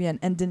scorpion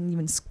and didn't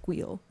even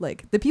squeal.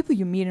 Like the people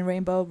you meet in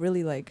Rainbow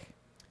really like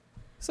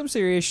some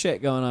serious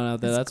shit going on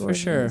out there. That's gorgeous.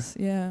 for sure.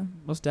 Yeah,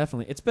 most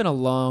definitely. It's been a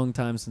long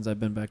time since I've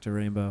been back to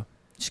Rainbow.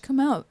 You should come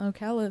out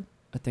Ocala.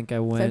 I think I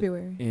went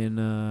February.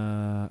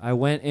 I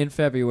went in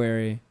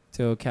February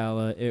to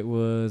Ocala. It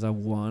was, I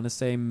want to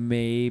say,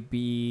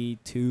 maybe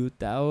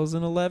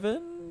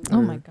 2011.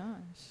 Oh my gosh.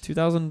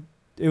 2000.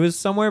 It was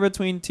somewhere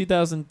between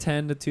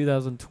 2010 to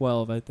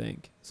 2012, I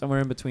think. Somewhere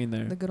in between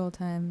there. The good old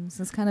times.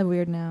 It's kind of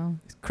weird now.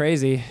 It's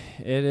crazy.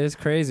 It is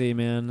crazy,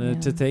 man.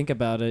 To think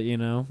about it, you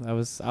know. I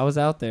was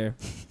out there,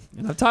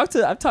 and I've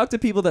talked to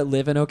people that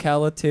live in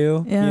Ocala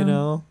too. Yeah. You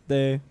know,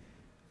 they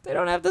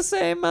don't have the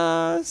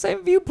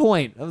same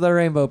viewpoint of the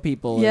Rainbow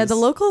people. Yeah, the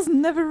locals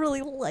never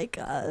really like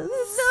us.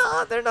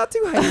 No, they're not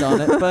too hyped on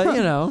it, but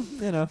you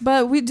know.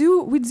 But we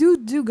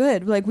do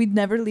good. Like we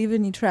never leave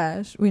any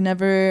trash. We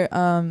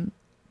never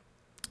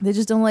they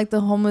just don't like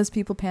the homeless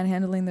people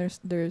panhandling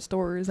their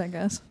stores, I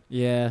guess.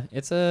 Yeah,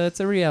 it's a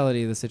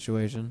reality of the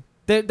situation.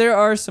 There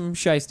are some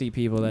shiesty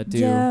people that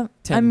do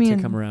tend to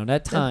come around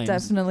at times.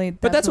 Definitely.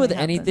 But that's with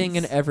happens. anything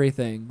and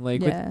everything.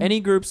 Like with any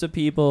groups of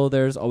people,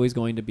 there's always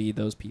going to be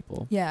those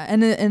people. Yeah,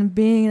 and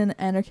being in an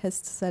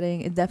anarchist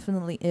setting, it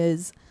definitely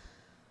is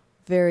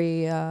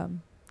very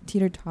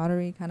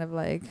teeter-tottery, kind of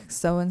like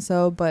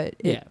so-and-so. But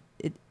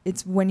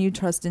it's when you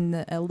trust in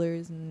the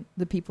elders and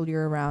the people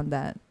you're around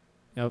that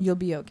you'll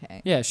be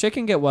okay. Yeah, shit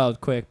can get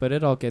wild quick, but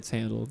it all gets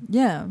handled.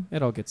 Yeah.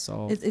 It all gets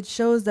solved. It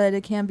shows that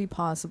it can be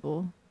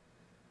possible.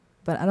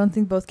 But I don't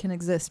think both can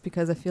exist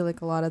because I feel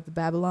like a lot of the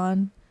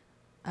Babylon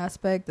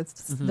aspect, that's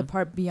the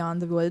part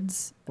beyond the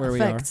woods,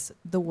 affects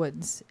the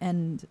woods,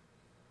 and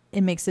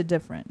it makes it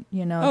different,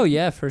 you know? Oh,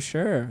 yeah, for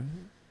sure.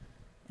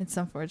 It's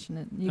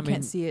unfortunate. You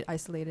can't see it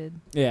isolated.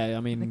 Yeah,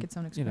 I mean, like its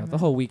own experiment. the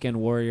whole weekend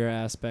warrior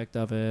aspect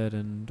of it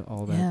and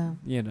all that. Yeah.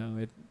 You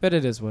know, but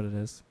it is what it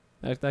is.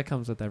 That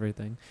comes with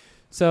everything.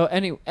 So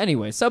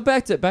anyway, so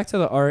back to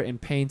the art and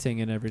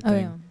painting and everything. Oh,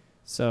 yeah.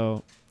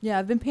 So yeah,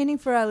 I've been painting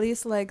for at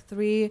least like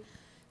 3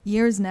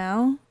 years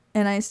now,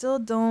 and I still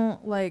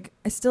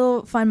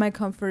find my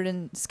comfort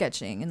in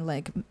sketching and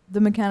like the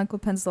mechanical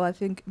pencil. I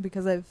think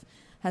because I've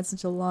had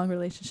such a long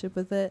relationship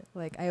with it,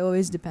 like I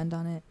always depend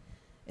on it.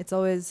 It's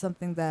always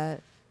something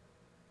that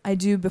I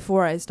do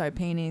before I start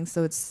painting,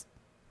 so it's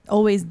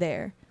always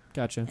there.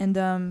 Gotcha.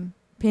 And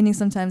painting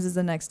sometimes is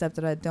the next step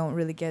that I don't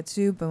really get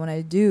to, but when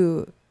I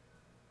do,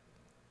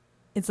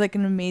 it's like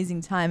an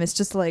amazing time. It's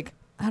just like,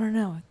 I don't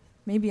know,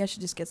 maybe I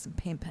should just get some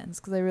paint pens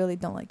because I really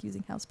don't like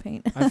using house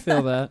paint. I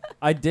feel that.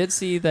 I did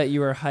see that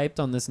you were hyped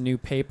on this new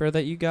paper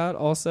that you got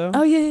also.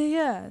 Oh,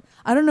 yeah.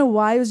 I don't know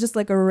why. It was just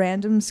like a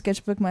random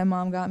sketchbook my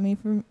mom got me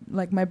for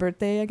like my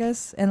birthday, I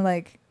guess. And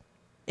like,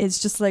 it's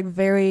just like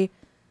very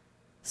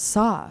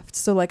soft.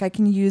 So like I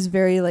can use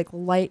very like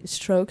light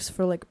strokes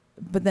for like,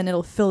 but then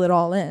it'll fill it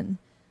all in.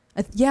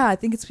 I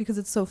think it's because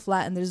it's so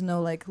flat and there's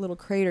no like little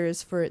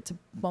craters for it to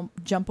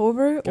jump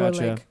over or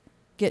like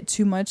get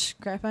too much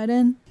graphite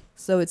in.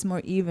 So it's more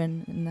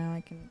even, and now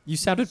I can. You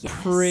sounded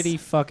pretty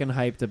fucking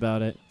hyped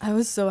about it. I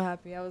was so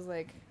happy. I was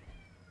like,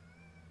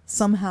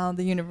 somehow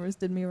the universe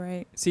did me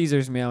right.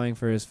 Caesar's meowing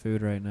for his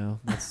food right now.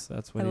 That's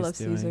what I he's love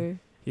doing. Caesar.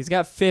 He's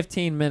got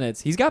 15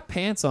 minutes. He's got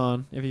pants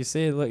on. If you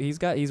see it, look,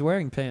 he's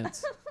wearing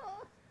pants.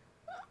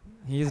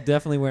 He's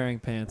definitely wearing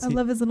pants. I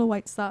love his little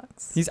white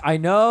socks. I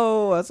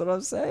know. That's what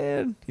I'm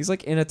saying. He's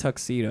like in a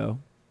tuxedo.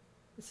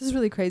 This is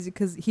really crazy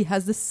because he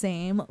has the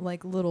same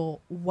like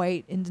little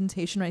white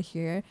indentation right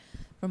here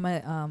from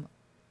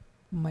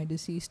my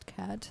deceased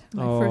cat,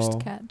 my first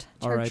cat,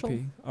 Churchill.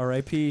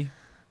 R.I.P.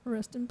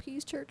 Rest in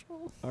peace,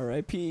 Churchill.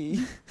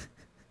 R.I.P.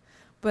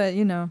 But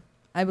you know,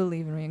 I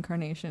believe in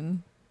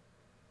reincarnation.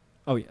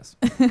 Oh yes.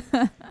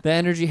 The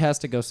energy has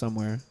to go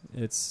somewhere.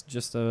 It's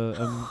just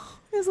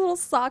his little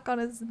sock on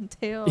his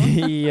tail.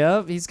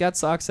 Yep, he's got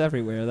socks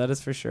everywhere. That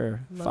is for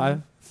sure.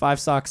 Five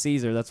sock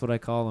Caesar. That's what I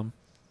call him.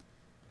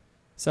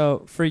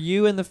 So for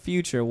you in the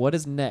future, what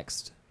is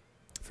next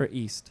for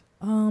East?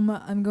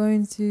 I'm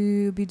going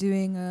to be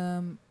doing.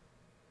 I'm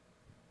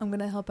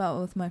gonna help out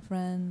with my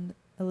friend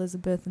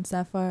Elizabeth and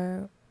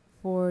Sapphire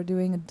for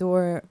doing a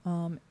door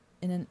in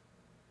an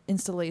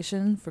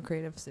installation for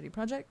Creative City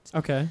Project.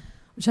 Okay.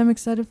 Which I'm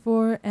excited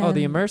for. And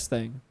the immerse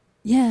thing.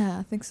 Yeah,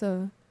 I think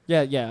so.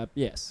 Yeah.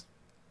 Yes.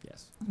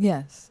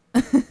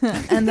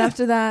 And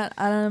after that,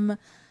 I'm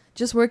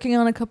just working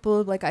on a couple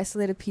of like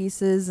isolated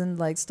pieces and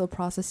like still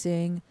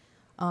processing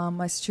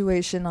my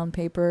situation on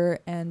paper.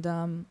 And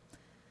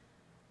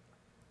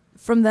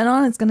from then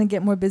on, it's going to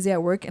get more busy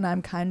at work, and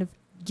I'm kind of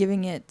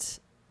giving it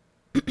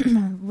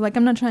like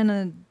I'm not trying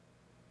to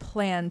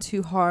plan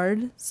too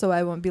hard so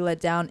I won't be let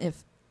down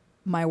if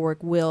my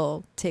work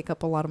will take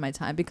up a lot of my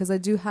time, because I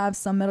do have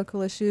some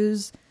medical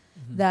issues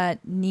that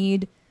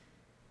need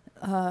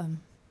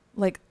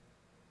like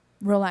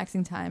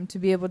relaxing time to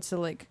be able to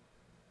like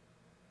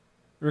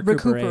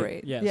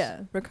recuperate. Yes.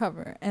 Yeah,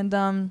 recover.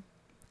 And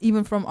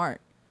even from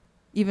art,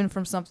 even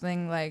from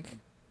something like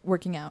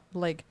working out,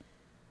 like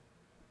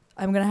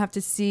I'm gonna have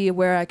to see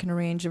where I can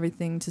arrange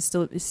everything to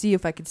still see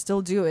if I can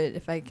still do it,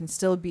 if I can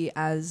still be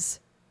as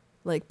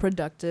like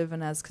productive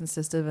and as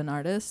consistent an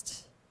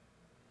artist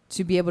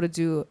to be able to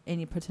do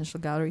any potential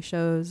gallery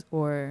shows,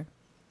 or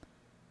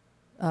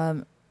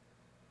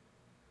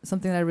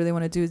something that I really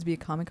want to do is be a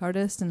comic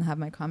artist and have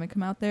my comic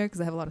come out there,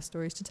 because I have a lot of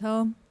stories to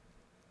tell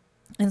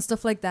and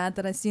stuff like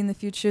that I see in the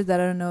future that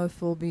I don't know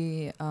if will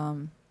be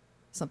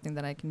something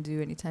that I can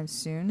do anytime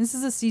soon. This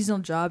is a seasonal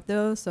job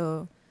though,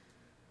 so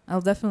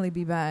I'll definitely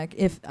be back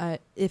if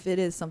it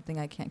is something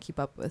I can't keep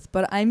up with.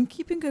 But I'm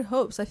keeping good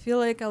hopes. I feel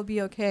like I'll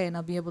be okay and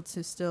I'll be able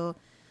to still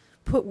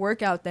put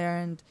work out there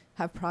and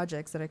have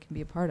projects that I can be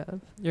a part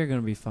of. You're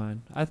gonna be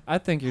fine. I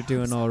think you're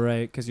doing all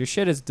right because your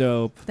shit is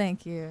dope.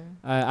 Thank you.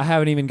 I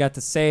haven't even got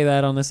to say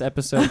that on this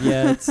episode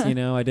yet. You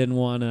know, I didn't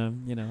want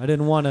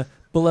to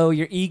blow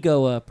your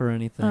ego up or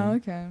anything. Oh,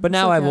 okay. But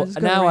now okay.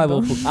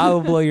 I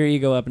will blow your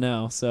ego up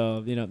now.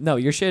 So no,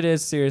 your shit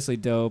is seriously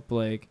dope.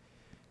 Like,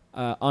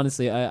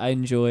 honestly, I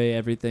enjoy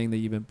everything that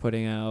you've been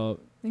putting out.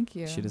 Thank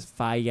you. Shit is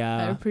fire.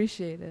 I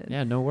appreciate it.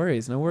 Yeah, no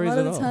worries at all. A lot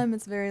of the time,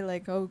 it's very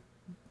like,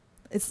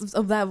 it's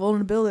of that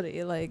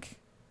vulnerability. Like,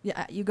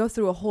 yeah, you go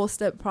through a whole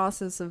step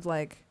process of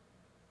like,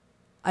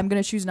 I'm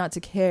gonna choose not to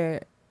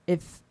care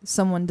if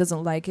someone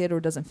doesn't like it or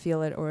doesn't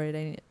feel it, or it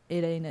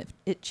ain't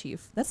it,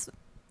 chief. That's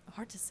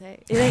hard to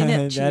say. It ain't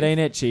it, chief. That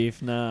ain't it,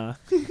 chief. Nah.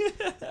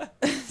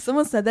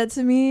 Someone said that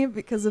to me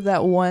because of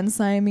that one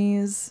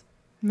Siamese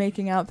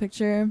making out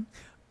picture.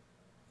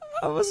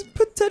 I was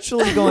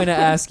potentially going to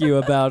ask you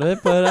about it,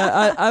 but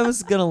I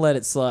was gonna let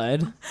it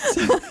slide.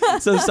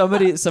 So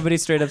somebody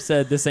straight up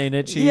said, "This ain't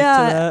it, chief."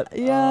 Yeah, to that?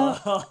 yeah.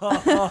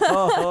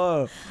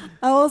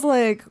 I was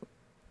like,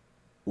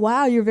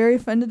 "Wow, you're very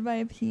offended by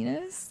a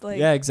penis." Like,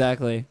 yeah,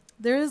 exactly.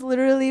 There is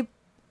literally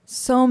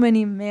so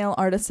many male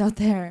artists out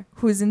there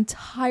whose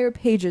entire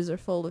pages are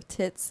full of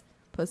tits,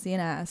 pussy,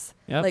 and ass.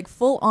 Yep. Like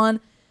full on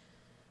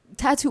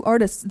tattoo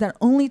artists that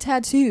only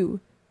tattoo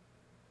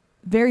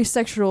very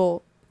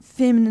sexual,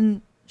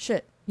 feminine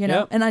shit, you know?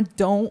 Yep. And I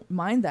don't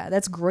mind that.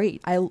 That's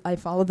great. I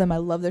follow them. I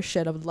love their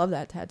shit. I would love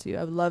that tattoo.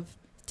 I would love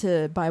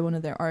to buy one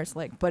of their arts.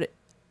 Like, but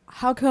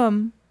how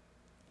come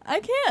I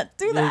can't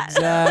do that?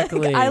 Exactly.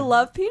 Like, I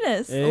love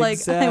penis.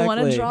 Like, I want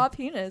to Exactly. draw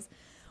penis.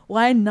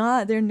 Why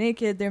not? They're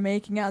naked. They're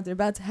making out. They're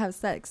about to have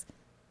sex,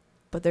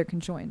 but they're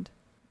conjoined.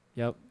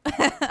 Yep.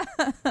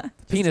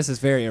 Penis is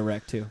very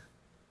erect too.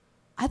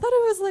 I thought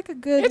it was like a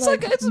good, It's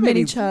like it's mini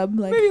maybe chub,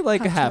 like maybe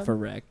like a half chub.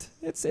 erect.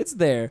 It's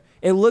there.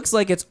 It looks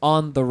like it's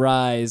on the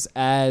rise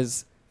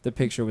as the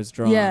picture was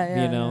drawn.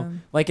 Yeah, you know, yeah.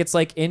 like it's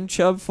like in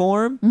chub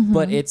form, Mhm.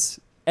 but it's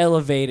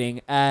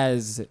elevating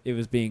as it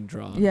was being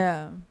drawn.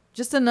 Yeah,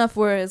 just enough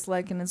where it's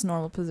like in its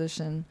normal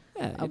position.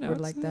 Yeah,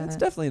 Upward like that. It's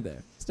definitely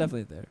there. It's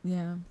definitely there.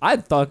 Yeah,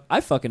 I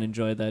fucking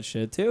enjoyed that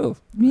shit too.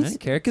 me I didn't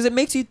care because it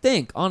makes you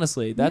think.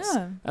 Honestly, that's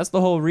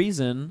the whole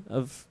reason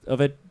of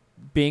it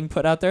being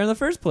put out there in the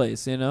first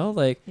place. You know,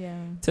 like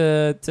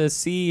to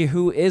see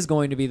who is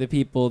going to be the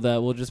people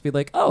that will just be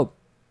like, oh,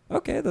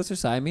 okay, those are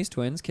Siamese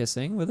twins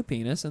kissing with a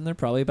penis, and they're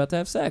probably about to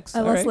have sex. I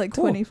All lost right, like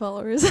cool. 20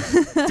 followers.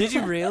 Did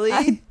you really?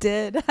 I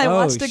did. I Oh,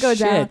 watched it go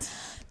down.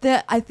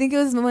 shit. I think it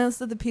was most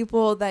of the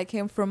people that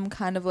came from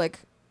kind of like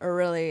a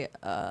really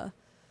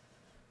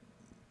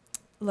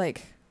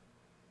like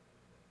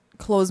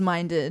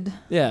close-minded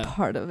Yeah.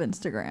 part of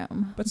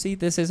Instagram. But see,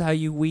 this is how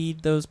you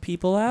weed those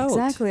people out.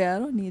 Exactly. I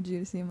don't need you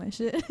to see my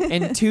shit.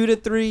 In 2 to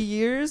 3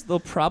 years, they'll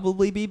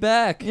probably be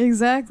back.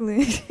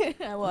 Exactly.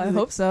 Well, I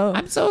hope so.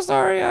 I'm so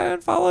sorry I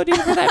unfollowed you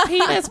for that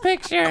penis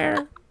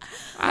picture.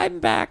 I'm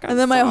back. And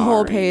then my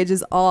whole page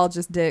is all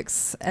just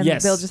dicks, and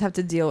Yes. they'll just have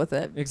to deal with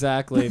it.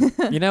 Exactly.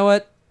 You know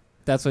what?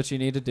 That's what you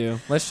need to do.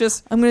 Let's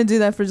just. I'm gonna do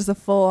that for just a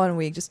full-on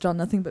week. Just draw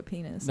nothing but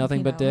penis. and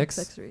Nothing but penile dicks?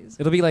 accessories.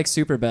 It'll be like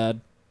Superbad.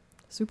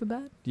 Super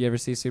bad? Do you ever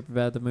see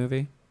Superbad, the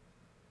movie?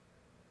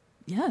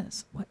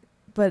 Yes. What?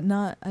 But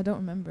not. I don't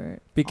remember.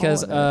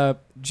 Because all of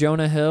it.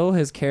 Jonah Hill,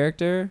 his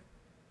character,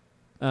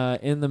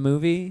 in the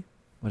movie,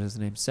 what is his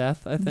name?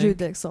 Seth, I think. Drew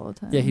dicks all the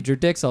time. Yeah, he drew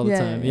dicks all the Yeah,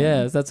 time.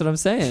 yeah. Yes, that's what I'm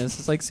saying. It's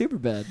just like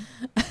Superbad.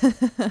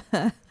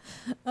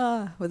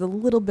 With a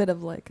little bit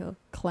of like a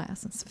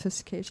class and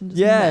sophistication. Just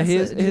Yeah,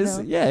 message,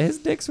 his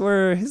dicks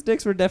were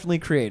definitely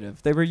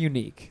creative. They were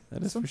unique.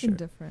 That is something for sure.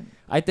 different.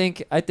 I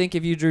think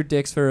if you drew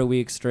dicks for a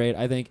week straight,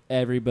 I think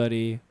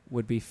everybody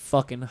would be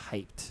fucking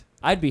hyped.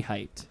 I'd be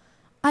hyped.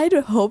 I'd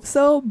hope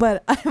so,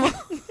 but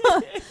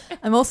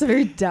I'm also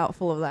very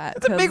doubtful of that.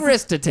 It's a big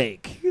risk to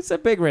take. It's a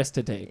big risk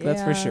to take.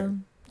 That's for Yeah. sure.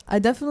 I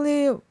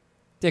definitely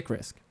Dick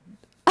risk.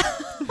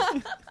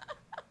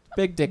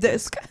 Big dick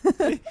disc.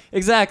 risk.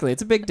 Exactly.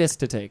 It's a big disc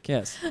to take.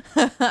 Yes.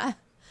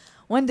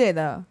 One day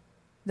though,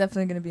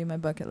 definitely gonna be my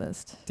bucket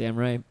list. Damn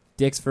right.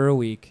 Dicks for a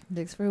week.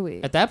 Dicks for a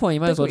week. At that point, you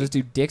might Dick as well week. just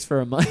do dicks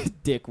for a month.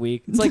 Dick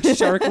week. It's like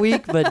Shark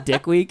Week, but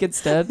Dick Week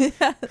instead.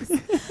 Yes.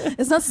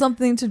 It's not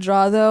something to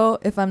draw though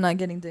if I'm not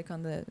getting dick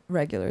on the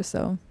regular.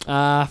 So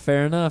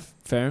Fair enough.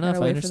 Fair enough. gotta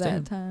I wait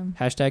understand. for that time.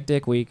 Hashtag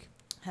Dick Week.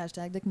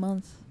 Hashtag Dick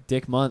Month.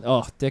 Dick Month.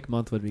 Oh, Dick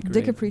Month would be great.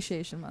 Dick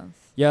Appreciation Month.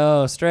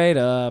 Yo, straight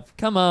up.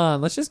 Come on.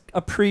 Let's just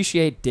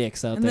appreciate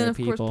dicks out And there, then of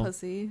people. course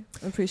Pussy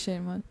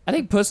Appreciation Month. I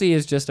think pussy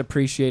is just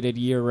appreciated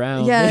year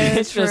round. Yeah,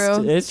 it's true.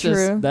 just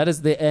True. that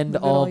is the end The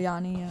good all old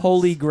Yanni, yes.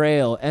 holy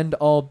grail, end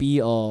all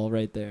be all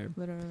right there.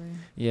 Literally.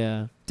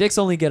 Yeah. Dicks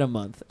only get a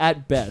month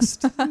at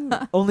best.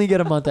 Only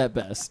get a month at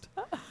best.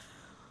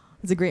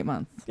 It's a great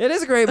month. It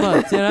is a great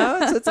month, you know?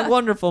 It's a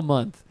wonderful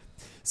month.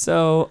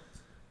 So,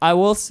 I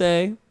will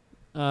say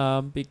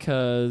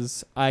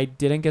because I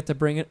didn't get to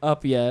bring it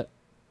up yet.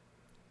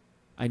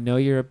 I know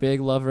you're a big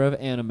lover of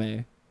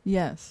anime.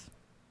 Yes.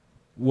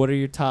 What are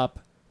your top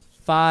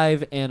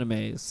 5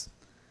 animes?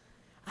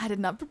 I did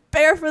not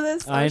prepare for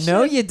this. I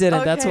know shit. you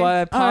didn't. That's Okay.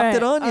 why I popped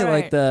it on you all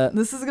like right. that.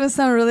 This is gonna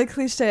sound really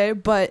cliche,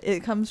 but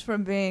it comes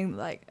from being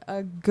like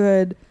a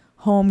good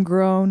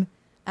homegrown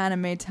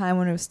anime time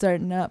when it was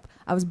starting up.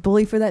 I was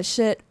bullied for that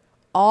shit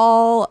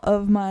all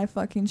of my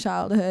fucking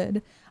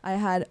childhood. I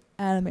had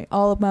anime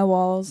all of my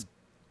walls,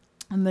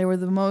 and they were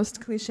the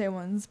most cliche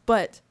ones.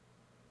 But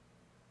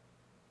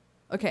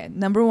okay,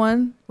 number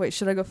 1. Wait,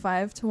 should I go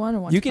 5 to 1 or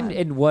 1 You to can 5?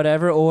 in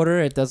whatever order.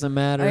 It doesn't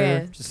matter.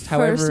 Okay, Just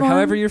first one.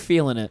 however you're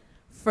feeling it.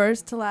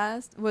 First to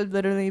last would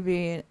literally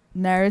be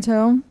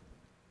Naruto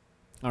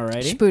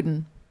Alrighty.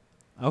 Shippuden.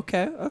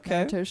 Okay.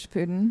 Okay. Naruto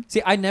Shippuden.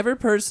 See, I never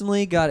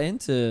personally got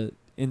into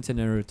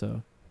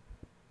Naruto.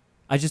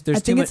 I I too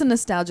think much. it's a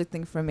nostalgic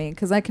thing for me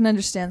because I can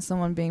understand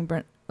someone being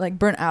burnt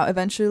out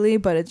eventually,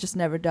 but it just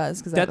never does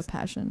because I have a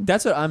passion.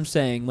 That's what I'm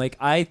saying. Like,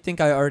 I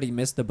think I already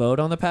missed the boat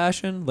on the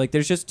passion. Like,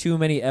 there's just too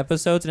many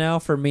episodes now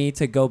for me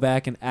to go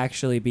back and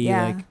actually be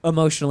like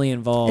emotionally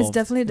involved. It's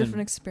definitely a and-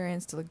 different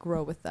experience to like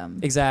grow with them.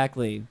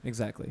 Exactly.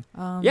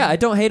 Yeah, I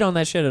don't hate on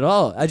that shit at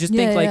all. I just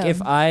think like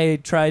if I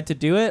tried to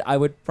do it, I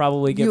would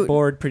probably get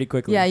bored pretty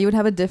quickly. Yeah, you would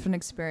have a different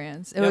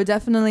experience. It would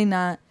definitely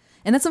not.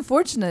 And that's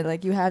unfortunate.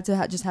 Like you have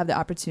to just have the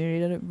opportunity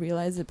to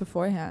realize it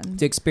beforehand.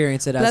 To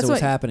experience it as it was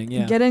happening.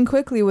 Yeah. Get in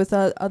quickly with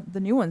the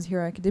new ones,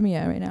 Hero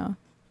Academia, right now.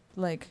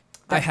 Like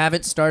I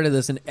haven't started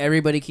this, and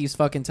everybody keeps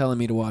fucking telling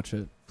me to watch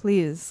it.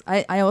 Please,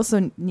 I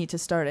also need to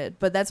start it,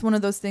 but that's one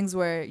of those things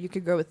where you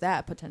could grow with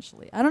that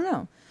potentially. I don't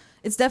know.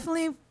 It's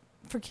definitely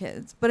for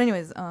kids. But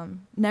anyways,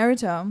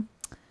 Naruto.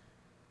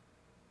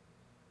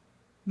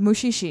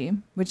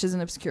 Mushishi, which is an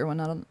obscure one,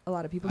 not a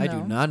lot of people know. I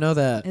do not know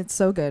that. It's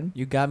so good.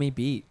 You got me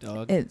beat,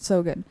 dog. It's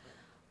so good.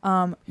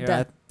 Here,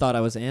 I thought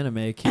I was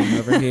anime king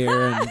over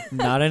here, and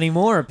not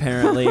anymore,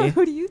 apparently.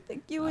 Who do you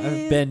think you I've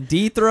is? been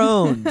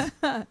dethroned.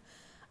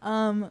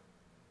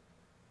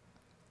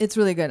 It's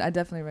really good. I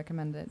definitely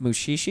recommend it.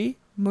 Mushishi?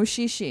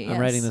 Mushishi, I'm yes.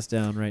 writing this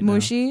down right now.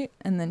 Mushi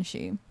and then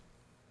she.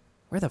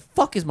 Where the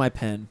fuck is my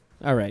pen?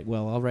 All right,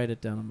 well, I'll write it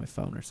down on my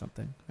phone or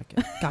something.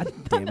 Okay. God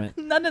damn it.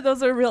 None of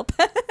those are real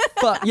pens.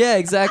 Fuck, yeah,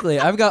 exactly.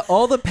 I've got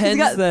all the pens He's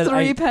got that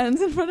 3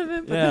 pens in front of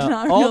him, but yeah, they're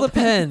not all real the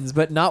pens,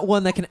 but not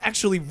one that can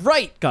actually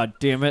write. God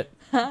damn it.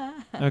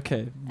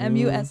 Okay.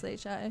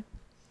 Mushi.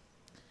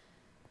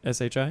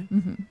 S-H-I?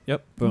 Mm-hmm.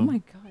 Yep. Oh Boom. my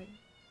god.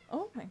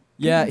 Oh my.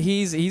 Yeah,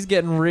 goodness. he's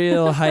getting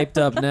real hyped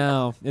up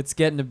now. It's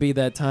getting to be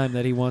that time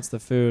that he wants the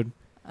food.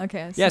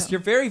 Okay. Yes, so- you're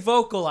very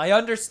vocal. I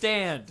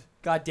understand.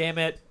 God damn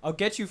it. I'll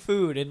get you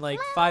food in like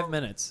 5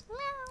 minutes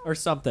or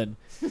something.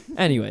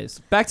 Anyways,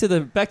 back to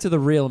the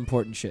real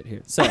important shit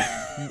here. So,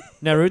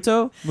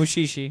 Naruto,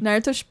 Mushishi.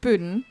 Naruto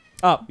Shippuden.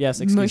 Oh,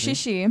 yes, excuse me.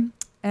 Mushishi.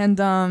 And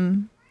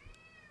I'm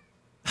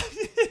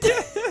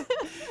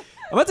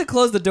about to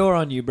close the door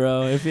on you,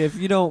 bro, if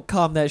you don't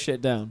calm that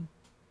shit down.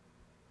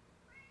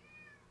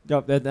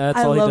 Yep, that's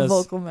all he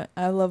does.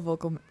 I love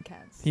vocal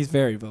cats. He's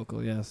very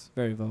vocal, yes.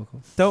 Very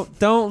vocal.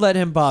 Don't let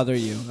him bother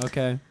you,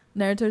 okay?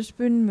 Naruto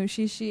Shippuden,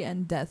 Mushishi,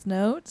 and Death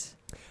Note.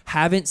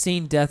 Haven't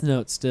seen Death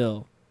Note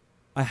still.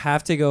 I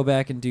have to go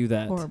back and do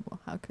that. Horrible.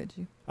 How could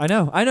you? I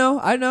know.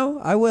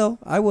 I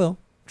will.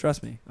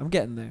 Trust me. I'm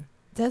getting there.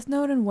 Death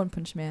Note and One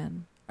Punch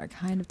Man are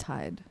kind of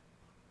tied.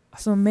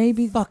 So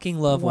maybe Fucking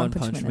love One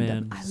Punch and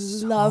Man. I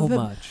so love him.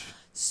 much.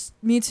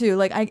 Me too.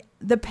 Like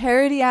the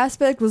parody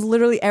aspect was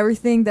literally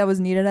everything that was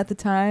needed at the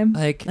time,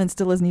 Like, and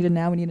still is needed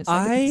now. We need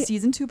a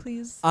season 2,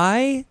 please.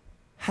 I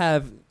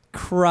have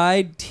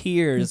cried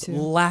tears Me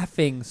too.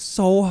 laughing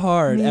so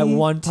hard Me at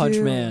One Punch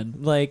too. Man.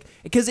 Like,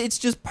 because it's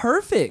just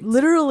perfect.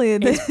 Literally,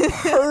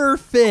 It's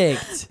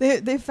perfect.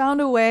 they found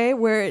a way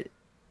where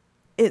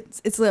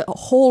it's a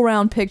whole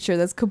round picture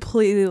that's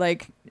completely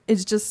like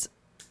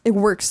it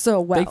works so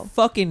well. They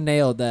fucking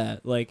nailed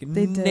that. Like,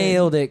 They did.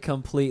 nailed it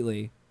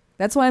completely.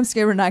 That's why I'm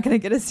scared we're not gonna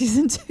get a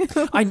season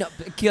 2. I know,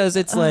 because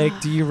it's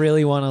like, do you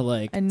really want to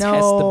like I test the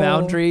know.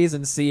 boundaries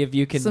and see if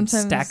you can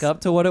Sometimes- stack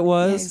up to what it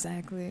was? Yeah,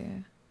 exactly.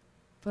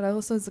 But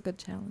also it's a good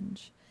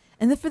challenge.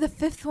 And then for the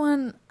 5th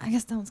one, I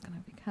guess that one's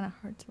gonna be kind of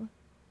hard to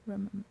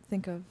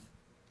think of,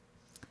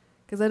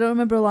 because I don't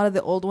remember a lot of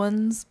the old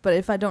ones. But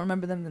if I don't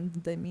remember them, then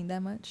they mean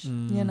that much,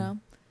 you know.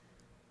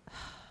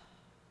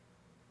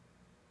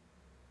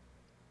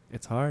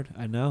 It's hard.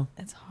 I know.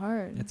 It's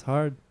hard. It's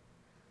hard.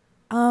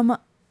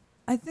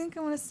 I think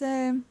I'm gonna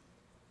say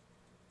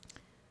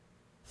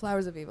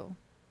Flowers of Evil.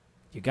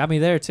 You got me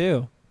there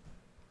too.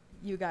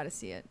 You gotta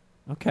see it.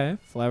 Okay,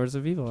 Flowers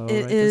of Evil. I'll write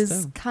It this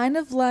is down. kind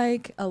of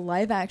like a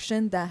live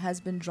action that has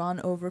been drawn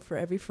over for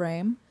every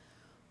frame,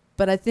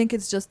 but I think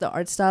it's just the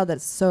art style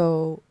that's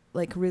so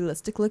like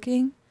realistic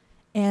looking,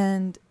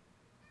 and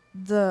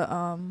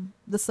the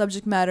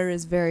subject matter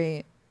is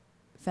very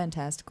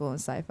fantastical and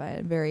sci-fi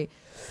and very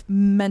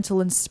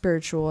mental and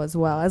spiritual as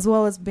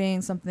well as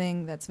being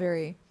something that's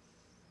very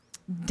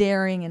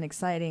daring and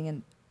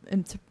exciting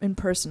and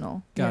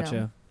personal. Gotcha. You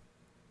know?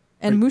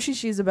 And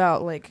Mushishi is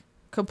about like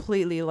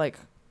completely like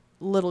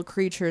little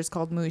creatures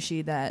called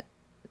Mushi that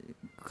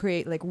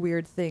create like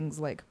weird things,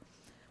 like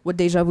what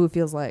deja vu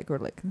feels like, or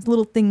like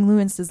little thing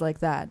nuances like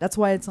that. That's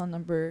why it's on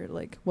number,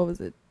 like, what was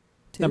it?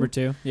 2? Number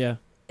 2, yeah.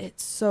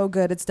 It's so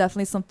good. It's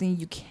definitely something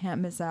you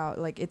can't miss out.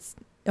 Like, it's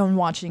on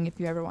watching if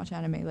you ever watch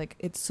anime. Like,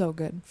 it's so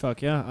good.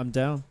 Fuck yeah, I'm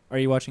down. Are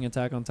you watching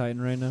Attack on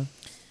Titan right now?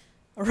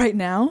 Right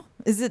now?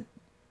 Is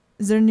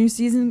there a new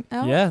season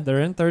out? Yeah,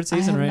 they're in 3rd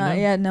season right now.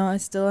 Yeah, no, I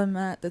still am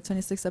at the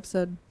 26th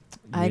episode.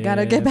 I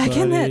gotta get back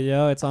in it.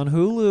 Yo, it's on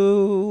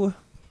Hulu.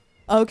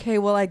 Okay,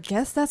 well, I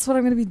guess that's what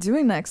I'm gonna be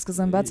doing next because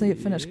I'm about to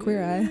finish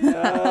Queer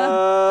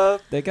Eye.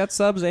 They got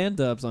subs and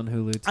dubs on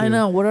Hulu too. I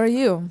know. What are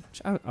you?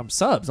 I'm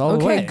subs all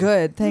the way. Okay,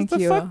 good. Thank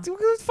you. What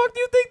the fuck do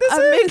you think this is?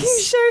 I'm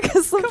making sure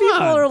because some people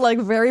on. are like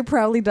very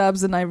proudly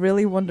dubs, and I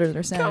really wonder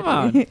their sanity. Come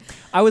on.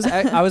 I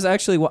was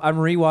actually I'm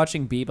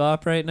rewatching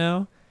Bebop right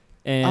now,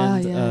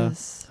 and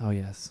yes. oh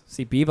yes.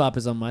 See, Bebop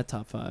is on my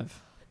top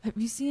 5. Have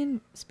you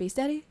seen Space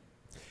Daddy?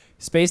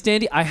 Space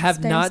Dandy? I have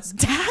Space not.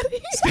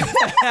 Daddy.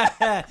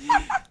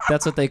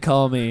 That's what they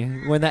call me.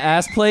 When the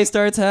ass play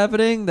starts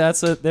happening,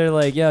 that's what they're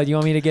like, yo, do you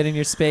want me to get in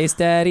your Space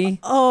Daddy?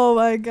 Oh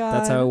my god.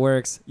 That's how it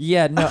works.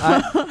 Yeah, no,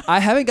 I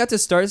haven't got to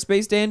start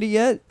Space Dandy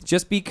yet,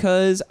 just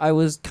because I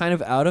was kind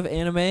of out of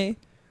anime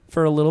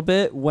for a little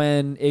bit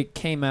when it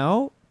came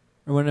out,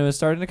 or when it was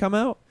starting to come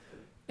out.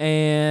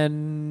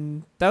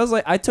 And that was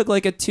like, I took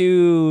like a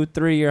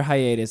 2-3 year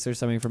hiatus or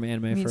something from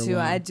anime Me for a too.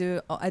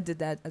 while. I did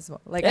that as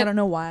well. Like, I don't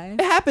know why.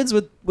 It happens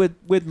with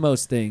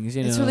most things,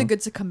 you know. It's really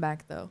good to come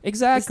back though.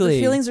 Exactly.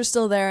 The feelings are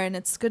still there, and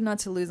it's good not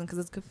to lose them because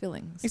it's good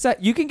feelings.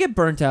 Exactly. You can get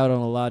burnt out on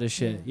a lot of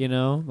shit, you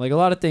know? Like a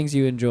lot of things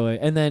you enjoy,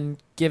 and then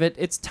give it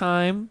its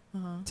time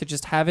to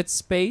just have its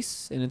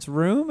space in its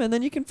room, and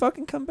then you can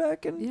fucking come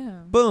back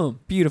and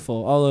boom,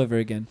 beautiful all over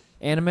again.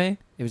 Anime,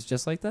 it was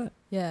just like that.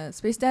 Yeah,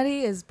 Space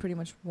Daddy is pretty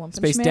much One Punch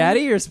Space Man.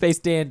 Daddy or Space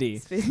Dandy?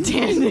 Space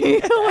Dandy.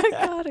 Oh my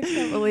god, I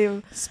can't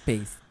believe.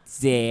 Space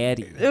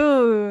Zaddy.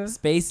 Ooh.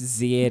 Space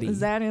Zaddy.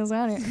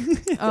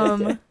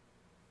 Zaddy.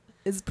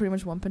 It's pretty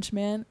much One Punch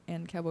Man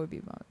and Cowboy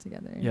Bebop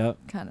together. Yep.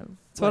 Kind of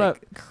That's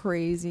like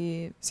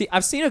crazy. See,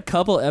 I've seen a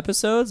couple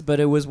episodes, but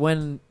it was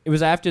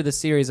after the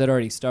series had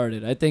already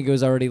started. I think it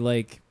was already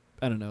like,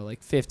 I don't know,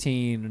 like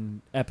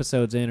 15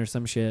 episodes in or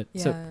some shit.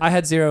 Yeah. So I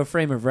had zero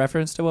frame of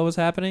reference to what was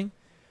happening.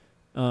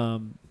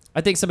 I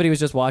think somebody was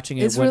just watching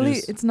it. They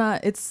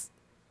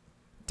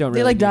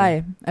like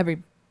die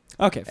every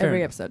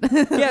episode.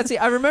 Yeah, see,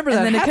 I remember that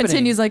and then happening. it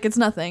continues like it's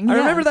nothing. I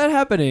remember that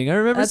happening. I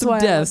remember That's some why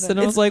I deaths, love it. and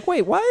I was like,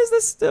 wait, why are they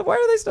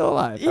still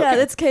alive? Yeah,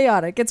 Okay. it's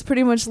chaotic. It's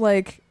pretty much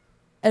like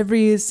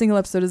every single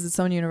episode is its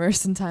own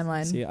universe and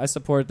timeline. See, I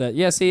support that.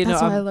 Yeah, see,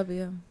 That's why I love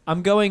you.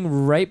 I'm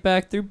going right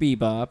back through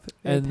Bebop,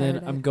 Very and then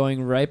parodic. I'm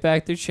going right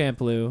back through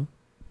Champloo,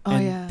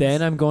 and yes.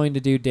 then I'm going to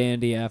do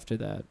Dandy after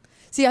that.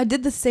 See, I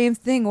did the same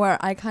thing where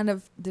I kind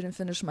of didn't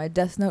finish my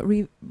Death Note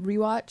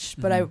rewatch,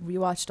 but I Mm-hmm.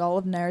 rewatched all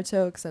of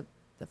Naruto except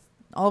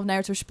all of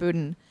Naruto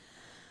Shippuden.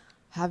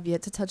 Have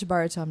yet to touch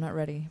Boruto. I'm not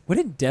ready.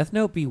 Wouldn't Death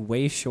Note be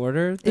way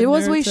shorter than It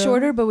was way Naruto?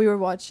 shorter, but we were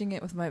watching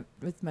it with my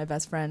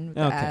best friend with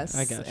the Okay, ass.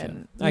 I gotcha.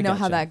 And I you know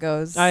how gotcha. that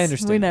goes. I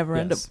understand, We never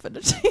end up yes.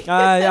 finishing.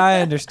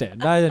 I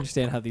understand. I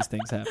understand how these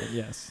things happen.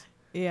 Yes.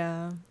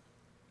 Yeah.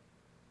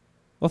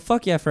 Well,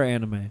 fuck yeah for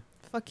anime.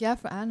 Fuck yeah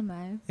for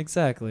anime.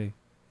 Exactly.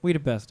 We the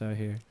best out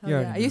here. Hell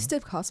yeah. I used to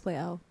cosplay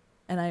L,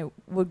 and I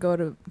would go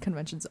to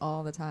conventions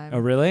all the time. Oh,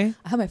 really?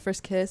 I had my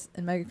first kiss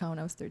in MegaCon when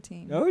I was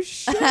 13. Oh,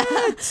 shit.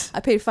 I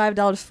paid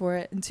 $5 for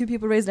it, and 2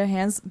 people raised their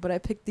hands, but I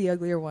picked the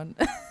uglier one.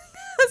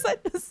 Because I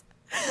was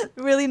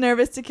really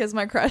nervous to kiss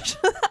my crush.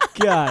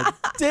 God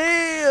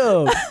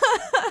damn.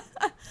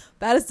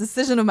 Baddest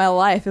decision of my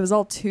life. It was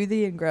all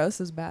toothy and gross.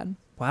 It was bad.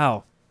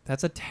 Wow.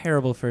 That's a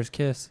terrible first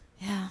kiss.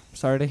 Yeah,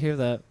 Sorry to hear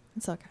that.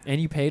 it's okay.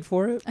 And you paid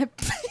for it? I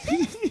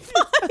paid $5.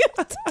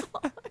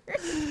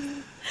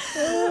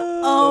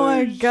 Oh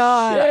my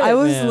god. shit, I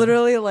was man.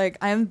 literally like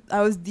I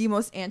was the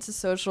most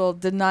antisocial,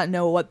 did not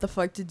know what the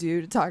fuck to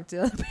do to talk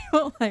to other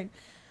people. Like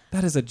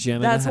That is a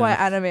gem. that's and a why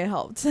half. anime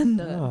helped. And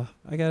Oh,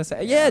 I gotta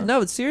say, yeah,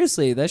 no,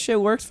 seriously, that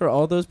shit works for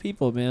all those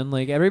people, man.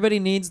 Like everybody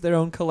needs their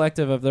own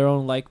collective of their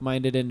own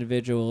like-minded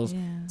individuals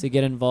to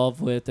get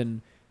involved with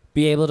and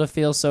be able to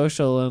feel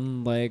social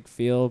and like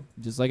feel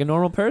just like a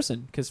normal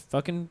person. Because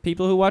fucking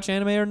people who watch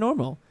anime are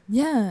normal.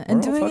 Yeah, We're and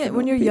all doing fucking it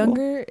when you're normal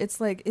people. younger, it's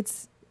like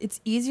it's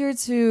easier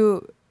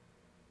to,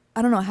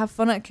 I don't know, have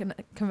fun at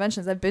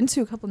conventions. I've been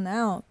to a couple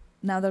now,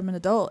 now that I'm an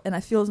adult, and I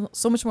feel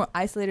so much more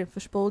isolated and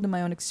fishbowled in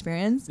my own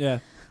experience. Yeah.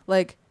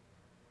 Like,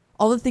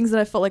 all the things that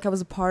I felt like I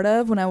was a part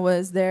of when I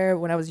was there,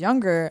 when I was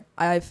younger,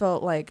 I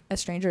felt like a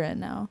stranger in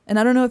now. And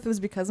I don't know if it was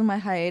because of my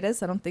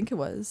hiatus. I don't think it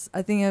was.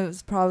 I think it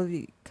was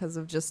probably because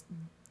of just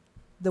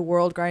the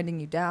world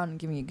grinding you down and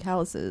giving you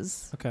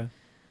calluses. Okay.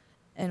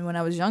 And when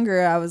I was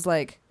younger, I was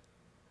like,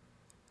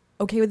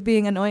 okay with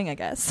being annoying, I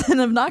guess, and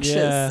obnoxious.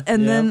 Yeah,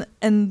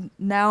 And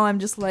now I'm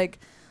just like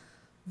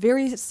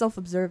very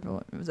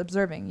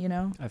observing, you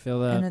know? I feel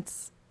that. And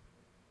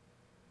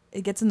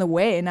it gets in the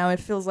way. And now it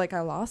feels like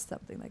I lost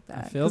something like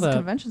that. I feel that. The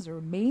conventions are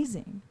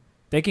amazing.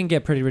 They can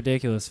get pretty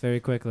ridiculous very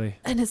quickly.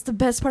 And it's the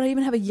best part. I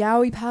even have a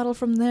yaoi paddle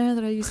from there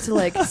that I used to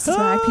like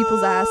smack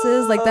people's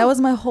asses. Like that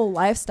was my whole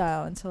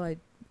lifestyle until I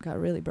got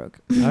really broke.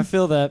 I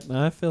feel that.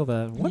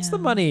 Once the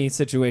Yeah. money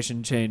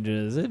situation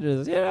changes, it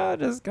just,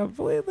 just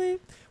completely.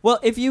 Well,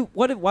 if you,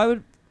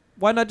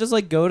 why not just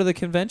like go to the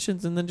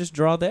conventions and then just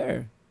draw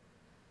there?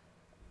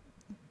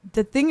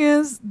 The thing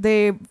is,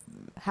 they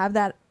have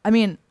that. I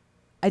mean,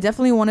 I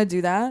definitely want to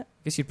do that.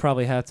 I guess you'd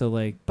probably have to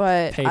like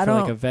But pay I for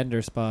don't, like a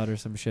vendor spot or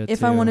some shit. if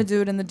too. I want to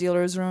do it in the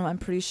dealer's room, I'm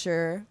pretty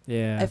sure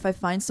Yeah. if I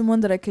find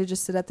someone that I could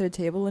just sit at their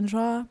table and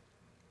draw,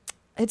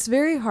 it's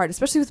very hard,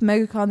 especially with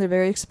MegaCon. They're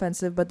very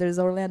expensive, but there's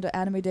Orlando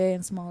Anime Day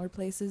and smaller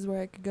places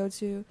where I could go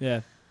to.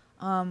 Yeah.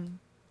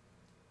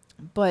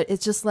 But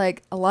it's just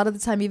like a lot of the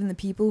time, even the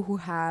people who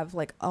have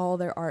like all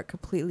their art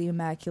completely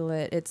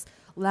immaculate, it's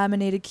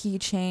laminated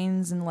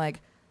keychains and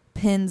like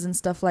pins and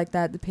stuff like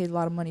that. They paid a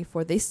lot of money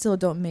for. They still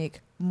don't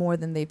make more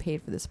than they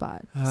paid for the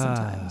spot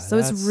sometimes. So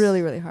it's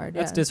really, really hard.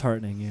 That's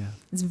disheartening. Yeah.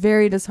 It's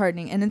very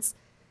disheartening, and it's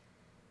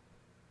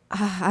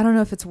I don't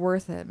know if it's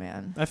worth it,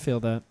 man. I feel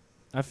that.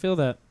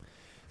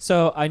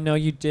 So I know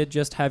you did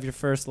just have your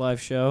first live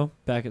show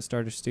back at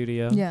Starter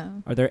Studio. Yeah.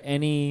 Are there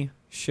any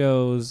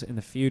shows in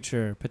the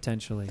future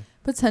potentially?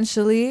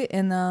 Potentially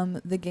in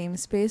the game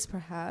space,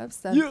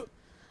 perhaps. I've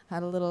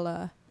had a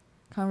little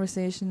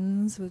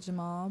conversations with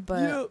Jamal,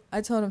 but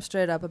I told him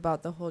straight up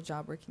about the whole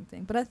job working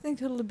thing. But I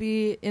think it'll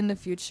be in the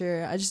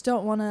future. I just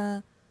don't want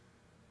to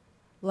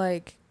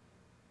like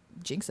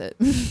jinx it.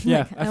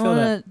 Yeah, I want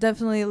to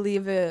definitely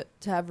leave it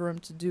to have room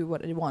to do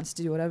what it wants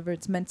to do. Whatever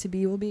it's meant to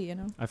be will be, you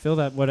know. I feel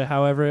that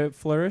however it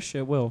flourish,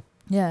 it will.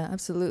 Yeah,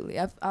 absolutely.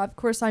 Of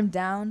course, I'm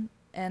down,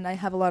 and I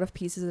have a lot of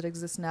pieces that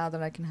exist now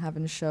that I can have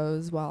in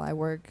shows while I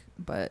work.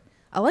 But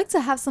I like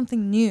to have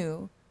something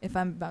new if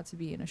I'm about to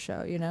be in a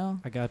show, you know?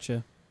 I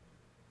gotcha.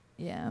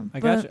 Yeah. I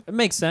gotcha. It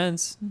makes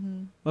sense.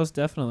 Mm-hmm. Most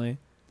definitely.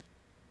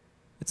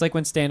 It's like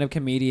when stand-up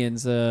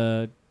comedians,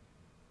 I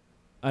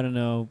don't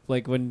know,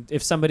 like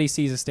if somebody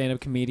sees a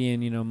stand-up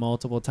comedian, you know,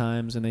 multiple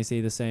times and they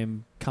see the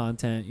same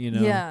content, you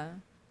know.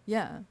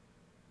 Yeah.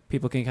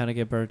 People can kind of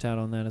get burnt out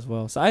on that as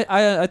well. So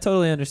I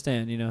totally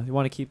understand, you know. You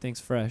want to keep things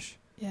fresh.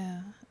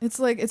 Yeah. It's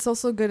like, it's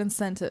also a good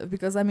incentive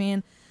because, I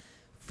mean,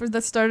 for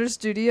the Starter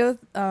Studio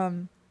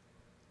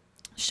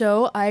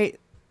show, I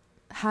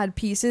had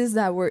pieces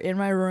that were in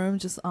my room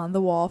just on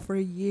the wall for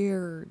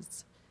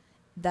years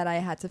that I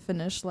had to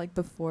finish like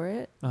before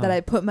it, that I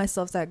put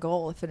myself that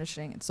goal of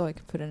finishing it so I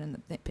could put it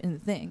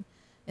in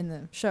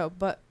the show.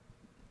 But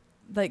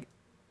like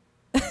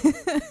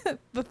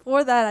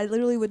before that, I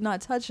literally would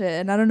not touch it.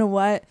 And I don't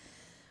know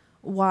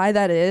why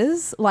that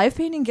is. Live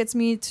painting gets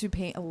me to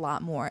paint a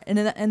lot more. And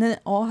then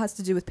it all has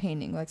to do with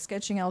painting. Like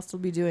sketching, I'll still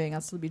be drawing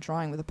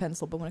with a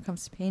pencil. But when it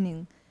comes to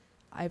painting,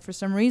 I, for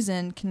some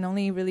reason, can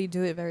only really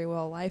do it very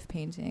well live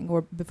painting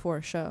or before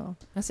a show.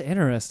 That's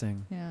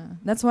interesting. Yeah.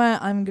 That's why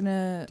I'm going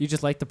to... Do you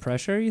just like the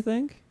pressure, you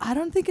think? I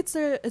don't think it's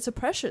a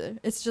pressure.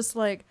 It's just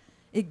like,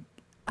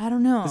 I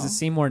don't know. Does it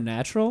seem more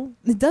natural?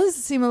 It does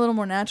seem a little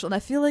more natural. And I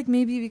feel like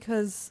maybe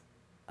because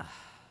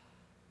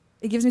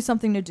it gives me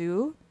something to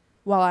do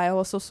while I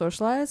also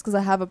socialize, because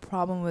I have a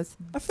problem with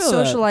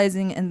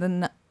socializing and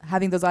then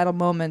having those idle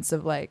moments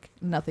of like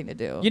nothing to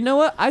do. You know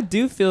what? I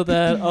do feel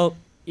that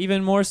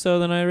even more so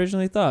than I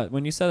originally thought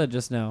when you said it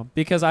just now,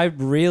 because I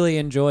really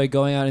enjoy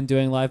going out and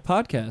doing live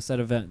podcasts at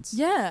events.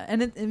 Yeah,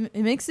 and it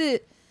makes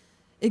it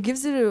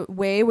gives it a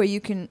way where you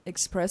can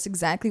express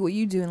exactly what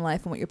you do in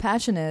life and what your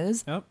passion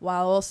is,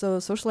 while also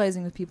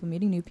socializing with people,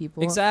 meeting new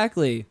people.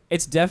 Exactly.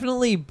 It's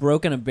definitely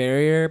broken a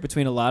barrier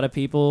between a lot of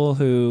people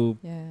who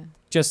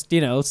just,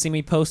 you know, see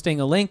me posting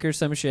a link or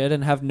some shit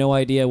and have no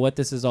idea what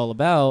this is all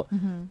about.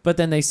 Mm-hmm. But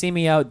then they see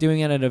me out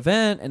doing it at an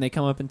event and they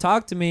come up and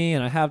talk to me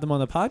and I have them on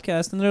the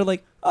podcast and they're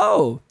like,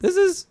 oh, this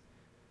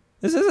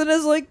isn't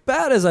as like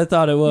bad as I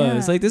thought it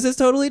was. Yeah. Like this is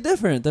totally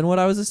different than what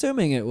I was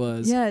assuming it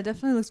was. Yeah, it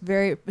definitely looks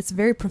it's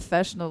very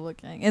professional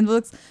looking. And it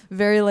looks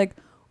very like,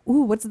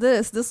 ooh, what's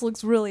this? This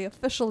looks really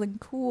official and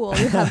cool.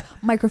 You have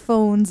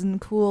microphones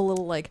and cool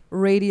little like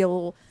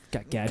radial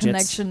got gadgets.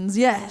 Connections.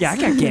 Yes. Yeah, I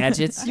got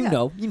gadgets. you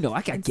know,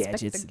 I got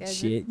gadgets and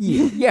shit.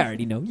 Yeah, you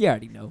already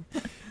know.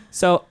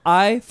 So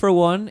I, for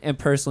one, am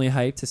personally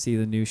hyped to see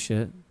the new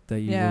shit that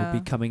you will be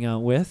coming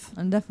out with.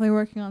 I'm definitely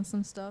working on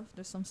some stuff.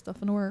 There's some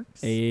stuff in the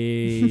works.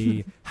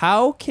 Hey,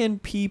 how can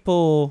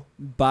people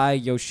buy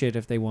your shit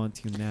if they want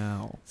to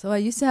now? So I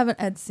used to have an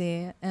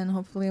Etsy, and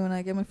hopefully when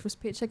I get my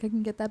first paycheck, I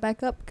can get that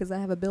back up because I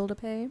have a bill to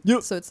pay.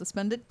 Yep. So it's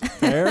suspended.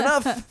 Fair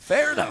enough.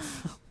 Fair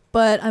enough.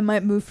 But I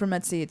might move from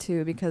Etsy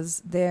too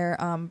because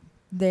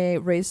they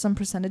raise some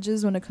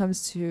percentages when it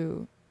comes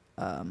to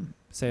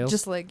sales.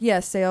 Just like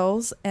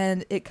sales,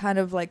 and it kind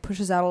of like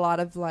pushes out a lot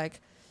of like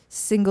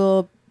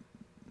single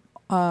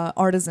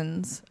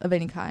artisans of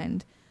any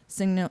kind,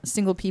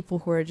 single people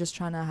who are just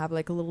trying to have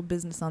like a little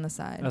business on the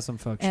side. That's some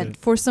fuck and shit.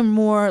 For some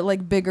more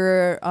like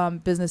bigger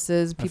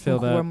businesses, people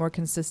who that. are more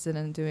consistent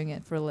in doing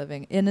it for a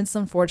living, and it's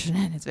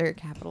unfortunate. It's very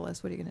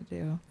capitalist. What are you gonna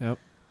do? Yep.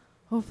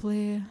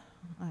 Hopefully,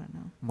 I don't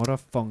know. What a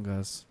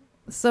fungus.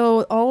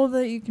 So all of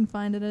that you can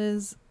find it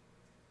is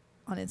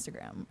on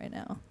Instagram right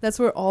now. That's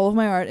where all of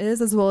my art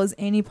is, as well as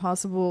any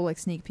possible like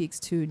sneak peeks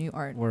to new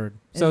art. Word.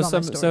 So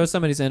if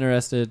somebody's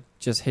interested,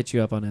 just hit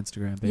you up on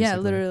Instagram. Basically. Yeah,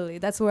 literally.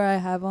 That's where I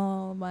have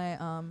all my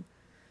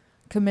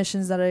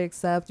commissions that I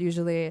accept.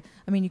 Usually,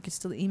 I mean, you can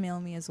still email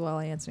me as well.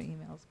 I answer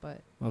emails,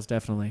 but most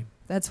definitely.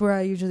 That's where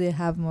I usually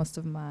have most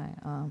of my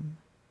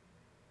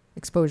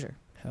exposure.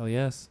 Hell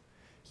yes.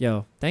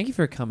 Yo, thank you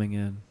for coming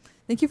in.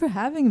 Thank you for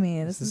having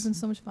me. This has been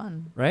so much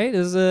fun. Right?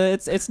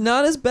 It's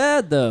not as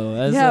bad though.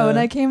 When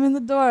I came in the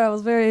door, I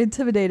was very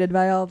intimidated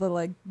by all the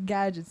like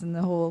gadgets and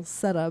the whole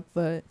setup,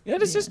 but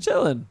it's just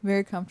chilling.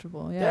 Very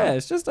comfortable. Yeah,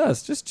 it's just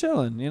us, just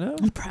chilling. You know.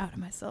 I'm proud of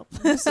myself.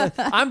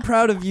 I'm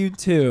proud of you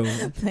too.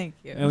 Thank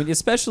you. I mean,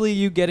 especially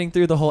you getting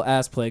through the whole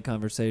ass play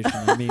conversation.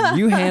 I mean,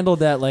 you handled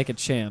that like a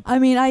champ. I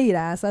mean, I eat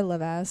ass. I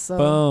love ass. So.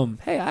 Boom.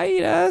 Hey, I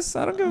eat ass.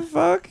 I don't give a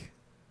fuck.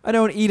 I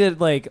don't eat it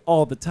like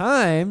all the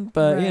time,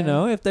 but you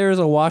know, if there's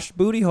a washed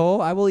booty hole,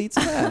 I will eat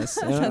some ass.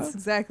 You know? That's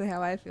exactly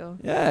how I feel.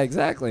 Yeah,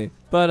 exactly.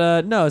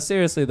 But no,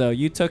 seriously though,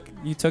 you took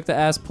the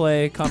ass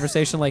play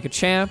conversation like a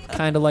champ,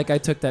 kind of like I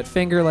took that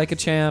finger like a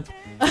champ,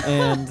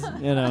 and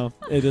you know,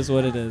 it is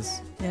what it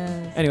is.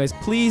 Yes. Anyways,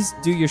 please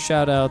do your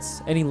shout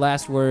outs. Any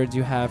last words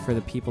you have for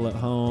the people at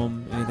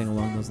home, anything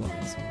along those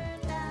lines.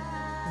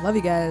 Love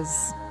you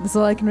guys. That's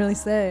all I can really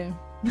say.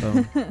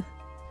 Boom.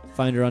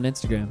 Find her on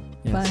Instagram.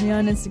 Yes. Find me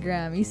on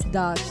Instagram,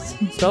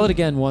 Docht. Spell it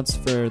again once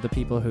for the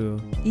people who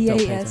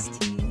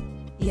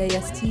EASTDOCHT.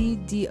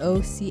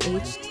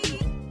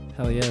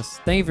 Hell yes.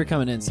 Thank you for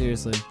coming in,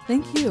 seriously.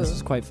 Thank you. This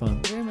was quite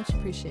fun. Very much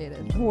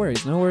appreciated. No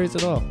worries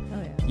at all.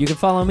 Oh, yeah. You can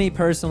follow me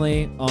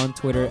personally on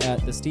Twitter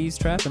at The Steez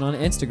Trap and on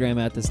Instagram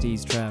at The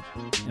Steez Trap.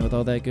 And with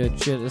all that good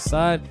shit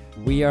aside,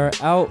 we are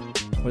out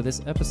for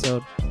this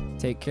episode.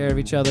 Take care of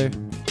each other.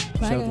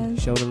 Bye,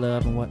 Show the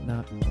love and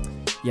whatnot.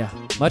 Yeah.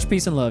 Much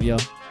peace and love,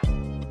 y'all.